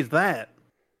fuck is that?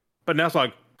 But now it's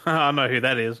like, I know who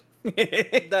that is.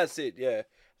 That's it. Yeah, I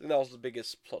think that was the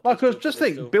biggest plot. Like, cause just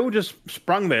think, Bill just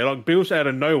sprung there, like Bill's out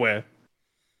of nowhere.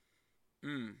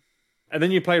 Mm. And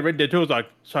then you play Red Dead 2, it's like,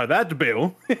 so that's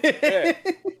Bill. Yeah.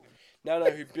 Now I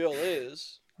know who Bill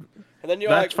is. And then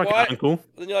you're That's like, fucking why? Uncle.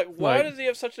 Then you're like, why does he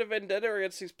have such a vendetta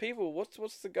against these people?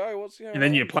 What's the go? What's going on? And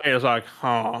then you play it's like,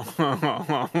 oh.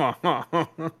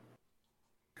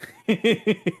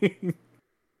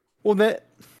 Well,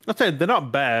 I said they're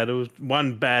not bad. It was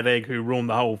one bad egg who ruined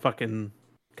the whole fucking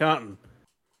carton.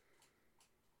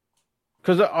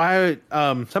 because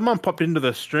someone popped into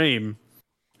the stream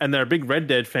and they're a big Red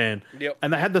Dead fan, Yep.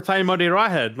 and they had the same idea I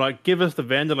had. Like, give us the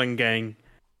Vanderlyn gang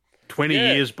 20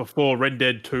 years before Red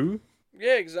Dead 2.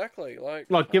 Yeah, exactly.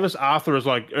 Like, give us Arthur as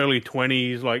like early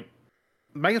 20s. Like,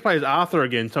 make us play as Arthur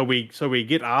again, so we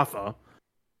get Arthur.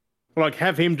 Like,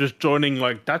 have him just joining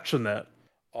like Dutch and that.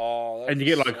 Oh, And you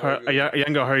get like so a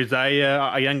younger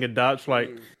Hosea, a younger Dutch, like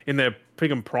in their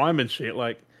friggin' prime and shit.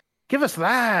 Like, give us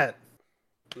that.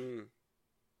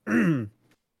 And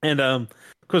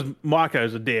because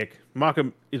Marco's a dick.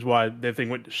 Marco is why their thing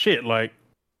went to shit. Like,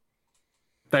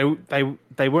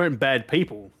 they weren't bad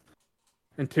people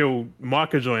until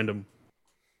Marco joined them.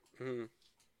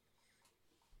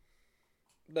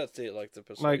 That's it, like the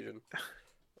persuasion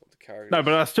of the characters. No,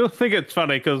 but I still think it's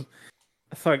funny because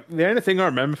it's like the only thing I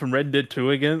remember from Red Dead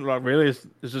 2 again, like really, is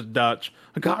just Dutch.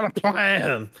 I got a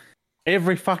plan.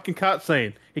 Every fucking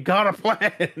cutscene, he got a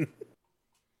plan.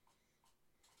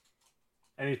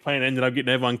 And his plan ended up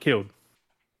getting everyone killed.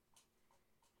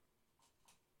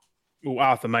 Well,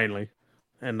 Arthur mainly,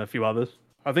 and a few others.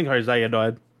 I think Hosea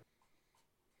died.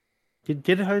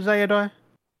 Did Hosea die?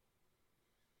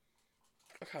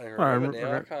 I can't even remember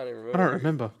now. I can't even remember. I don't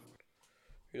remember.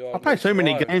 I play so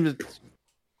many games.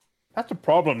 That's a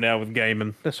problem now with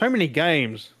gaming. There's so many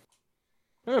games.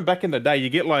 Remember back in the day, you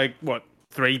get like, what,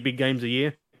 3 big games a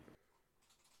year?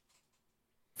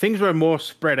 Things were more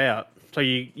spread out. So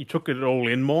you took it all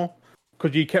in more.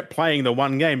 Because you kept playing the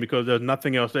one game because there's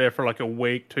nothing else there for like a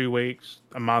week, 2 weeks,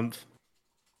 a month.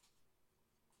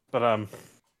 But,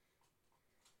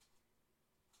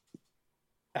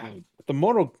 the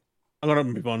Mortal... I'm going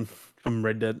to move on from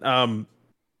Red Dead.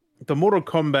 The Mortal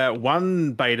Kombat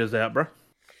 1 beta's out, bro.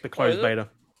 The closed beta.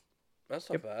 That's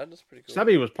not bad. That's pretty cool.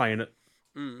 Sabby was playing it.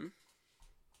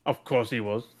 Of course he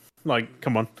was. Like,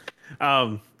 come on.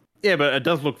 Yeah, but it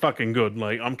does look fucking good.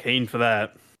 Like, I'm keen for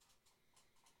that.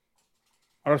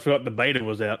 I just forgot the beta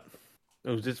was out.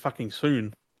 It was just fucking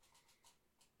soon.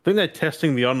 I think they're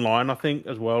testing the online,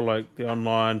 as well. Like, the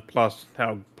online plus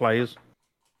how it plays.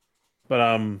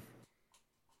 But,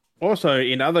 also,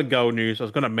 in other gold news, I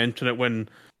was going to mention it when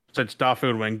I said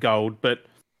Starfield went gold, but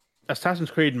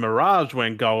Assassin's Creed Mirage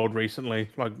went gold recently,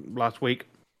 like last week,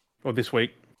 or this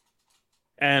week.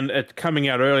 And it's coming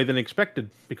out earlier than expected,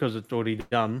 because it's already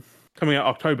done. Coming out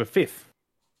October 5th.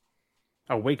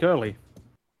 A week early.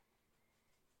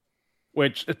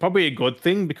 Which is probably a good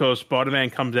thing, because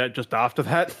Spider-Man comes out just after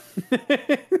that.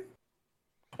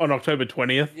 On October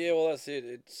 20th. Yeah, well, that's it.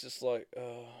 It's just like...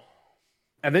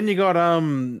 And then you got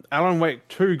Alan Wake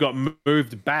 2 got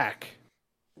moved back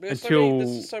until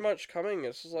there's so much coming.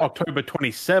 It's just like, October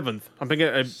 27th. I think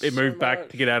it moved back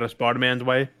to get out of Spider-Man's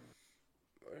way.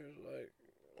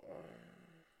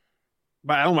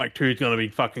 But Alan Wake 2 is going to be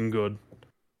fucking good.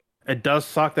 It does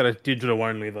suck that it's digital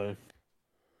only, though.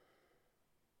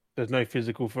 There's no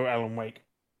physical for Alan Wake.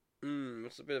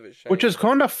 It's a bit of a shame. Which is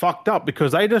kind of fucked up,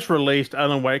 because they just released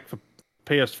Alan Wake for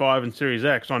PS5 and Series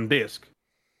X on disc.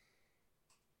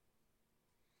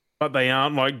 But they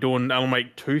aren't, like, doing Alan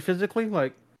Wake 2 physically.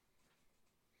 Like,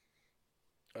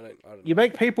 I don't you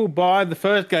make people buy the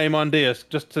first game on disc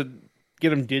just to get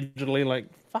them digitally. Like,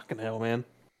 fucking hell, man.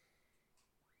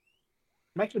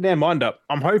 Make your damn mind up.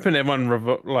 I'm hoping everyone,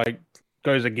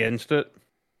 goes against it.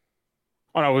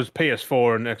 Oh, no, it was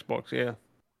PS4 and Xbox, yeah.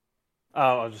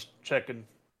 I was just checking.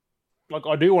 Like,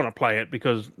 I do want to play it,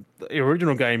 because the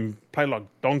original game played like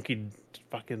donkey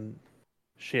fucking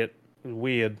shit. It was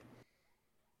weird.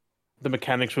 The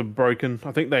mechanics were broken.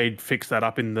 I think they'd fix that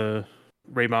up in the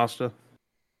remaster.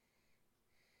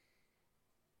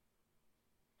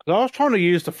 I was trying to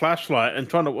use the flashlight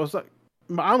and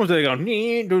my arm was there going,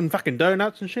 doing fucking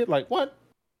donuts and shit. Like, what?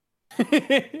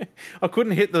 I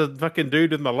couldn't hit the fucking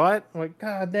dude in the light. I'm like,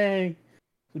 god dang.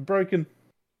 It's broken.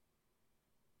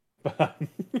 But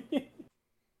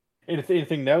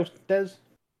anything else, Des?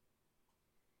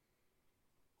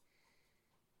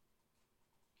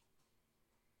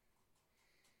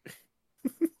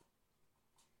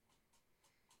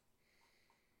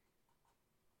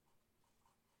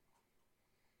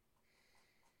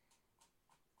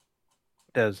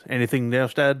 Des, anything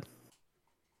else, Dad?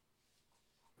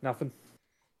 Nothing?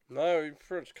 No, we've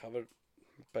pretty much covered,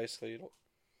 basically.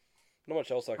 Not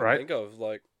much else I can think of.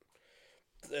 Like,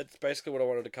 it's basically what I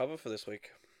wanted to cover for this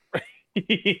week.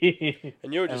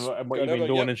 And you were just... And what you've been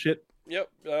doing and shit? Yep.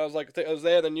 I was like, I was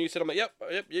there, then you said, I'm like, yep,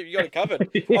 you got it covered.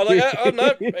 I was like, oh,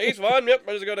 no, he's fine, yep,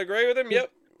 I just got to agree with him,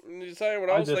 yep. And you're saying what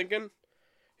I was thinking.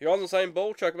 You're on the same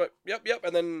ball track, like, yep,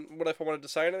 and then what if I wanted to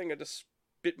say anything? I just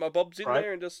bit my bobs in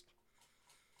there and just...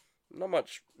 Not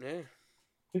much, yeah.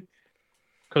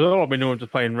 Because all I've been doing is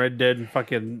just playing Red Dead and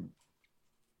fucking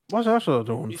What's else was I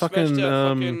doing? You smashed Fucking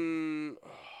out fucking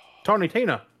Tiny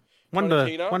Tina,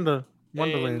 Tiny Tina, and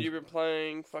Wonderland. you've been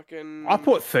playing I fucking.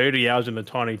 put 30 hours into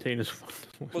Tiny Tina's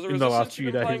Was it in the last Resistance you've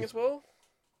few been playing days. as well?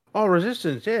 Oh,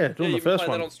 Resistance, yeah, Yeah, doing the you've been first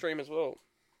playing that one. on stream as well.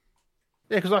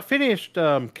 Yeah, because I finished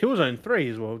Killzone 3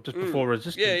 as well, just before Yeah,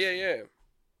 Resistance. yeah, yeah.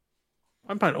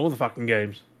 I'm playing all the fucking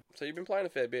games. So you've been playing a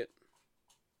fair bit.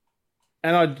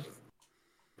 And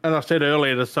I said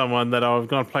earlier to someone that I was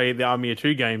going to play the Army of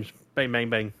Two games. Bang, bang,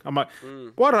 bang. I'm like,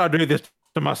 why did I do this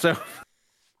to myself?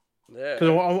 Yeah. Because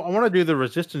I want to do the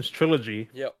Resistance trilogy.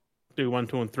 Yep. Do 1,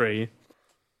 2, and 3.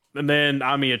 And then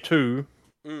Army of Two.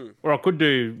 Or I could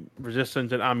do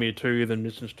Resistance and Army of Two, then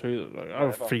Resistance 2. Like,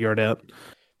 I'll figure it out.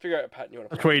 Figure out a pattern you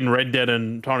want to play. Between Red Dead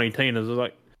and Tiny Tina's.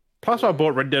 Like, plus, I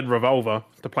bought Red Dead Revolver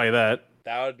to play that.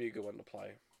 That would be a good one to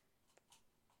play.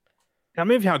 Tell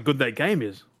me how good that game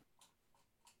is.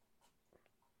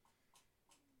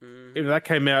 If that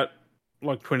came out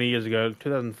like 20 years ago,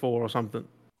 2004 or something,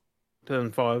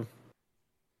 2005,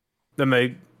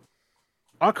 then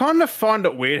I kind of find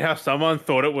it weird how someone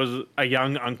thought it was a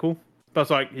young uncle. But it's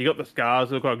like, he got the scars,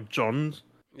 they look like John's.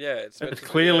 Yeah, it's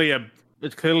clearly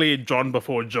a John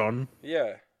before John.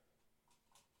 Yeah.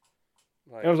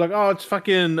 I was like, oh, it's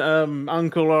fucking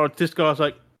uncle, or it's this guy. It's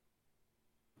like,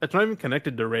 it's not even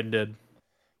connected to Red Dead.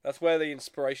 That's where the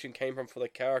inspiration came from for the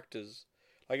characters.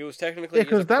 Like, it was technically... Yeah,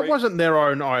 because that wasn't their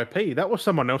own IP. That was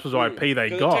someone else's IP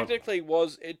they got.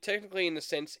 It technically, in a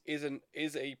sense, is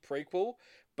a prequel.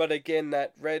 But again,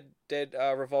 that Red Dead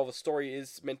Revolver story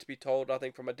is meant to be told, I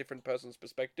think, from a different person's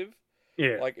perspective.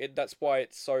 Yeah. Like, that's why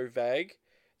it's so vague.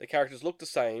 The characters look the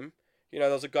same. You know,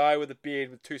 there's a guy with a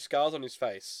beard with 2 scars on his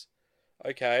face.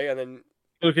 Okay, and then...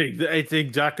 Okay, it's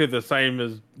exactly the same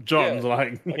as John's.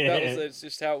 It's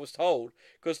just how it was told.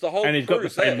 Because the whole and he's got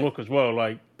the same there. Look as well,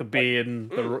 like the beard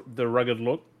and the rugged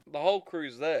look. The whole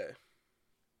crew's there.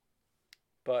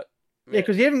 But yeah,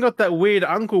 because you haven't got that weird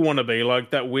uncle wannabe, like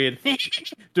that weird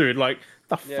dude. Like,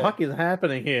 the fuck is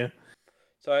happening here?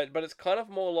 So, but it's kind of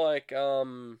more like,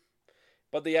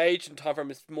 but the age and time frame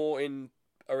is more in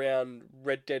around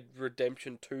Red Dead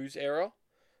Redemption 2's era.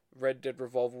 Red Dead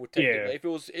Revolver would technically, if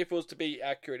it was to be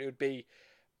accurate, it would be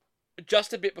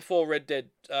just a bit before Red Dead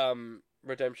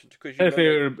Redemption. Because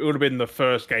it would have been the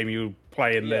first game you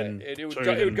play, and then it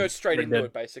would go straight Red into Dead.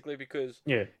 it basically, because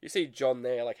you see John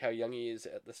there, like how young he is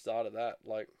at the start of that,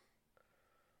 like.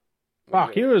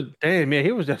 Fuck, he was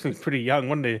he was definitely pretty young,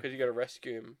 wasn't he? Because you got to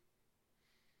rescue him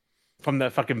from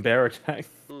that fucking bear attack.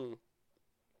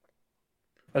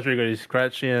 That's where he got his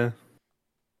scratch, yeah.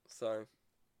 So.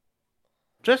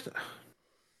 Just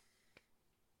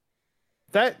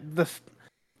that the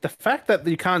fact that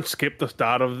you can't skip the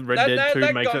start of Red Dead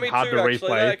 2 makes it hard to replay.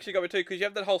 That actually got me too, because you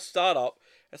have that whole startup.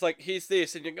 It's like, here's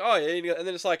this, and you go, oh yeah, and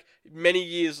then it's like many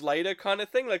years later kind of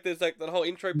thing. Like, there's like that whole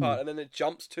intro part, and then it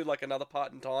jumps to like another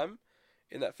part in time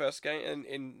in that first game, and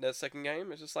in the second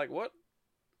game. It's just like, what?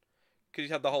 Because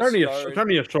you have the whole it's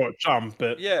only a short jump,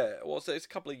 but yeah, well, so it's a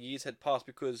couple of years had passed,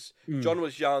 because John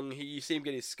was young. You see him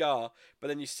get his scar, but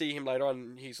then you see him later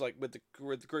on. He's like with the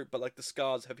group, but like the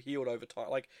scars have healed over time.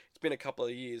 Like, it's been a couple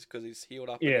of years because he's healed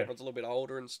up, and everyone's a little bit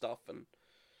older and stuff. And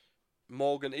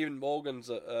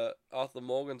Arthur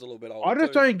Morgan's a little bit older. I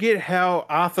just don't get how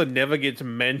Arthur never gets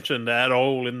mentioned at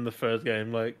all in the first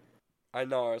game. Like, I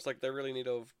know, it's like they really need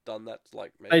to have done that.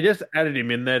 Like, maybe. They just added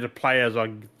him in there to play as, I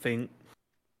think.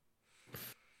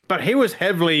 But he was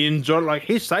heavily in John. Like,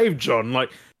 he saved John. Like,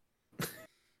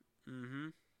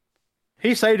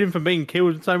 he saved him from being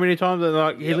killed so many times, and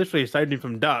like he literally saved him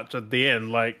from Dutch at the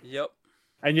end. Like,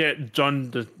 and yet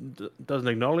John doesn't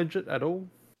acknowledge it at all.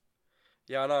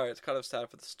 Yeah, I know. It's kind of sad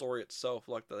for the story itself.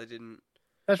 Like, that they didn't.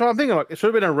 That's what I'm thinking. Like, it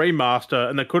should have been a remaster,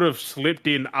 and they could have slipped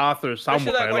in Arthur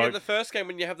somewhere. Like in the first game,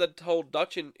 when you have that whole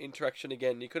Dutch interaction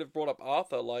again, you could have brought up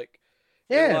Arthur. Like,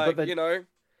 but you know.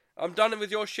 I'm done with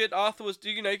your shit. Arthur was,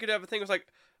 you could have a thing. It was like,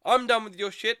 I'm done with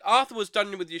your shit. Arthur was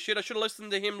done with your shit. I should have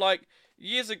listened to him like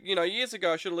years ago.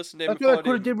 I should have listened to him. That's what I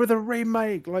could have did with a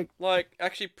remake, like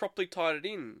actually properly tied it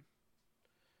in.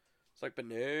 It's like, but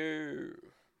no,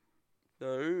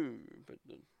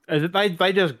 but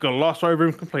they just gloss over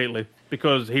him completely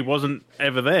because he wasn't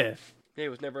ever there. Yeah, he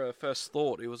was never a first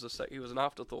thought. He was an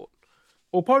afterthought.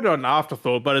 Well, probably not an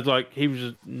afterthought, but it's like he was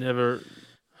just never.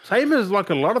 Same as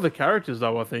like a lot of the characters,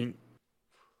 though. I think.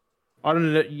 I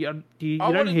don't know. You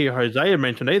don't hear Hosea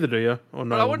mentioned either, do you? Or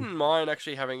no? But I wouldn't mind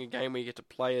actually having a game where you get to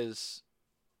play as,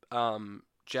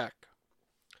 Jack,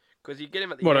 because you get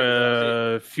him at the end. What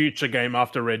a future game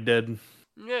after Red Dead?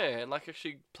 Yeah, and like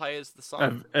actually play as the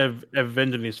son,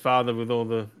 avenging his father with all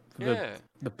the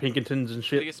Pinkertons and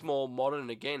shit. I think it's more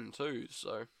modern again too.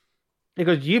 So.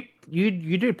 Because you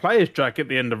do play as Jack at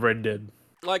the end of Red Dead.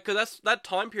 Like, cause that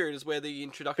time period is where the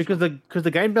introduction. Because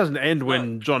the game doesn't end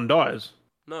when John dies.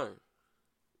 No.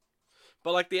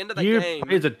 But like the end of that You game,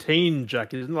 play as a teen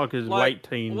Jack. It's not like his late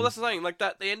teen. Well, that's the thing. Like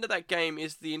that, the end of that game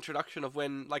is the introduction of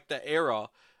when, like, the era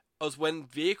was when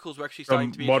vehicles were actually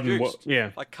starting to be introduced.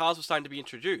 Yeah. Like cars were starting to be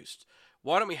introduced.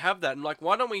 Why don't we have that? And like,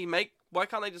 why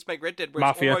can't they just make Red Dead where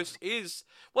Mafia. it almost is?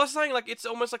 Well, I'm saying like it's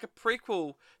almost like a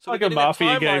prequel. So like we're a getting Mafia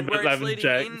that timeline game, where but it's leading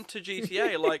Jack. into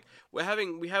GTA. Like we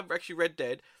have actually Red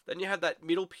Dead. Then you have that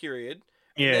middle period.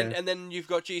 Yeah. And then you've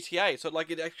got GTA. So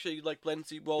like it actually like blends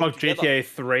the world like together. GTA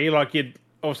 3, like you'd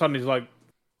all of a sudden he's like,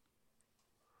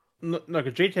 no,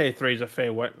 because GTA 3 is a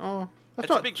fair way. Oh, that's it's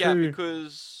not a big too... gap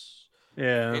because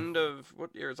yeah, end of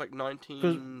what year? It's like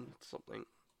 19 something,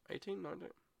 18, 19.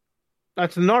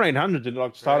 That's the 1900s. It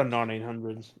like started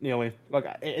 1900s nearly, like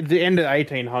at the end of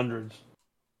 1800s.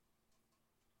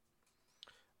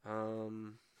 So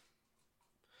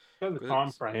the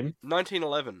time frame.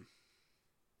 1911.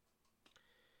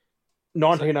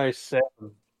 1907.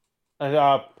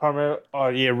 Oh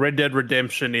yeah, Red Dead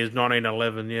Redemption is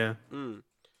 1911. Yeah.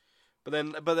 But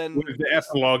then with the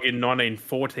epilogue in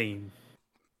 1914.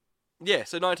 Yeah,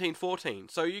 so 1914.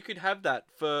 So you could have that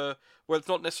for well, it's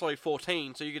not necessarily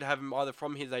 14. So you could have him either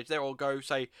from his age there, or go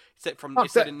say set in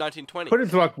 1920. Put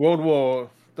into like World War.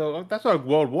 That's like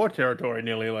World War territory,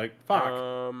 nearly. Like fuck.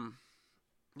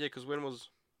 Yeah, because when was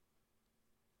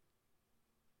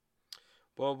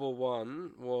World War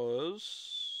One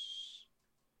was?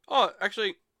 Oh,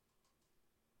 actually,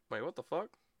 wait, what the fuck?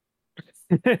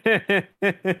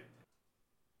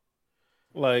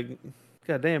 Like,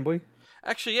 goddamn, boy.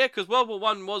 Actually, yeah, because World War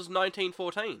One was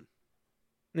 1914.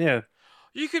 Yeah.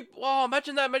 You could,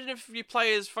 imagine that. Imagine if you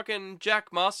play as fucking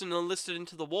Jack Marston enlisted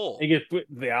into the war. He gets with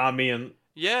the army and...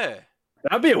 Yeah.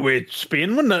 That'd be a weird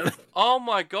spin, wouldn't it? Oh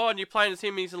my god, you're playing as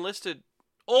him and he's enlisted.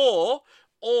 Or...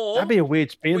 That'd be a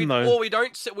weird spin, though. Or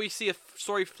we see a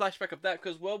story flashback of that,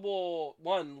 because World War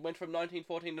One went from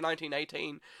 1914 to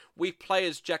 1918. We play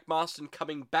as Jack Marston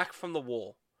coming back from the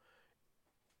war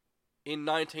in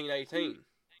 1918.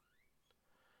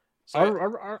 So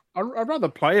I'd rather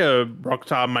play a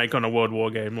Rockstar make on a World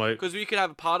War game, like, because you could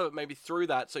have a part of it maybe through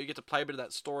that, so you get to play a bit of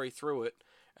that story through it,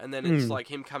 and then it's like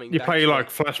him coming. You back play like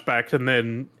flashbacks, and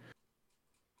then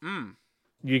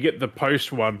you get the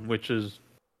post one, which is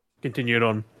continued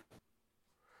on,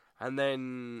 and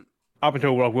then up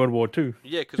until like World War Two.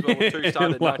 Yeah, because World War Two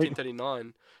started in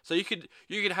 1939, so you could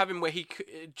have him where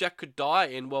Jack could die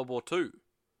in World War Two,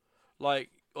 like,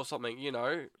 or something, you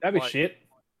know. That'd be like, shit.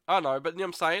 I know, but you know what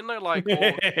I'm saying, though, like,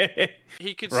 or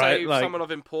he could save someone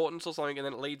of importance or something, and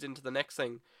then it leads into the next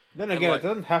thing. Then again, it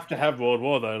doesn't have to have World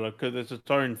War though, like, because it's its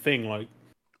own thing, like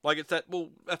it's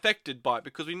affected by it,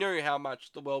 because we knew how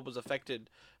much the world was affected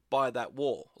by that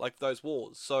war, like those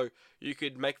wars. So you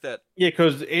could make that. Yeah,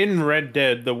 because in Red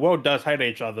Dead, the world does hate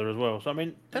each other as well. So I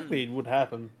mean, technically, it would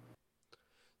happen.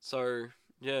 So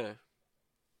yeah, it'd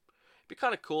be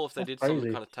kind of cool if they did some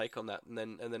kind of take on that, and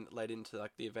then it led into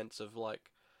like the events of like.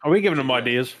 Are we giving them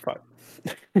ideas? Fuck.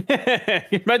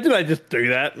 Imagine they just do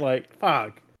that. Like,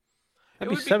 fuck.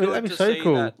 That'd be so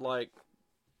cool. That, like,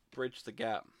 bridge the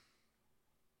gap.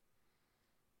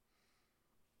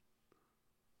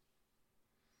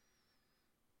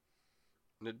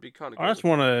 It'd be kind of. I just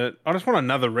want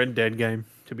another Red Dead game.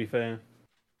 To be fair,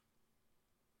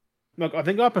 look, I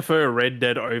think I prefer Red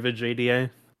Dead over GTA.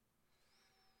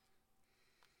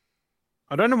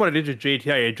 I don't know what it is with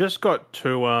GTA. It just got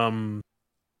to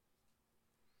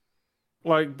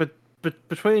like, but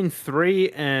between 3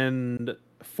 and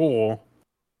 4,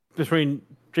 between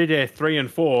GTA 3 and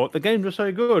 4, the games were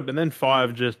so good, and then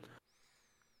 5 just,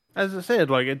 as I said,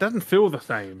 like, it doesn't feel the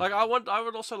same. Like I would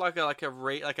also like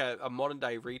a modern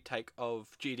day retake of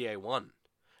GTA 1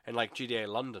 and like GTA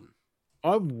London.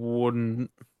 I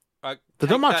wouldn't. Like, there's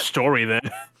not much story there.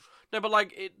 No, but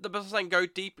like the best thing, go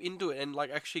deep into it and like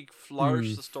actually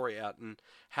flourish the story out and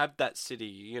have that city,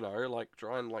 you know, like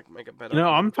try and like make it better. No,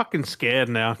 I'm fucking scared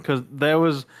now because there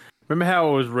was. Remember how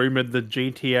it was rumored the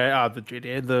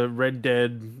the Red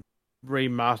Dead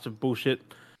remastered bullshit,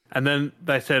 and then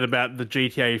they said about the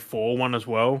GTA 4 one as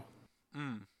well.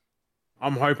 I'm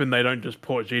hoping they don't just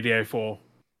port GTA 4.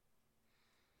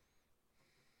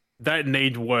 That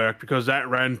needs work because that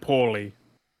ran poorly.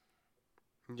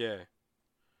 Yeah.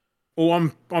 Well,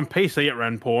 on PC it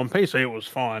ran poor. On PC it was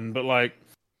fine, but like,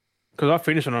 because I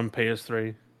finished it on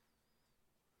PS3.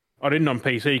 I didn't on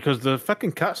PC because the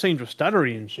fucking cutscenes were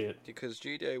stuttery and shit. Because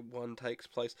GTA 1 takes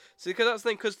place... See, because that's the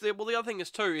thing, because the other thing is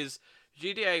too, is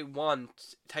GTA 1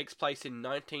 takes place in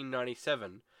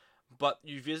 1997, but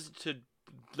you visited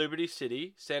Liberty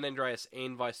City, San Andreas,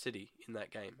 and Vice City in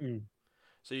that game. Mm.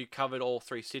 So you covered all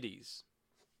 3 cities.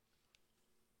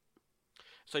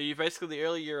 So you basically, the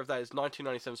early year of that is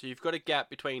 1997. So you've got a gap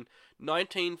between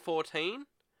 1914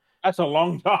 That's a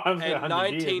long time. and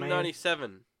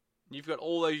 1997. Years, you've got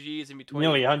all those years in between.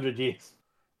 Nearly 100 years.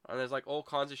 And there's like all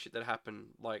kinds of shit that happened.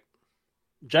 Like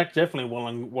Jack definitely well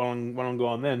on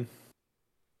gone then.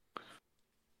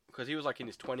 Because he was like in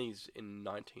his 20s in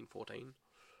 1914.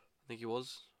 I think he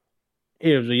was.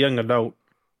 He was a young adult.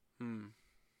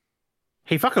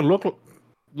 He fucking looked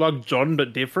like John,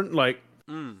 but different. Like,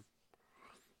 that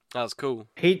was cool.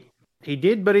 He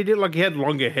did, but he had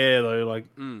longer hair though. Like,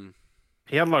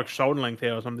 he had like shoulder length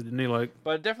hair or something, didn't he? Like,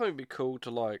 but it'd definitely be cool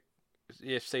to like,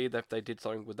 see that if they did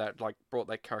something with that, like brought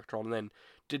that character on, and then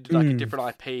did like a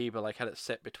different IP, but like had it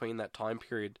set between that time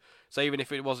period. So even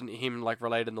if it wasn't him like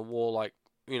related in the war, like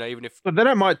even if. But then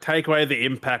it might take away the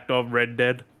impact of Red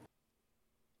Dead.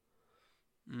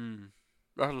 That's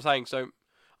what I'm saying. So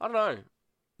I don't know,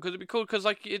 because it'd be cool. Because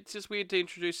like it's just weird to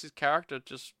introduce his character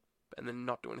and then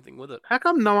not do anything with it. How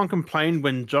come no one complained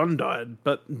when John died,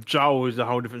 but Joel is a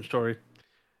whole different story?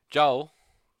 Joel?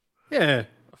 Yeah.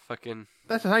 Fucking...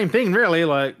 That's the same thing, really.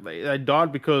 Like, they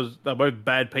died because they're both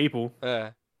bad people.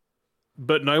 Yeah.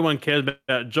 But no one cares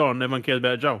about John. Everyone cares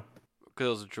about Joel. Because it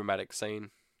was a dramatic scene.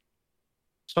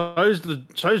 So's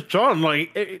John.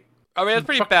 Like, I mean, it's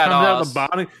pretty badass. Comes out of the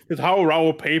barn, this whole row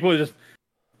of people just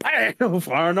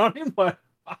firing on him. Like,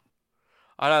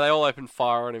 I know, they all opened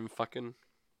fire on him. Fucking...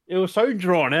 It was so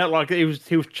drawn out. Like, he was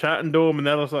chatting to him, and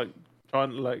that was like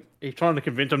he's trying to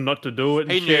convince him not to do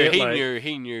it. And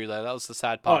he knew though. That was the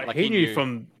sad part. Like, he knew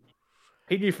from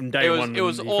day one. It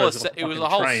was a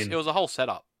whole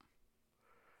setup.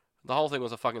 The whole thing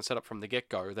was a fucking setup from the get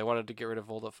go. They wanted to get rid of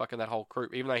all the fucking that whole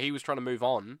group, even though he was trying to move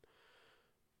on.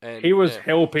 And he was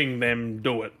helping them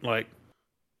do it. Like,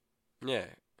 yeah,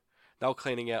 they were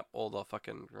cleaning up all the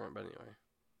fucking. But anyway.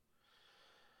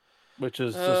 Which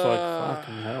is just like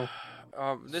fucking hell.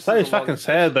 This is fucking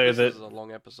sad though that this is a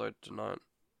long episode tonight.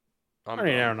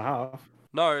 Only an hour and a half.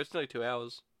 No, it's nearly 2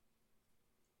 hours.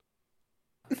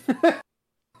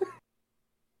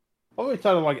 Oh, it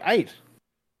started like 8.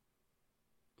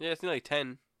 Yeah, it's nearly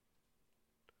 10.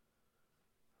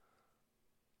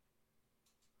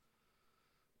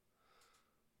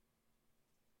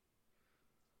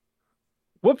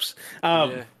 Whoops.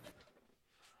 Yeah.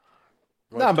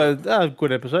 No, but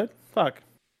good episode. Fuck.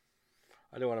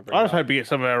 I do want to bring I just hope we get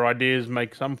some of our ideas,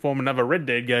 make some form of another Red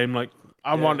Dead game. Like,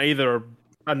 I want either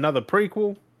another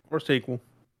prequel or a sequel.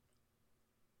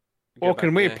 Or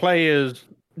can we play as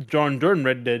John during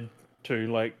Red Dead 2?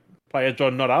 Like, play as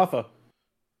John, not Arthur.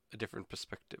 A different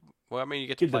perspective. Well, I mean, you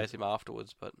get to play as him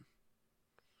afterwards, but...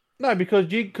 No, because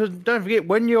don't forget,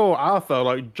 when you're Arthur,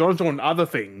 like, John's doing other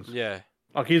things. Yeah.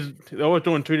 Like, they're always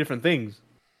doing 2 different things.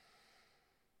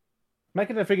 Make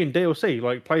it a freaking DLC,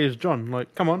 like, play as John.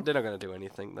 Like, come on. They're not going to do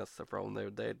anything, that's the problem. I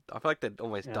feel like they're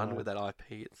almost done with that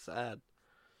IP, it's sad.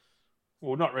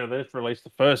 Well, not really, they just released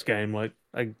the first game, like,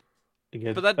 again.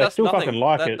 But that's still nothing. Fucking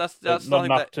like it. That's not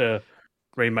enough to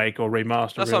remake or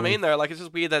remaster. That's what I mean, though. Like, it's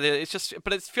just weird that it's just,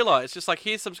 but it's filler. It's just like,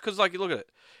 here's some, because like, look at it.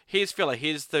 Here's filler.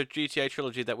 Here's the GTA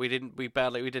trilogy that we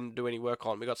didn't do any work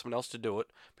on. We got someone else to do it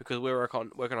because we were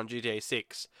working on GTA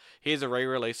 6. Here's a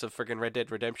re-release of friggin' Red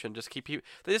Dead Redemption. Just keep you.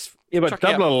 But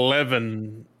Double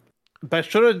 11. They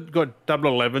should have got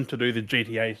Double 11 to do the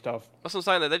GTA stuff. That's what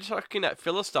I'm saying. They're just fucking that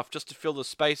filler stuff just to fill the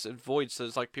space and void, so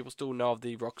it's like people still know of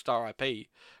the Rockstar IP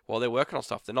while they're working on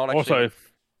stuff. They're not actually. Also,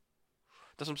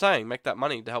 that's what I'm saying. Make that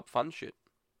money to help fund shit.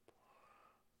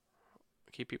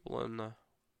 Keep people in.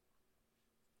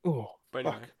 Oh, but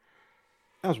anyway. Fuck.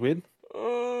 That was weird.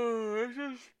 Oh, it's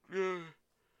just.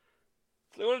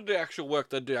 If they want to do actual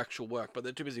work, they'd do actual work, but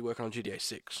they're too busy working on GTA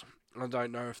 6. I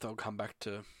don't know if they'll come back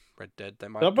to Red Dead. They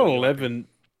might. Double 11.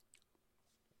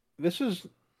 They've been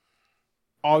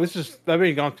going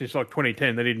since like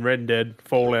 2010. They did Red Dead,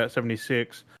 Fallout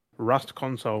 76, Rust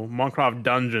console, Minecraft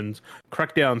Dungeons,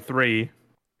 Crackdown 3,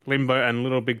 Limbo, and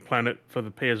Little Big Planet for the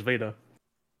PS Vita.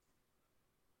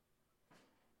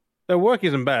 Their work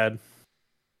isn't bad.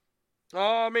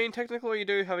 I mean, technically, you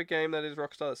do have a game that is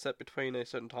Rockstar that's set between a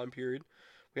certain time period.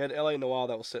 We had LA Noire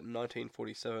that was set in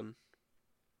 1947.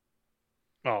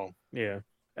 Oh, yeah.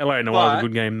 LA Noire is a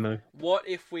good game, though. What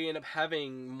if we end up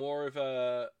having more of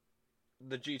the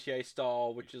GTA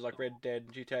style, which is like Red Dead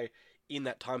and GTA, in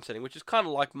that time setting, which is kind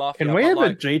of like Mafia. Can we have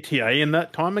a GTA in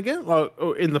that time again? Like,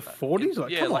 in the 40s?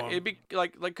 Like, yeah, like, it'd be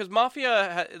like, because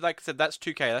Mafia, like I said, that's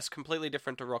 2K. That's completely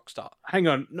different to Rockstar. Hang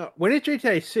on. No, when is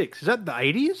GTA 6? Is that the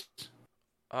 80s?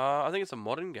 I think it's a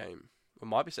modern game. It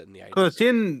might be set in the 80s. Because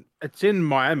it's in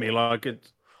Miami, like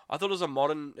it's. I thought it was a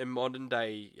modern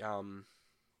day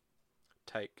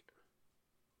take.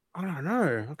 I don't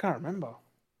know. I can't remember.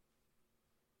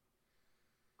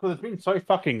 Because it's been so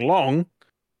fucking long.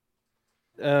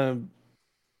 Um,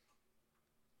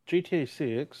 GTA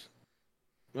 6.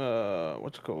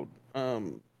 What's it called?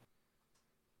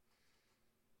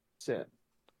 Set.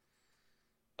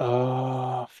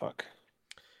 Fuck.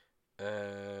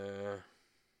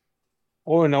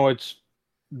 Oh no, it's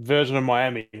version of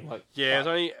Miami. Like, Yeah, it's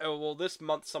fuck. only well this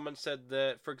month. Someone said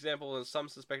that, for example, some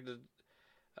suspected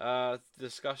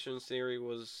discussion theory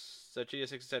was that GTA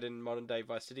 6 is set in modern day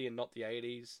Vice City and not the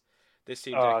 80s. This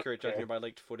seems accurate, Okay. judging by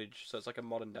leaked footage. So it's like a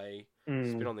modern day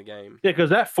spin Mm. on the game. Yeah, because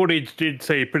that footage did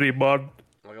seem pretty mod.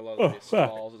 Like a lot of Oh the fuck.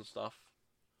 styles and stuff.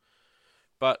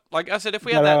 But like I said, if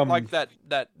we had But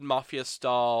that mafia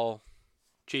style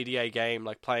GTA game,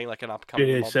 like playing like an upcoming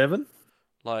GTA mob, 7.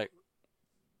 like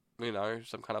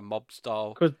some kind of mob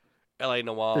style Because LA the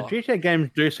noir GTA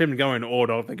games do seem to go in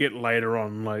order. They get later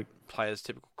on. Like players,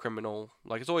 typical criminal.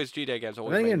 Like it's always GTA games are I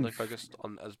always think mainly in focused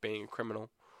on as being a criminal.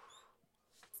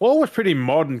 4 was pretty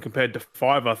modern compared to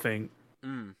 5, I think.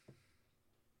 Mm.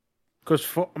 Because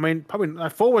I mean, probably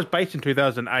 4 was based in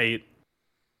 2008.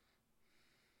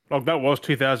 Like that was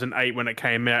 2008 when it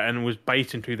came out, and it was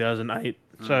based in 2008.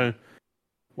 So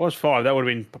was 5. That would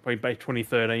have been probably based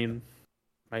 2013,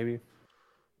 maybe.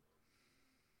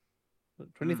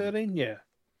 2013, yeah,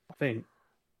 I think.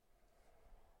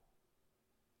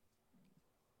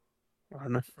 I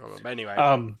don't know. Anyway,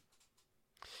 Um,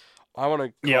 I want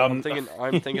to. yeah, I'm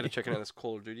thinking of checking out this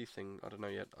Call of Duty thing. I don't know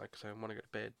yet because I want to go to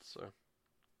bed. So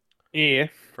yeah,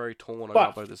 very torn. I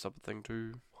but gotta upload this other thing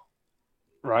too.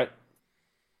 right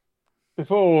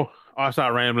before I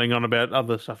start rambling on about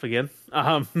other stuff again,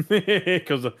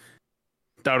 because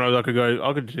don't know, I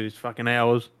could do this fucking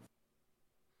hours.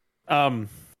 Um,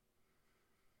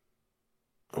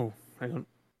 oh, hang on,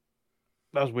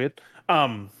 that was weird.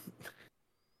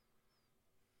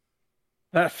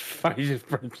 That face is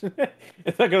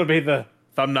it's not gonna be the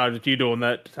thumbnail that you doing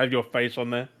that. Just have your face on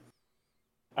there.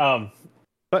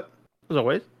 But as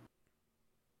always,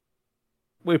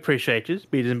 we appreciate you,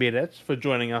 Beaters and Beatettes, for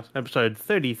joining us. Episode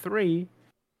 33.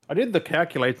 I did the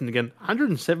calculations again.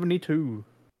 172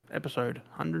 episode.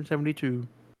 172.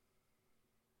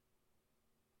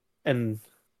 And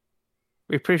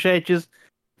we appreciate you.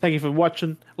 Thank you for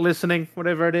watching, listening,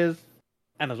 whatever it is.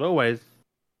 And as always,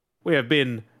 we have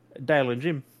been Dale and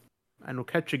Jim. And we'll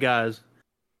catch you guys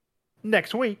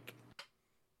next week.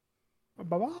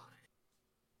 Bye bye.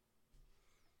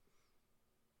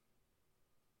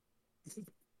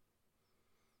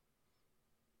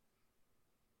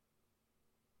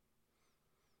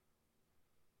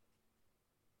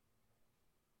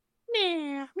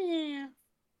 Meow meow.